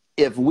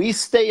 If we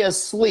stay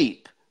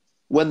asleep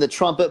when the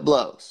trumpet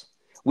blows,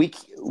 we're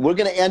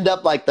going to end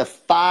up like the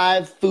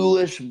 5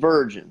 foolish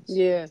virgins.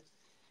 Yeah.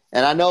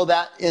 And I know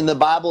that in the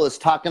Bible is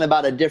talking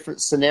about a different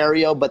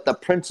scenario, but the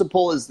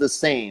principle is the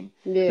same.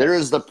 Yes. There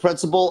is the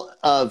principle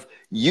of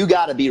you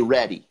got to be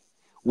ready.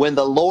 When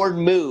the Lord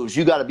moves,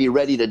 you got to be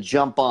ready to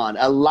jump on.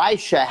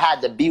 Elisha had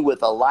to be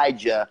with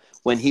Elijah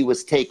when he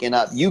was taken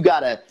up. You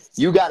got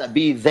to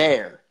be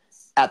there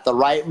at the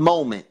right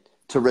moment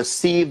to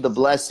receive the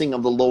blessing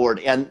of the Lord.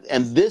 And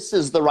this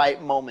is the right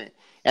moment.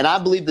 And I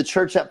believe the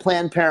Church at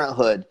Planned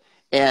Parenthood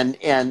and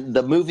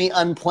the movie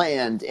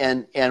Unplanned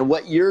and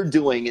what you're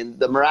doing and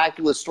the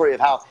miraculous story of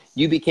how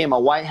you became a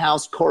White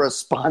House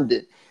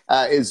correspondent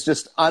is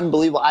just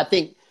unbelievable. I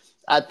think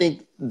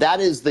that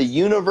is the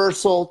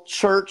universal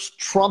church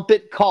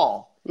trumpet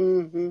call.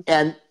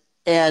 But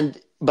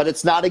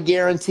it's not a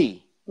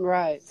guarantee.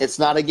 Right. It's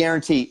not a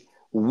guarantee.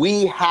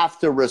 We have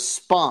to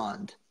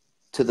respond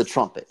to the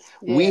trumpet.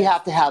 Yes. We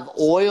have to have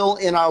oil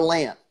in our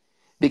lamp,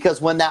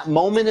 because when that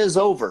moment is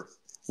over,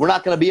 we're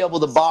not going to be able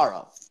to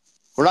borrow.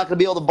 We're not going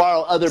to be able to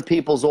borrow other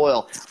people's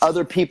oil,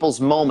 other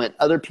people's moment,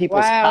 other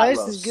people's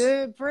kairos. This is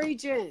good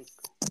preaching.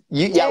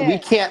 We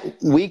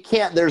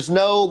can't. There's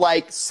no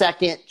like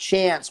second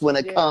chance when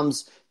it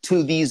comes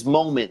to these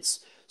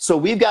moments. So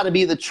we've got to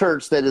be the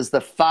church that is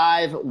the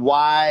 5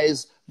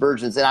 wise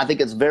virgins. And I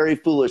think it's very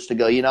foolish to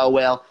go,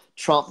 well,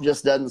 Trump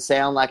just doesn't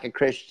sound like a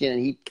Christian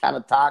and he kind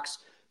of talks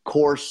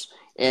coarse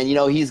and,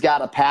 he's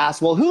got a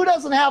past. Well, who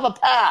doesn't have a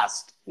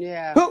past?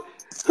 Yeah.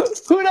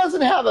 Who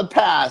doesn't have a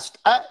past?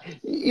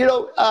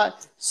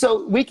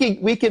 So we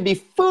can be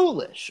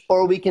foolish,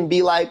 or we can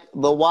be like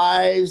the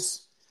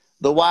wise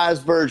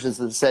virgins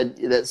that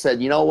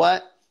said, you know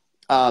what?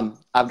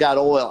 I've got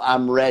oil.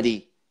 I'm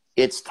ready.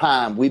 It's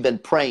time. We've been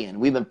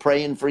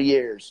praying for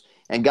years,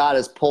 and God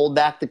has pulled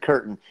back the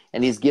curtain,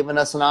 and he's given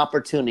us an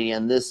opportunity,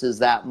 and this is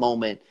that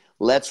moment.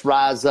 Let's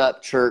rise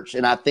up, church.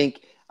 And I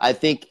think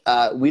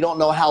we don't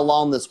know how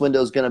long this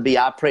window is going to be.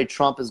 I pray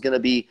Trump is going to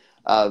be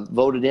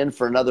voted in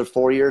for another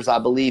 4 years. I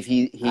believe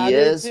he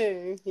is.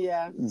 Too.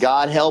 Yeah.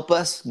 God help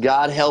us.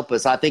 God help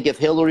us. I think if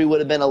Hillary would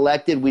have been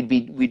elected, we'd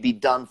be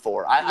done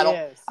for.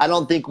 I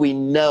don't think we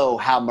know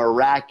how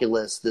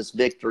miraculous this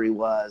victory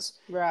was.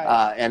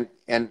 Right.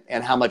 And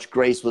how much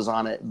grace was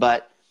on it.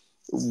 But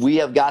we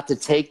have got to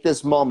take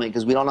this moment,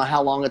 because we don't know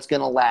how long it's going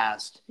to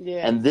last.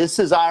 Yeah. And this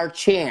is our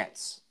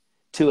chance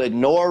to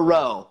ignore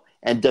Roe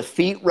and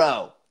defeat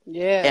Roe.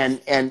 Yeah.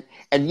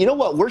 And you know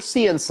what? We're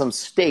seeing some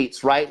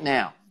states right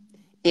now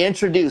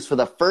introduced for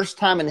the first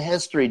time in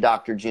history,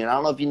 Dr. June. I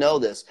don't know if you know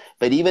this,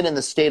 but even in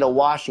the state of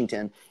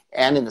Washington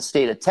and in the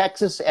state of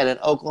Texas and in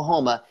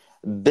Oklahoma,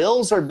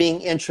 bills are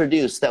being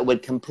introduced that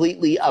would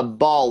completely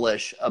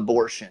abolish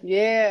abortion.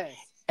 Yes.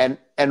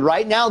 And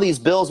right now these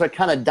bills are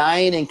kind of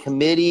dying in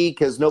committee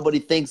because nobody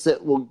thinks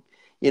it will,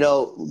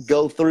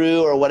 go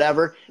through or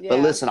whatever. Yeah. But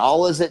listen,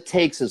 all it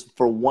takes is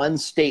for one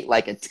state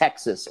like a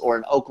Texas or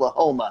an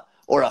Oklahoma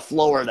or a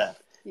Florida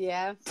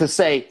to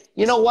say,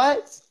 you know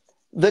what?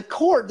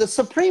 The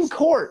Supreme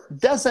Court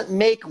doesn't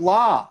make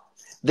law.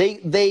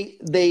 They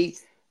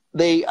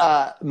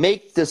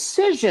make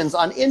decisions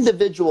on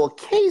individual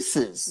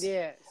cases.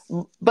 Yes.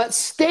 But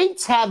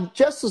states have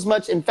just as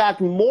much, in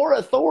fact, more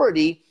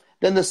authority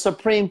than the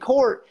Supreme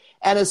Court.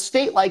 And a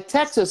state like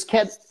Texas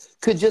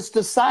could just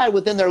decide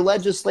within their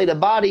legislative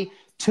body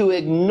to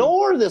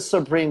ignore the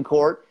Supreme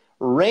Court,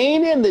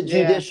 rein in the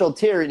judicial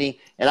tyranny.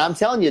 And I'm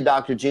telling you,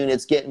 Dr. June,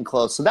 it's getting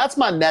close. So that's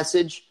my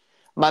message.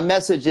 My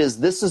message is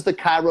this is the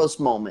Kairos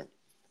moment.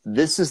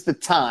 This is the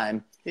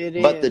time.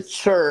 But the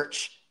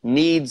church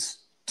needs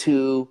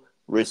to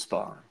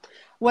respond.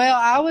 Well,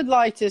 I would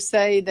like to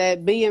say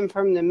that being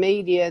from the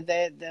media,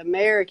 that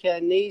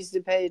America needs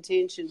to pay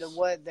attention to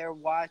what they're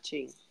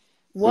watching,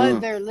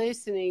 what they're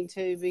listening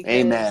to, because,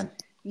 Amen.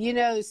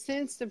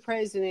 Since the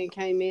president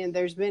came in,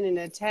 there's been an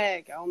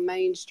attack on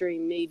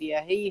mainstream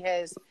media. He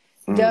has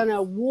done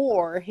a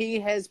war. He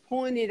has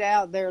pointed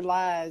out their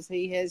lies.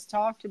 He has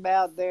talked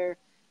about their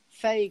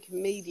fake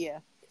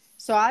media.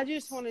 So I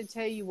just want to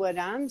tell you what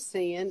I'm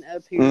seeing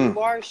up here in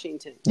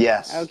Washington.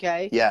 Yes.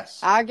 Okay? Yes.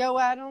 I go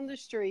out on the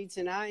streets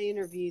and I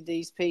interview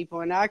these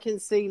people, and I can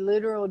see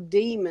literal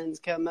demons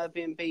come up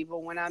in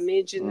people when I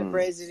mention the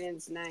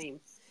president's name.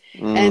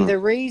 And the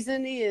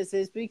reason is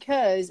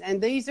because,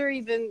 and these are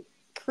even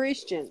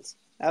Christians,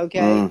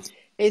 okay?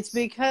 It's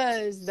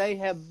because they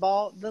have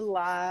bought the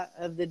lie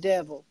of the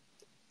devil.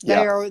 They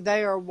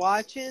are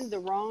watching the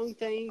wrong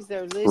things.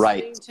 They're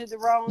listening to the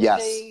wrong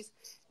things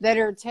that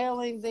are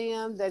telling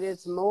them that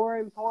it's more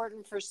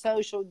important for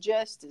social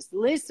justice.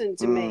 Listen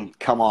to me.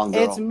 Come on,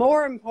 girl. It's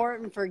more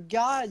important for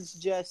God's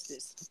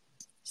justice.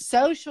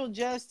 Social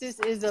justice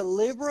is a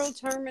liberal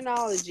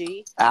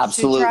terminology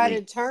to try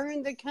to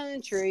turn the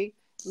country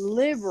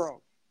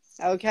liberal.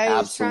 Okay?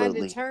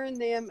 Absolutely. It's trying to turn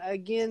them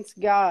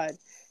against God.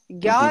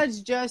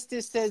 God's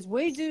justice says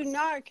we do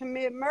not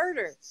commit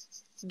murder.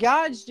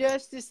 God's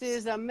justice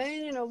is a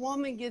man and a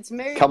woman gets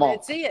married.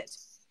 That's it.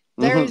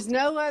 There is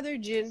no other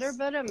gender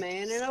but a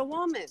man and a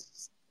woman.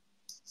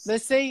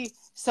 But see,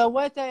 so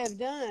what they have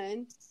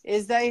done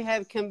is they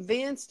have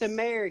convinced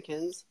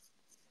Americans,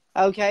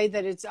 okay,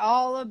 that it's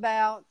all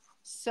about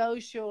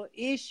social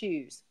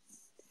issues.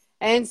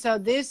 And so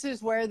this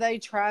is where they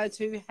try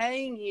to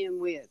hang him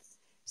with.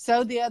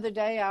 So the other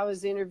day I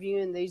was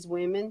interviewing these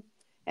women,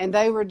 and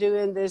they were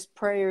doing this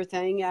prayer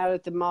thing out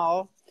at the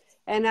mall.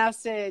 And I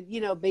said,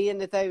 being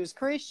that they was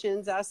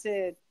Christians, I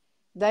said,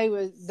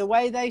 the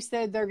way they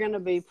said they're going to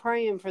be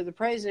praying for the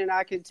president,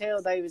 I could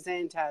tell they was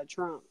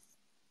anti-Trump.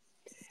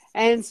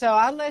 And so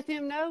I let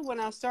them know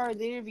when I started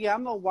the interview,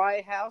 I'm a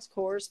White House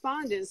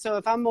correspondent. So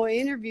if I'm going to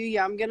interview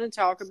you, I'm going to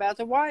talk about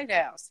the White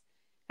House.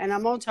 And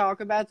I'm going to talk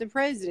about the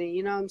president.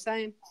 You know what I'm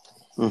saying?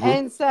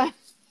 And so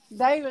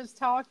they was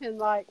talking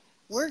like,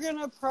 we're going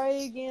to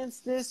pray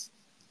against this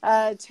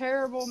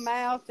terrible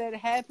mouth that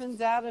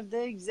happens out of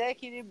the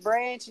executive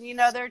branch. And,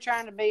 they're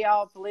trying to be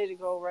all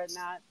political or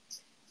whatnot.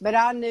 But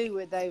I knew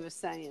what they were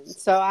saying.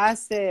 So I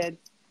said,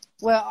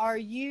 well,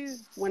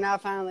 when I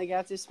finally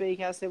got to speak,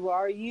 I said, well,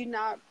 are you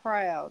not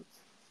proud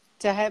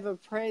to have a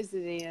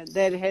president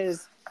that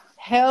has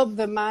helped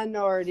the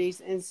minorities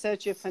in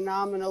such a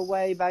phenomenal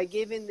way by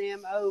giving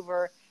them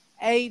over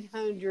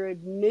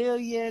 $800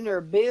 million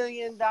or $1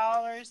 billion,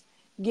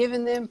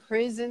 giving them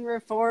prison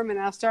reform? And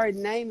I started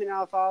naming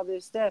off all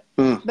this stuff.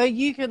 But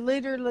you could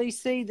literally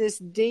see this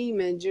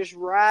demon just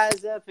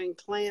rise up and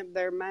clamp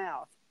their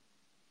mouth.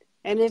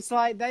 And it's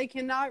like they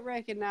cannot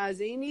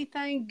recognize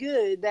anything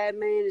good that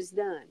man has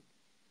done.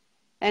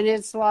 And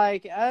it's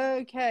like,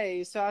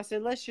 okay. So I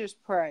said, let's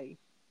just pray.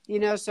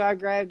 So I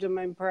grabbed them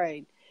and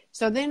prayed.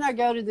 So then I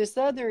go to this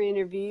other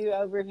interview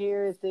over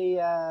here at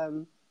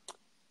the,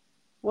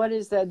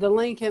 the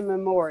Lincoln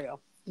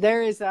Memorial.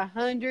 There is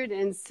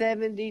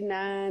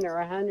 179 or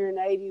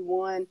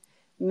 181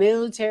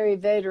 military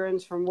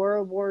veterans from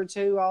World War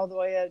II all the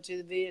way up to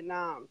the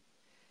Vietnam.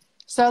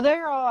 So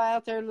they're all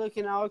out there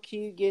looking all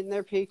cute, getting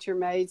their picture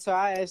made. So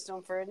I asked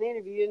them for an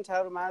interview and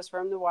told them I was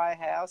from the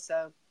White House.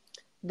 So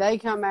they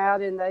come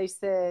out and they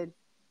said,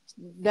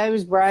 they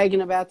was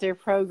bragging about their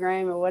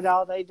program and what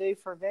all they do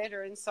for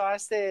veterans. So I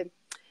said,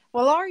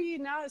 well, are you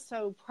not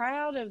so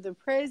proud of the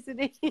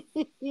president?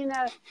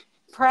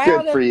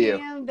 Proud of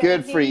him.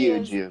 Good for you,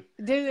 June.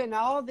 Doing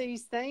all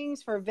these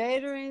things for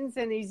veterans,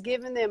 and he's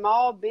giving them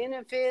all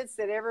benefits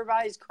that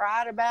everybody's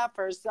cried about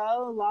for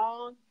so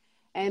long.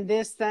 And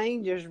this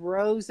thing just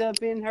rose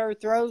up in her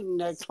throat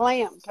and a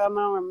clamp come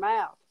on her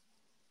mouth.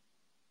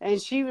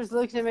 And she was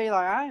looking at me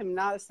like, I am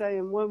not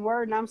saying one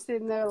word. And I'm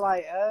sitting there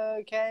like,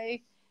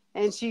 okay.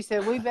 And she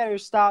said, we better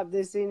stop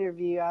this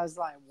interview. I was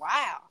like,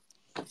 wow.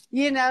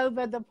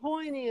 But the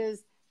point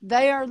is,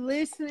 they are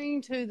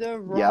listening to the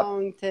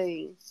wrong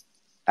thing.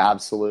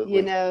 Absolutely.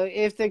 You know,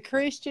 if the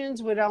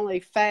Christians would only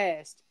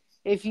fast,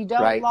 if you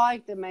don't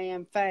like the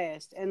man,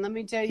 fast. And let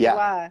me tell you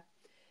why.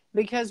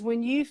 Because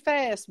when you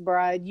fast,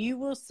 Bride, you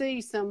will see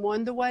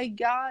someone the way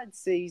God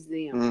sees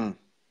them.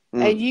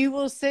 And you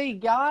will see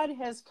God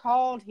has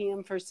called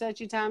him for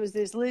such a time as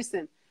this.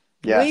 Listen,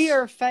 we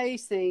are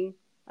facing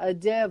a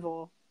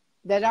devil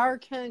that our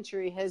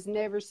country has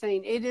never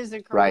seen. It is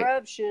a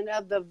corruption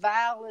of the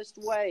vilest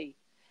way.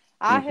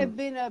 I have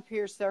been up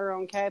here, sir,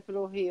 on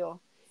Capitol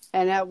Hill.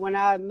 And when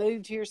I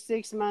moved here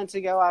 6 months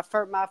ago,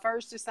 my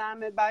first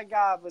assignment by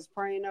God was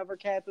praying over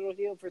Capitol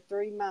Hill for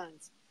 3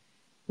 months.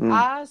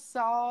 I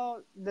saw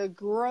the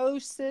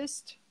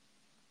grossest,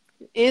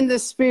 in the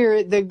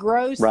spirit, the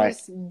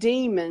grossest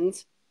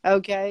demons,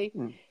 okay?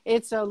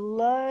 It's a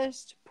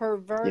lust,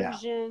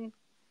 perversion,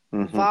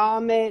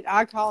 vomit.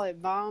 I call it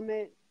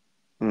vomit.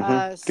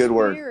 Good spirit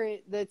word.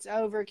 That's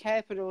over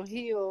Capitol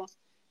Hill,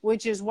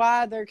 which is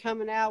why they're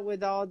coming out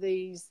with all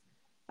these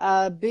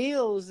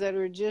bills that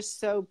are just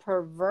so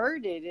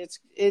perverted.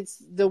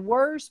 It's the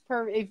worst.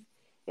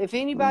 If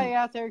anybody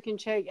out there can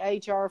check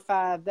H.R.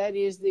 5, that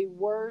is the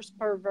worst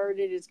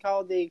perverted. It's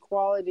called the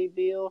Equality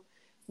Bill,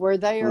 where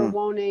they are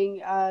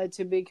wanting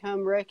to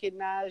become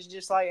recognized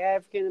just like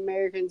African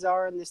Americans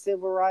are in the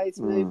civil rights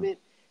movement.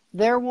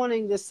 They're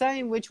wanting the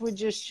same, which would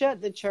just shut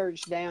the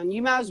church down.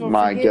 You might as well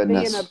forget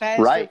being a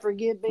pastor,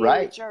 forget being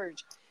a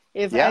church,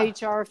 if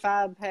H.R.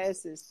 5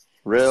 passes.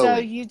 Really? So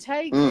you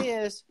take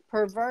this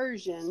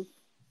perversion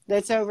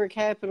that's over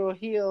Capitol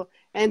Hill,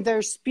 and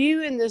they're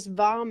spewing this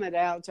vomit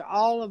out to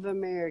all of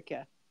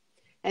America.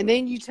 And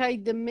then you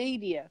take the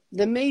media.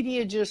 The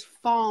media just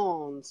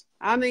fawns.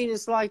 I mean,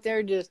 it's like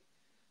they're just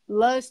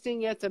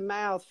lusting at the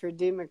mouth for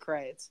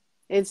Democrats.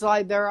 It's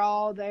like they're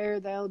all there.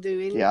 They'll do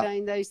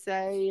anything they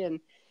say, and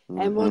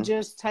we'll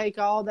just take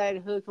all that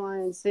hook,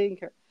 line, and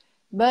sinker.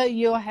 But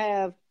you'll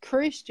have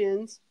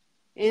Christians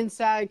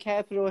inside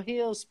Capitol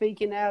Hill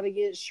speaking out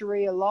against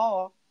Sharia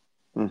law,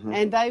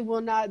 and they will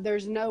not,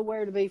 there's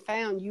nowhere to be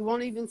found. You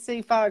won't even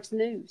see Fox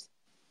News.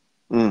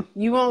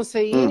 You won't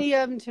see any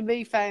of them to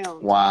be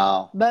found.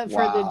 Wow. But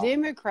for the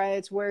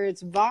Democrats, where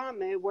it's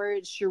vomit, where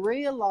it's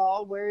Sharia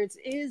law, where it's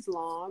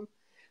Islam,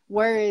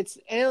 where it's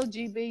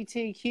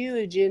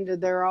LGBTQ agenda,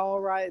 they're all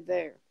right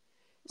there.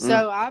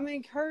 So I'm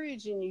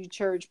encouraging you,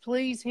 church,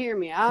 please hear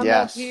me. I'm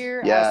up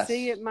here. I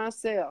see it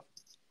myself.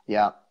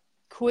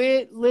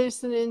 Quit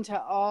listening to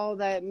all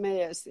that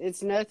mess.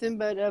 It's nothing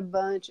but a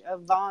bunch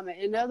of vomit.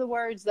 In other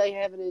words, they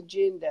have an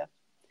agenda.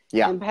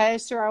 And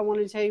Pastor, I want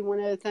to tell you one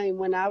other thing.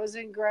 When I was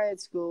in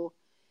grad school,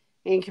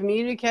 in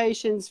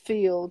communications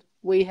field,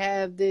 we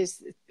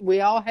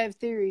all have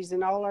theories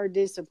in all our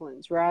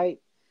disciplines, right?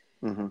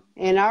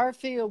 In our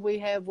field, we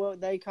have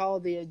what they call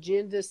the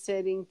agenda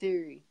setting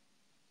theory.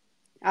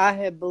 I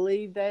have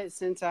believed that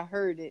since I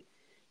heard it.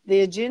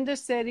 The agenda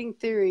setting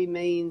theory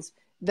means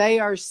they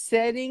are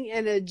setting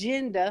an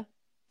agenda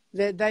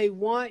that they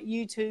want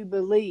you to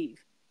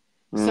believe.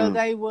 So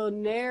they will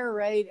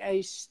narrate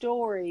a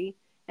story,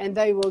 and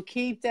they will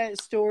keep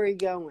that story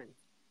going.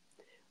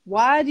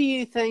 Why do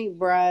you think,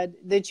 Brad,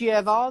 that you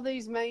have all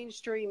these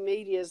mainstream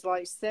medias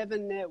like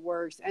 7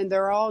 networks, and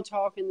they're all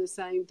talking the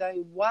same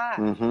thing?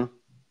 Why?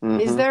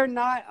 Is there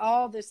not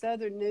all this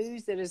other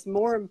news that is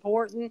more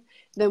important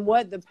than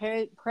what the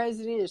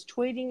president is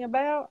tweeting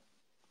about?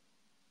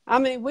 I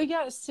mean, we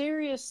got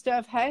serious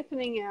stuff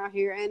happening out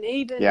here, and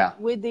even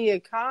with the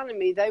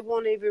economy, they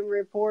won't even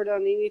report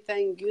on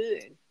anything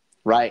good.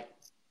 Right.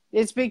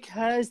 It's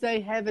because they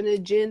have an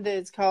agenda.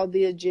 It's called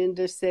the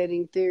agenda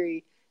setting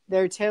theory.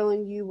 They're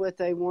telling you what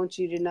they want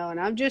you to know,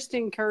 and I'm just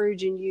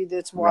encouraging you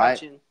that's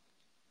watching.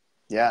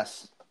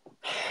 Yes.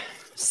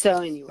 So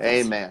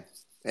anyway. Amen.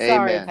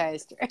 Sorry, Amen.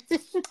 Pastor.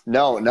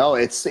 No,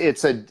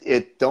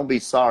 don't be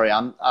sorry.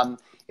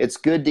 It's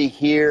good to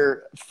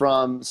hear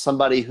from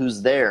somebody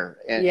who's there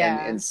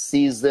and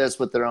sees this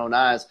with their own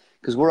eyes,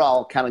 because we're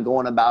all kind of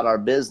going about our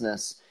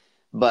business,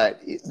 but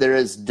there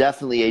is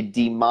definitely a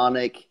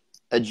demonic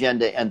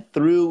agenda. And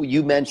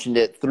you mentioned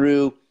it,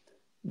 through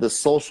the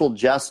social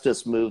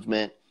justice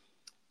movement,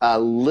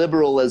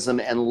 liberalism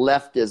and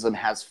leftism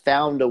has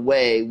found a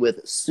way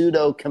with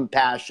pseudo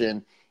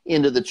compassion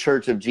into the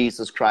Church of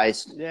Jesus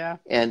Christ.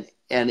 And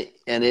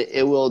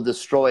it will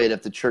destroy it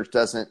if the church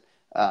doesn't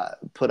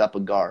put up a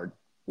guard.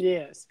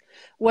 Yes.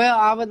 Well,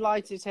 I would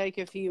like to take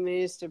a few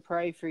minutes to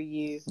pray for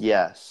you.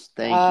 Yes.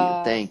 Thank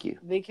you. Thank you.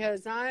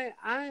 Because I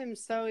am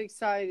so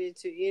excited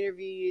to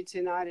interview you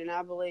tonight, and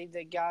I believe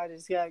that God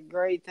has got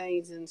great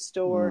things in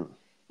store.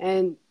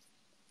 And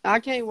I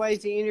can't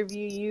wait to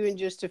interview you in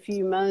just a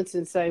few months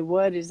and say,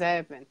 what has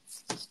happened?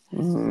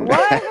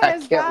 What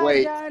has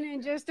God done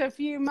in just a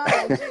few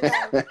months? You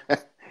know?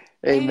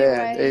 Amen.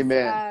 Anyways,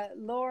 Amen.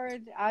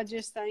 Lord, I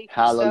just thank you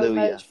Hallelujah. so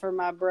much for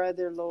my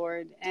brother,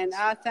 Lord. And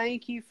I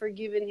thank you for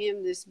giving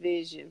him this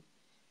vision.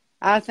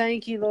 I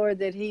thank you, Lord,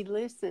 that he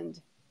listened.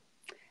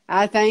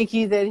 I thank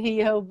you that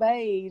he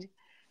obeyed.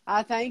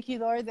 I thank you,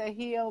 Lord, that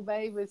he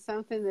obeyed with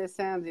something that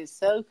sounded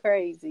so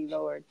crazy,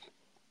 Lord.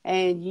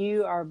 And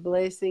you are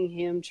blessing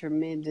him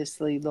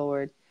tremendously,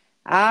 Lord.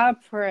 I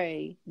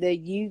pray that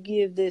you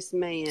give this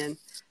man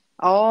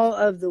all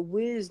of the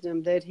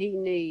wisdom that he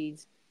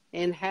needs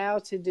in how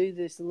to do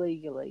this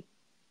legally.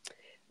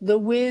 The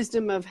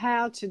wisdom of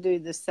how to do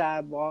the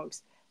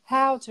sidewalks,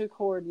 how to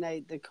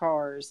coordinate the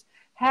cars,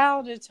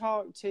 how to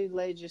talk to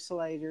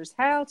legislators,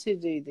 how to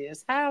do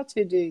this, how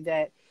to do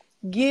that.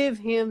 Give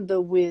him the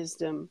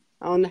wisdom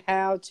on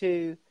how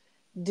to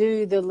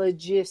do the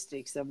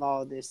logistics of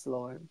all this,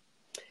 Lord.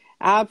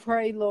 I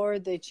pray,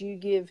 Lord, that you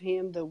give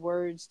him the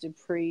words to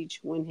preach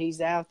when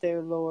he's out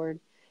there, Lord,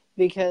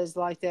 because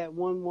like that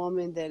one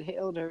woman that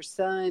held her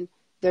son,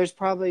 there's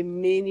probably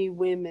many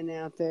women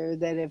out there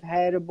that have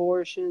had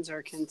abortions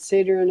or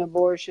considering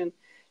abortion.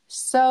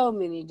 So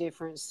many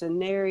different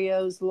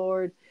scenarios,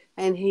 Lord,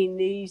 and he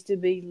needs to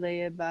be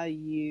led by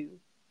you.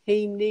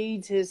 He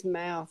needs his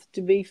mouth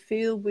to be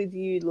filled with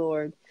you,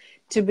 Lord,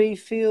 to be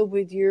filled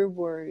with your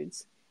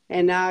words.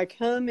 And I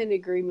come in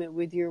agreement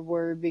with your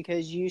word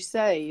because you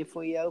say if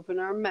we open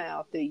our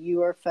mouth that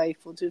you are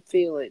faithful to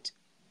fill it.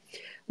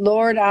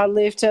 Lord, I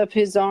lift up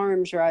his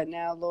arms right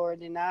now,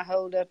 Lord, and I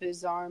hold up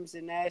his arms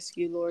and ask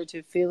you, Lord,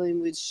 to fill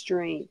him with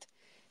strength.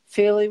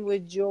 Fill him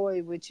with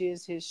joy, which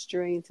is his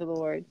strength,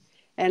 Lord.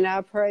 And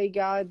I pray,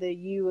 God, that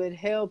you would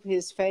help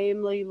his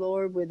family,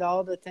 Lord, with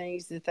all the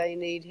things that they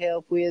need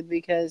help with,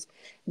 because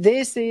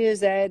this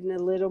is adding a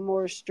little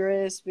more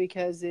stress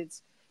because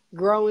it's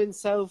growing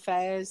so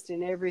fast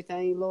and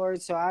everything,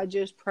 Lord. So I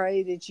just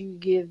pray that you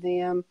give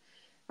them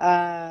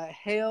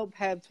help,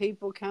 have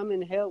people come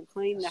and help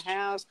clean the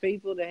house,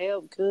 people to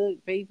help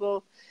cook,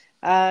 people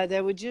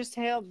that would just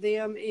help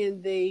them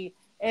in the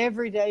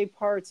everyday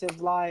parts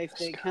of life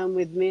that come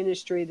with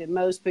ministry that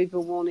most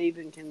people won't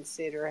even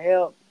consider.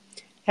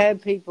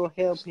 Have people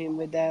help him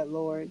with that,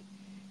 Lord.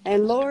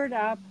 And Lord,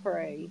 I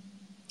pray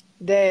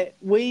that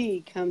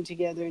we come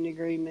together in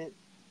agreement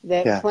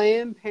that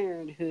Planned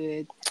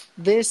Parenthood,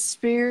 this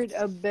spirit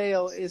of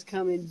Baal is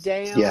coming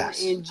down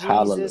in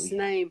Jesus'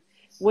 name.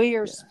 We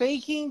are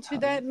speaking to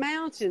that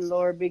mountain,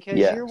 Lord, because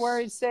your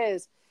word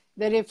says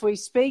that if we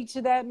speak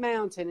to that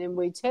mountain and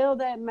we tell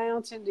that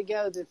mountain to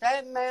go,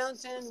 that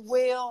mountain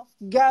will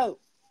go.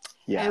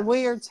 Yes. And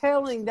we are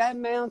telling that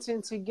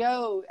mountain to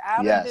go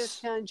out of this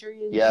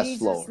country in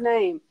Jesus'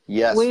 name.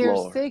 Yes, we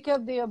are sick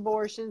of the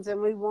abortions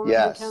and we want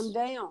them to come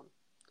down.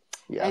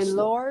 Yes, and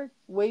Lord,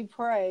 we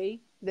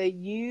pray that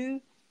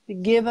you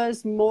give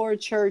us more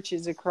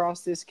churches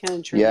across this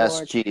country,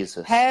 Lord.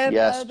 Jesus. Have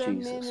other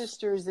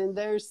ministers in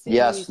their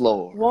cities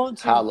want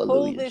to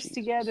pull this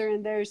together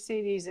in their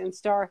cities and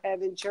start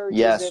having churches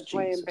at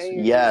Planned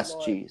Parenthood,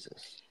 Lord.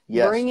 Jesus.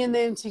 Bringing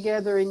them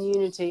together in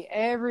unity.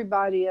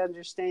 Everybody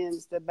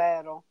understands the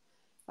battle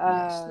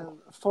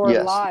for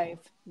life,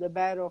 the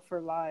battle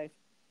for life.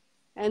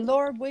 And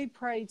Lord, we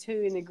pray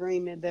too in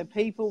agreement that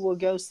people will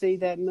go see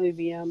that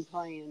movie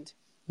Unplanned.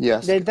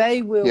 Yes. That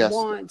they will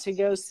want to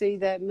go see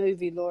that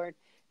movie, Lord.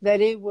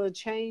 That it will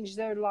change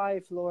their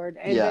life, Lord.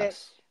 And that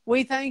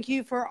we thank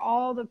you for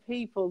all the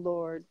people,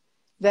 Lord,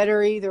 that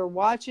are either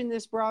watching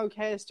this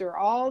broadcast or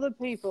all the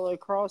people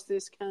across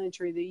this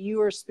country that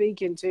you are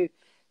speaking to.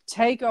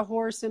 Take a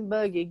horse and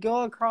buggy.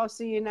 Go across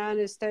the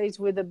United States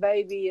with a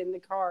baby in the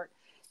cart.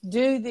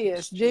 Do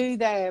this, do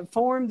that.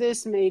 Form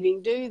this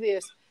meeting. Do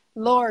this.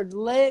 Lord,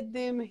 let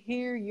them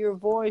hear your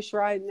voice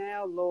right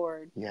now,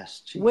 Lord.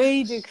 Yes, Jesus.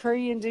 We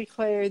decree and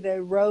declare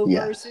that Roe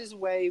versus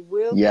Wade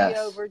will be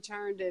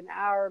overturned in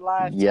our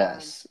lifetime.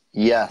 Yes.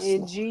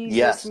 In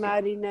Jesus'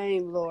 mighty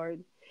name,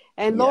 Lord.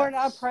 And Lord,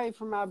 I pray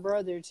for my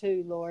brother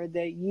too, Lord,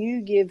 that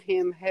you give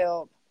him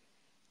help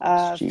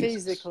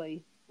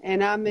physically.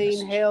 And I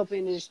mean help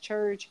in his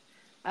church.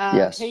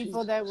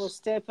 People that will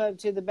step up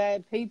to the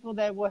bat, people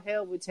that will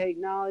help with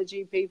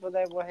technology, people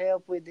that will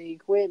help with the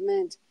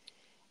equipment.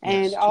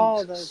 And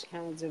all those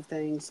kinds of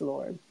things,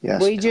 Lord.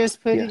 We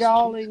just put it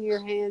all in your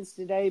hands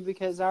today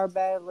because our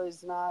battle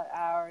is not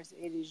ours,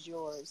 it is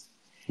yours.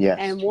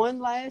 And one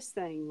last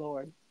thing,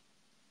 Lord.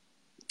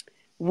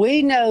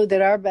 We know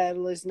that our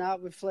battle is not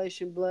with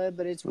flesh and blood,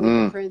 but it's with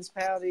the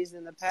principalities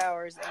and the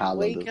powers. And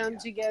we come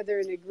together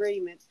in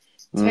agreement,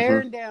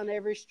 tearing down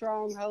every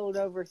stronghold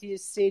over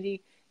his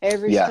city,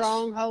 every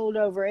stronghold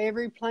over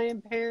every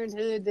Planned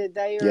Parenthood that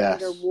they are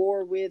under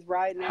war with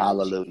right now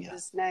in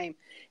Jesus' name.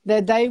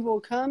 That they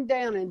will come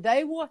down and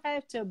they will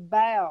have to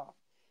bow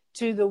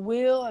to the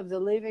will of the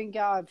living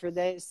God for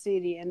that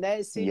city, and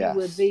that city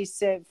will be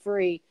set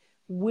free.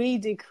 We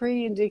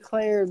decree and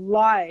declare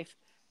life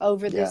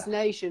over this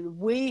nation.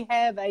 We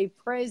have a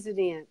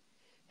president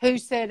who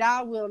said,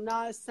 I will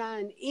not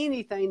sign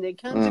anything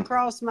that comes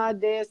across my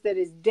desk that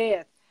is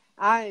death.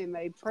 I am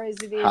a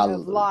president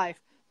of life.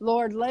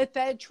 Lord, let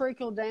that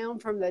trickle down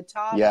from the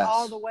top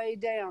all the way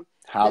down.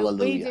 That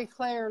we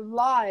declare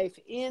life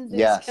in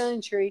this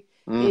country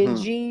in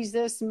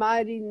Jesus'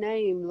 mighty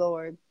name,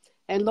 Lord.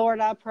 And Lord,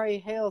 I pray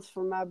health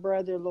for my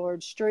brother,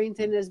 Lord.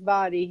 Strengthen his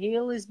body,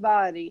 heal his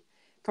body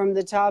from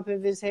the top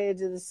of his head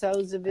to the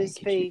soles of his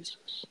feet.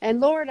 And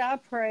Lord, I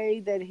pray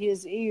that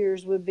his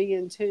ears would be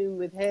in tune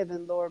with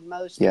heaven, Lord,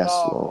 most of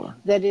all. Lord.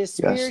 That his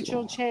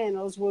spiritual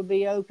channels will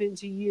be open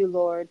to you,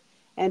 Lord.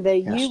 and that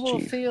Yes, you will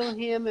Jesus. fill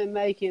him and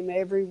make him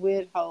every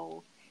whit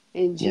whole.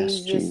 In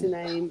Yes, Jesus' Jesus.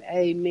 name,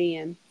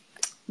 amen.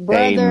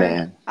 Brother,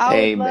 Amen. I would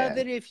Amen. love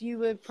it if you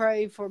would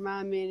pray for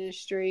my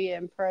ministry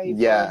and pray for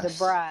the Yes.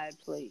 bride,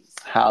 please.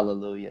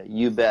 Hallelujah.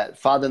 You bet.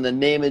 Father, in the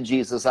name of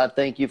Jesus, I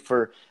thank you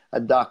for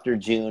Dr.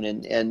 June.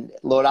 And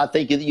Lord, I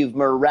thank you that you've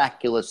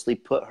miraculously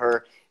put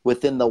her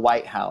within the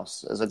White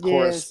House as a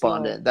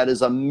correspondent. Lord. That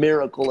is a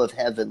miracle of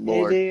heaven,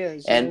 Lord. It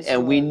is. And Yes,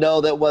 we Lord.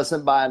 know that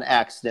wasn't by an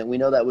accident. We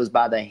know that was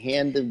by the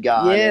hand of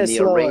God and Yes,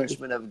 the Lord.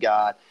 arrangement of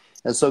God.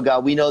 And so,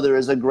 God, we know there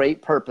is a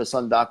great purpose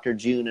on Dr.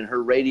 June and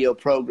her radio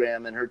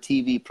program and her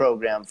TV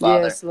program,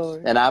 Father. Yes,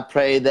 Lord. And I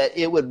pray that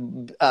it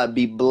would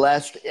be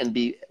blessed and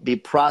be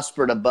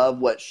prospered above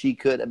what she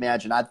could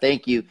imagine. I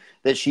thank you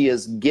that she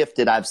is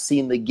gifted. I've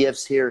seen the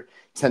gifts here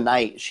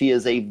tonight. She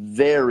is a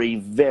very,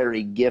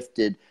 very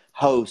gifted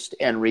host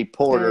and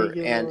reporter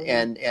you,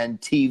 and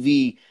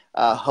TV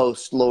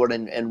host, Lord,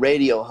 and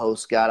radio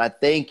host, God. I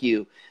thank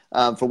you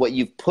for what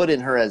you've put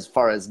in her as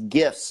far as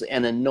gifts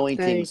and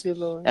anointings. Thank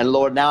you, Lord. And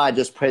Lord, now I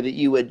just pray that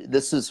you would,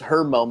 this is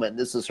her moment,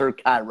 this is her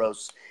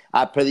kairos.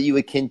 I pray that you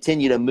would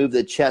continue to move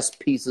the chess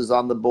pieces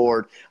on the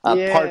board,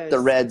 part the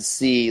Red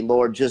Sea,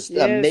 Lord, just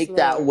make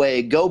that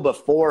way, go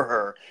before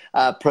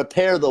her,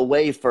 prepare the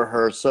way for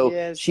her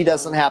so she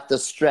doesn't have to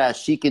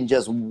stress. She can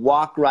just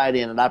walk right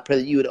in. And I pray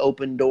that you would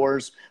open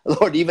doors,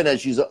 Lord, even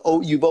as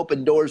you've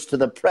opened doors to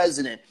the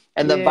president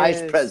and the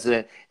vice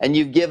president, and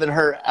you've given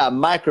her a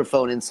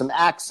microphone and some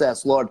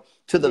access, Lord,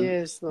 to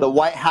the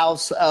White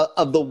House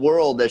of the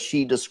world, as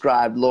she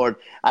described, Lord.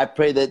 I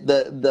pray that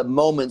the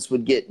moments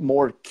would get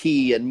more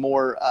key and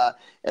more,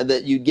 and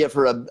that you give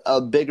her a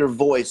bigger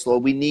voice,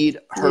 Lord. We need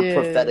her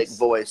prophetic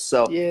voice.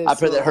 So I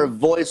pray that her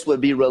voice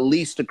would be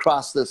released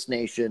across this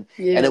nation,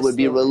 and it would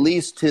be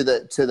released to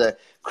the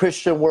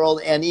Christian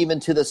world and even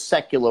to the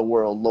secular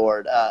world,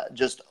 Lord.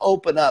 Just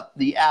open up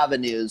the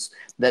avenues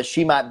that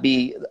she might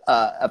be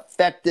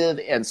effective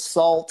and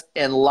salt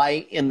and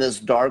light in this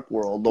dark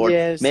world, Lord.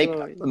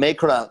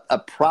 Make her a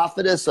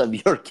prophetess of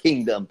your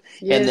kingdom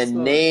in the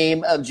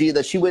name of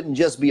Jesus. She wouldn't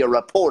just be a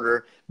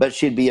reporter, but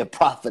she'd be a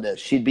prophetess.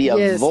 She'd be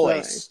a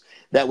voice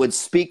that would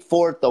speak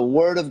forth the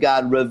word of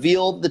God,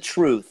 reveal the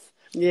truth,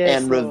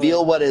 and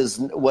reveal what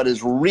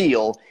is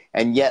real,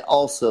 and yet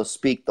also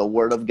speak the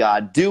word of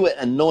God. Do it,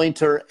 anoint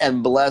her,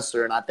 and bless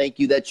her. And I thank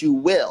you that you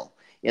will.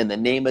 In the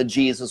name of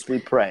Jesus, we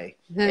pray.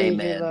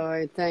 Thank you,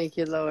 Lord. Thank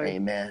you, Lord.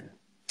 Amen.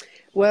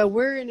 Well,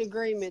 we're in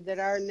agreement that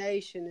our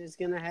nation is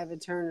going to have a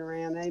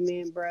turnaround.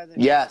 Amen, brother.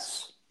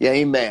 Yes.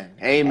 Amen.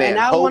 Amen. And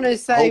I want to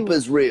say, hope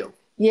is real.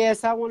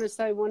 Yes, I want to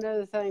say one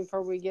other thing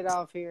before we get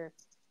off here.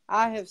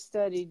 I have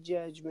studied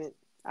judgment.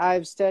 I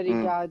have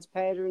studied God's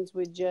patterns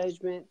with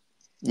judgment.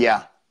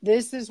 Yeah.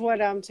 This is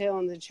what I'm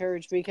telling the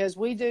church, because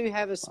we do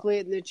have a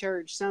split in the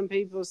church. Some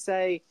people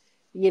say,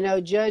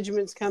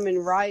 judgment's coming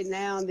right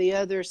now, and the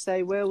others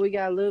say, well, we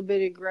got a little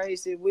bit of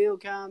grace. It will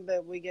come,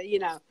 but we got,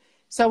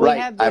 So we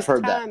have this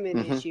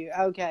timing issue.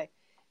 Okay.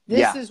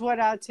 This is what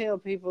I tell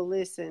people.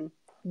 Listen,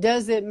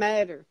 does it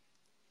matter?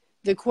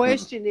 The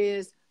question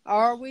is,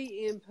 are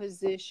we in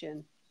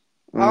position?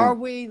 Are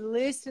we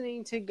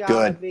listening to God?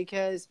 Good.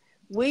 Because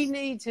we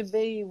need to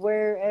be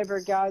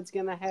wherever God's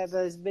going to have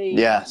us be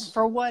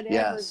for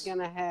whatever's going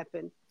to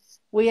happen.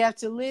 We have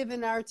to live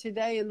in our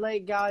today and let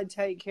God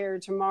take care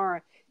of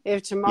tomorrow.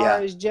 If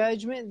tomorrow is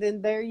judgment,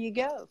 then there you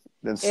go.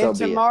 Then so if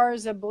tomorrow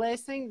is a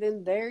blessing,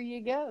 then there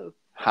you go.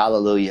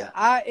 Hallelujah.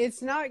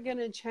 It's not going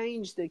to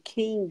change the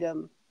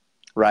kingdom.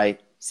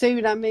 Right. See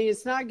what I mean?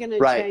 It's not going to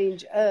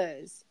change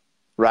us.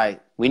 Right.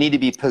 We need to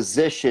be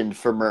positioned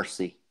for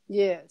mercy.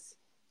 Yes.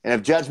 And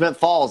if judgment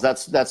falls,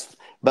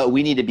 but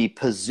we need to be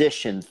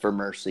positioned for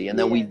mercy, and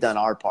then we've done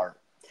our part.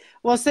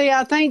 Well, see,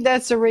 I think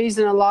that's the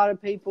reason a lot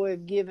of people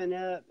have given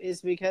up,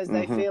 is because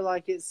they feel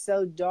like it's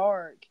so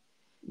dark.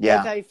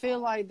 Yeah. But they feel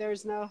like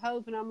there's no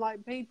hope. And I'm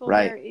like, people,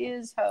 there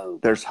is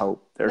hope. There's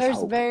hope. There's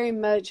hope. Very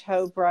much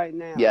hope right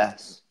now.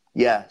 Yes.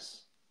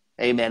 Yes.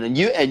 Amen. And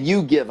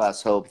you give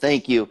us hope.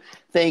 Thank you.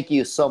 Thank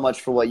you so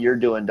much for what you're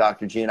doing,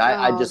 Dr. June.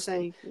 I've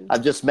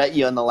just met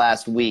you in the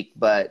last week,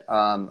 but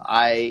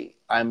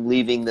I'm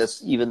leaving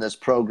this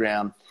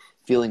program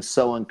feeling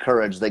so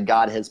encouraged that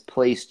God has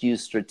placed you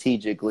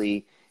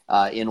strategically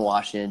in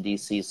Washington,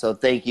 D.C. So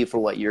thank you for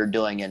what you're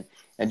doing. And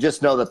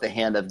just know that the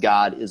hand of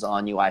God is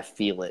on you. I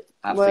feel it.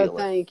 Well,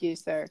 thank you,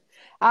 sir.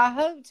 I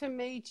hope to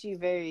meet you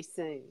very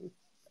soon.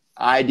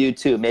 I do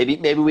too. Maybe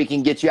we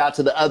can get you out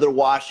to the other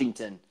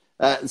Washington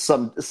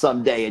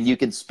someday, and you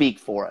can speak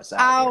for us.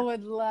 I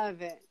would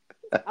love it.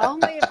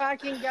 Only if I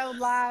can go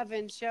live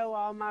and show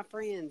all my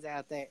friends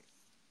out there.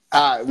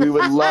 We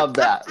would love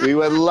that. We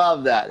would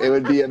love that. It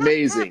would be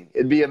amazing.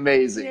 It'd be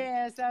amazing.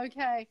 Yes.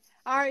 Okay.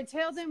 All right.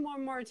 Tell them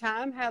one more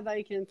time how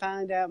they can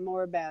find out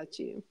more about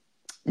you.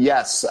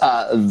 Yes,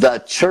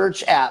 the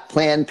Church at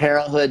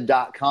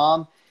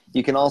PlannedParenthood.com.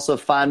 You can also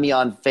find me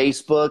on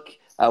Facebook.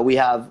 We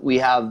have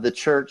the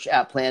Church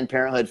at Planned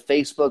Parenthood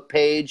Facebook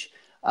page.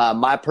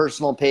 My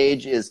personal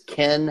page is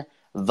Ken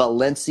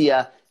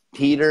Valencia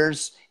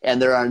heaters,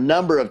 and there are a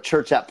number of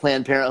Church at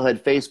Planned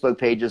Parenthood Facebook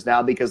pages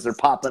now because they're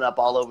popping up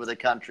all over the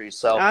country.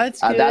 So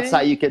that's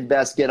how you can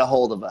best get a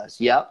hold of us.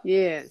 Yep.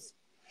 Yes.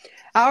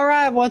 All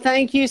right. Well,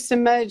 thank you so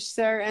much,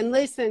 sir. And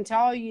listen, to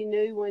all you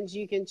new ones,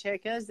 you can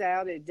check us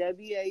out at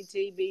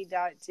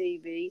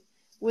watb.tv,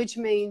 which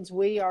means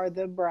we are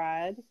the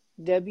bride,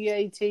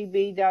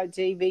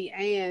 watb.tv,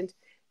 and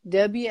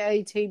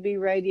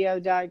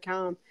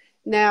watbradio.com.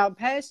 Now,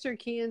 Pastor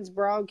Ken's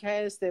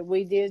broadcast that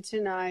we did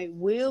tonight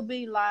will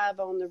be live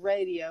on the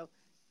radio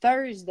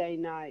Thursday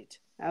night,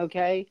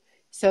 okay?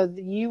 So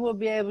you will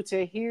be able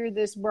to hear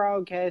this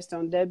broadcast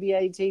on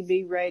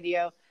WATB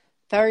radio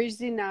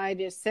Thursday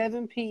night at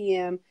 7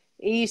 p.m.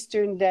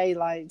 Eastern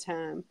Daylight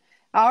Time.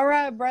 All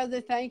right, brother,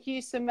 thank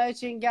you so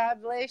much, and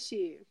God bless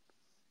you.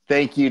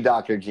 Thank you,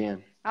 Dr.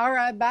 Jen. All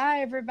right, bye,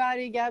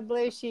 everybody. God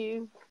bless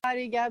you.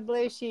 God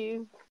bless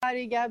you.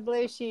 God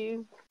bless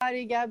you.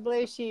 God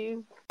bless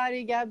you.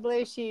 God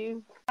bless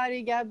you.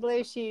 God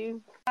bless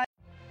you.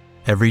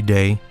 Every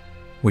day,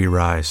 we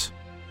rise,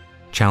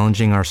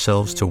 challenging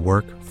ourselves to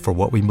work for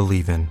what we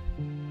believe in.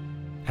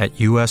 At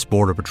U.S.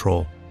 Border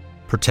Patrol,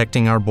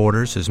 protecting our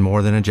borders is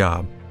more than a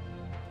job.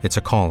 It's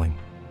a calling.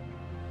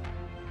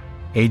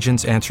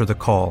 Agents answer the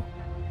call,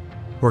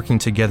 working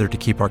together to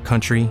keep our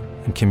country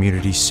and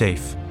communities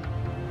safe.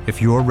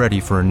 If you're ready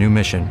for a new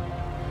mission,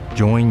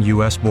 join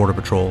U.S. Border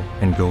Patrol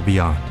and go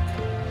beyond.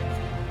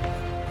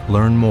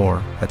 Learn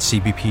more at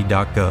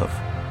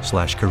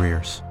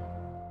cbp.gov/careers.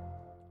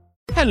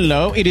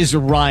 Hello, it is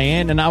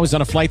Ryan, and I was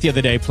on a flight the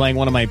other day playing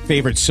one of my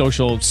favorite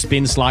social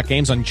spin slot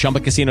games on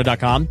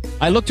ChumbaCasino.com.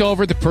 I looked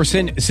over at the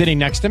person sitting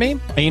next to me,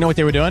 and you know what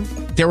they were doing?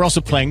 They were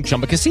also playing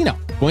Chumba Casino.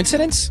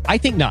 Coincidence? I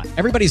think not.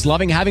 Everybody's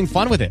loving having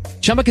fun with it.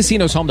 Chumba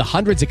Casino is home to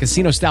hundreds of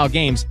casino-style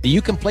games that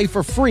you can play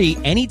for free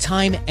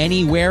anytime,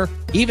 anywhere,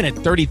 even at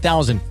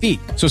 30,000 feet.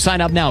 So sign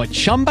up now at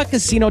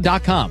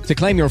ChumbaCasino.com to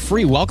claim your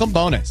free welcome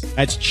bonus.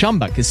 That's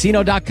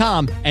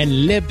ChumbaCasino.com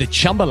and live the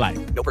Chumba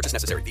life. No purchase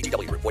necessary.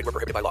 VGW. Void where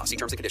prohibited by law. See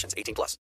terms and conditions. 18+.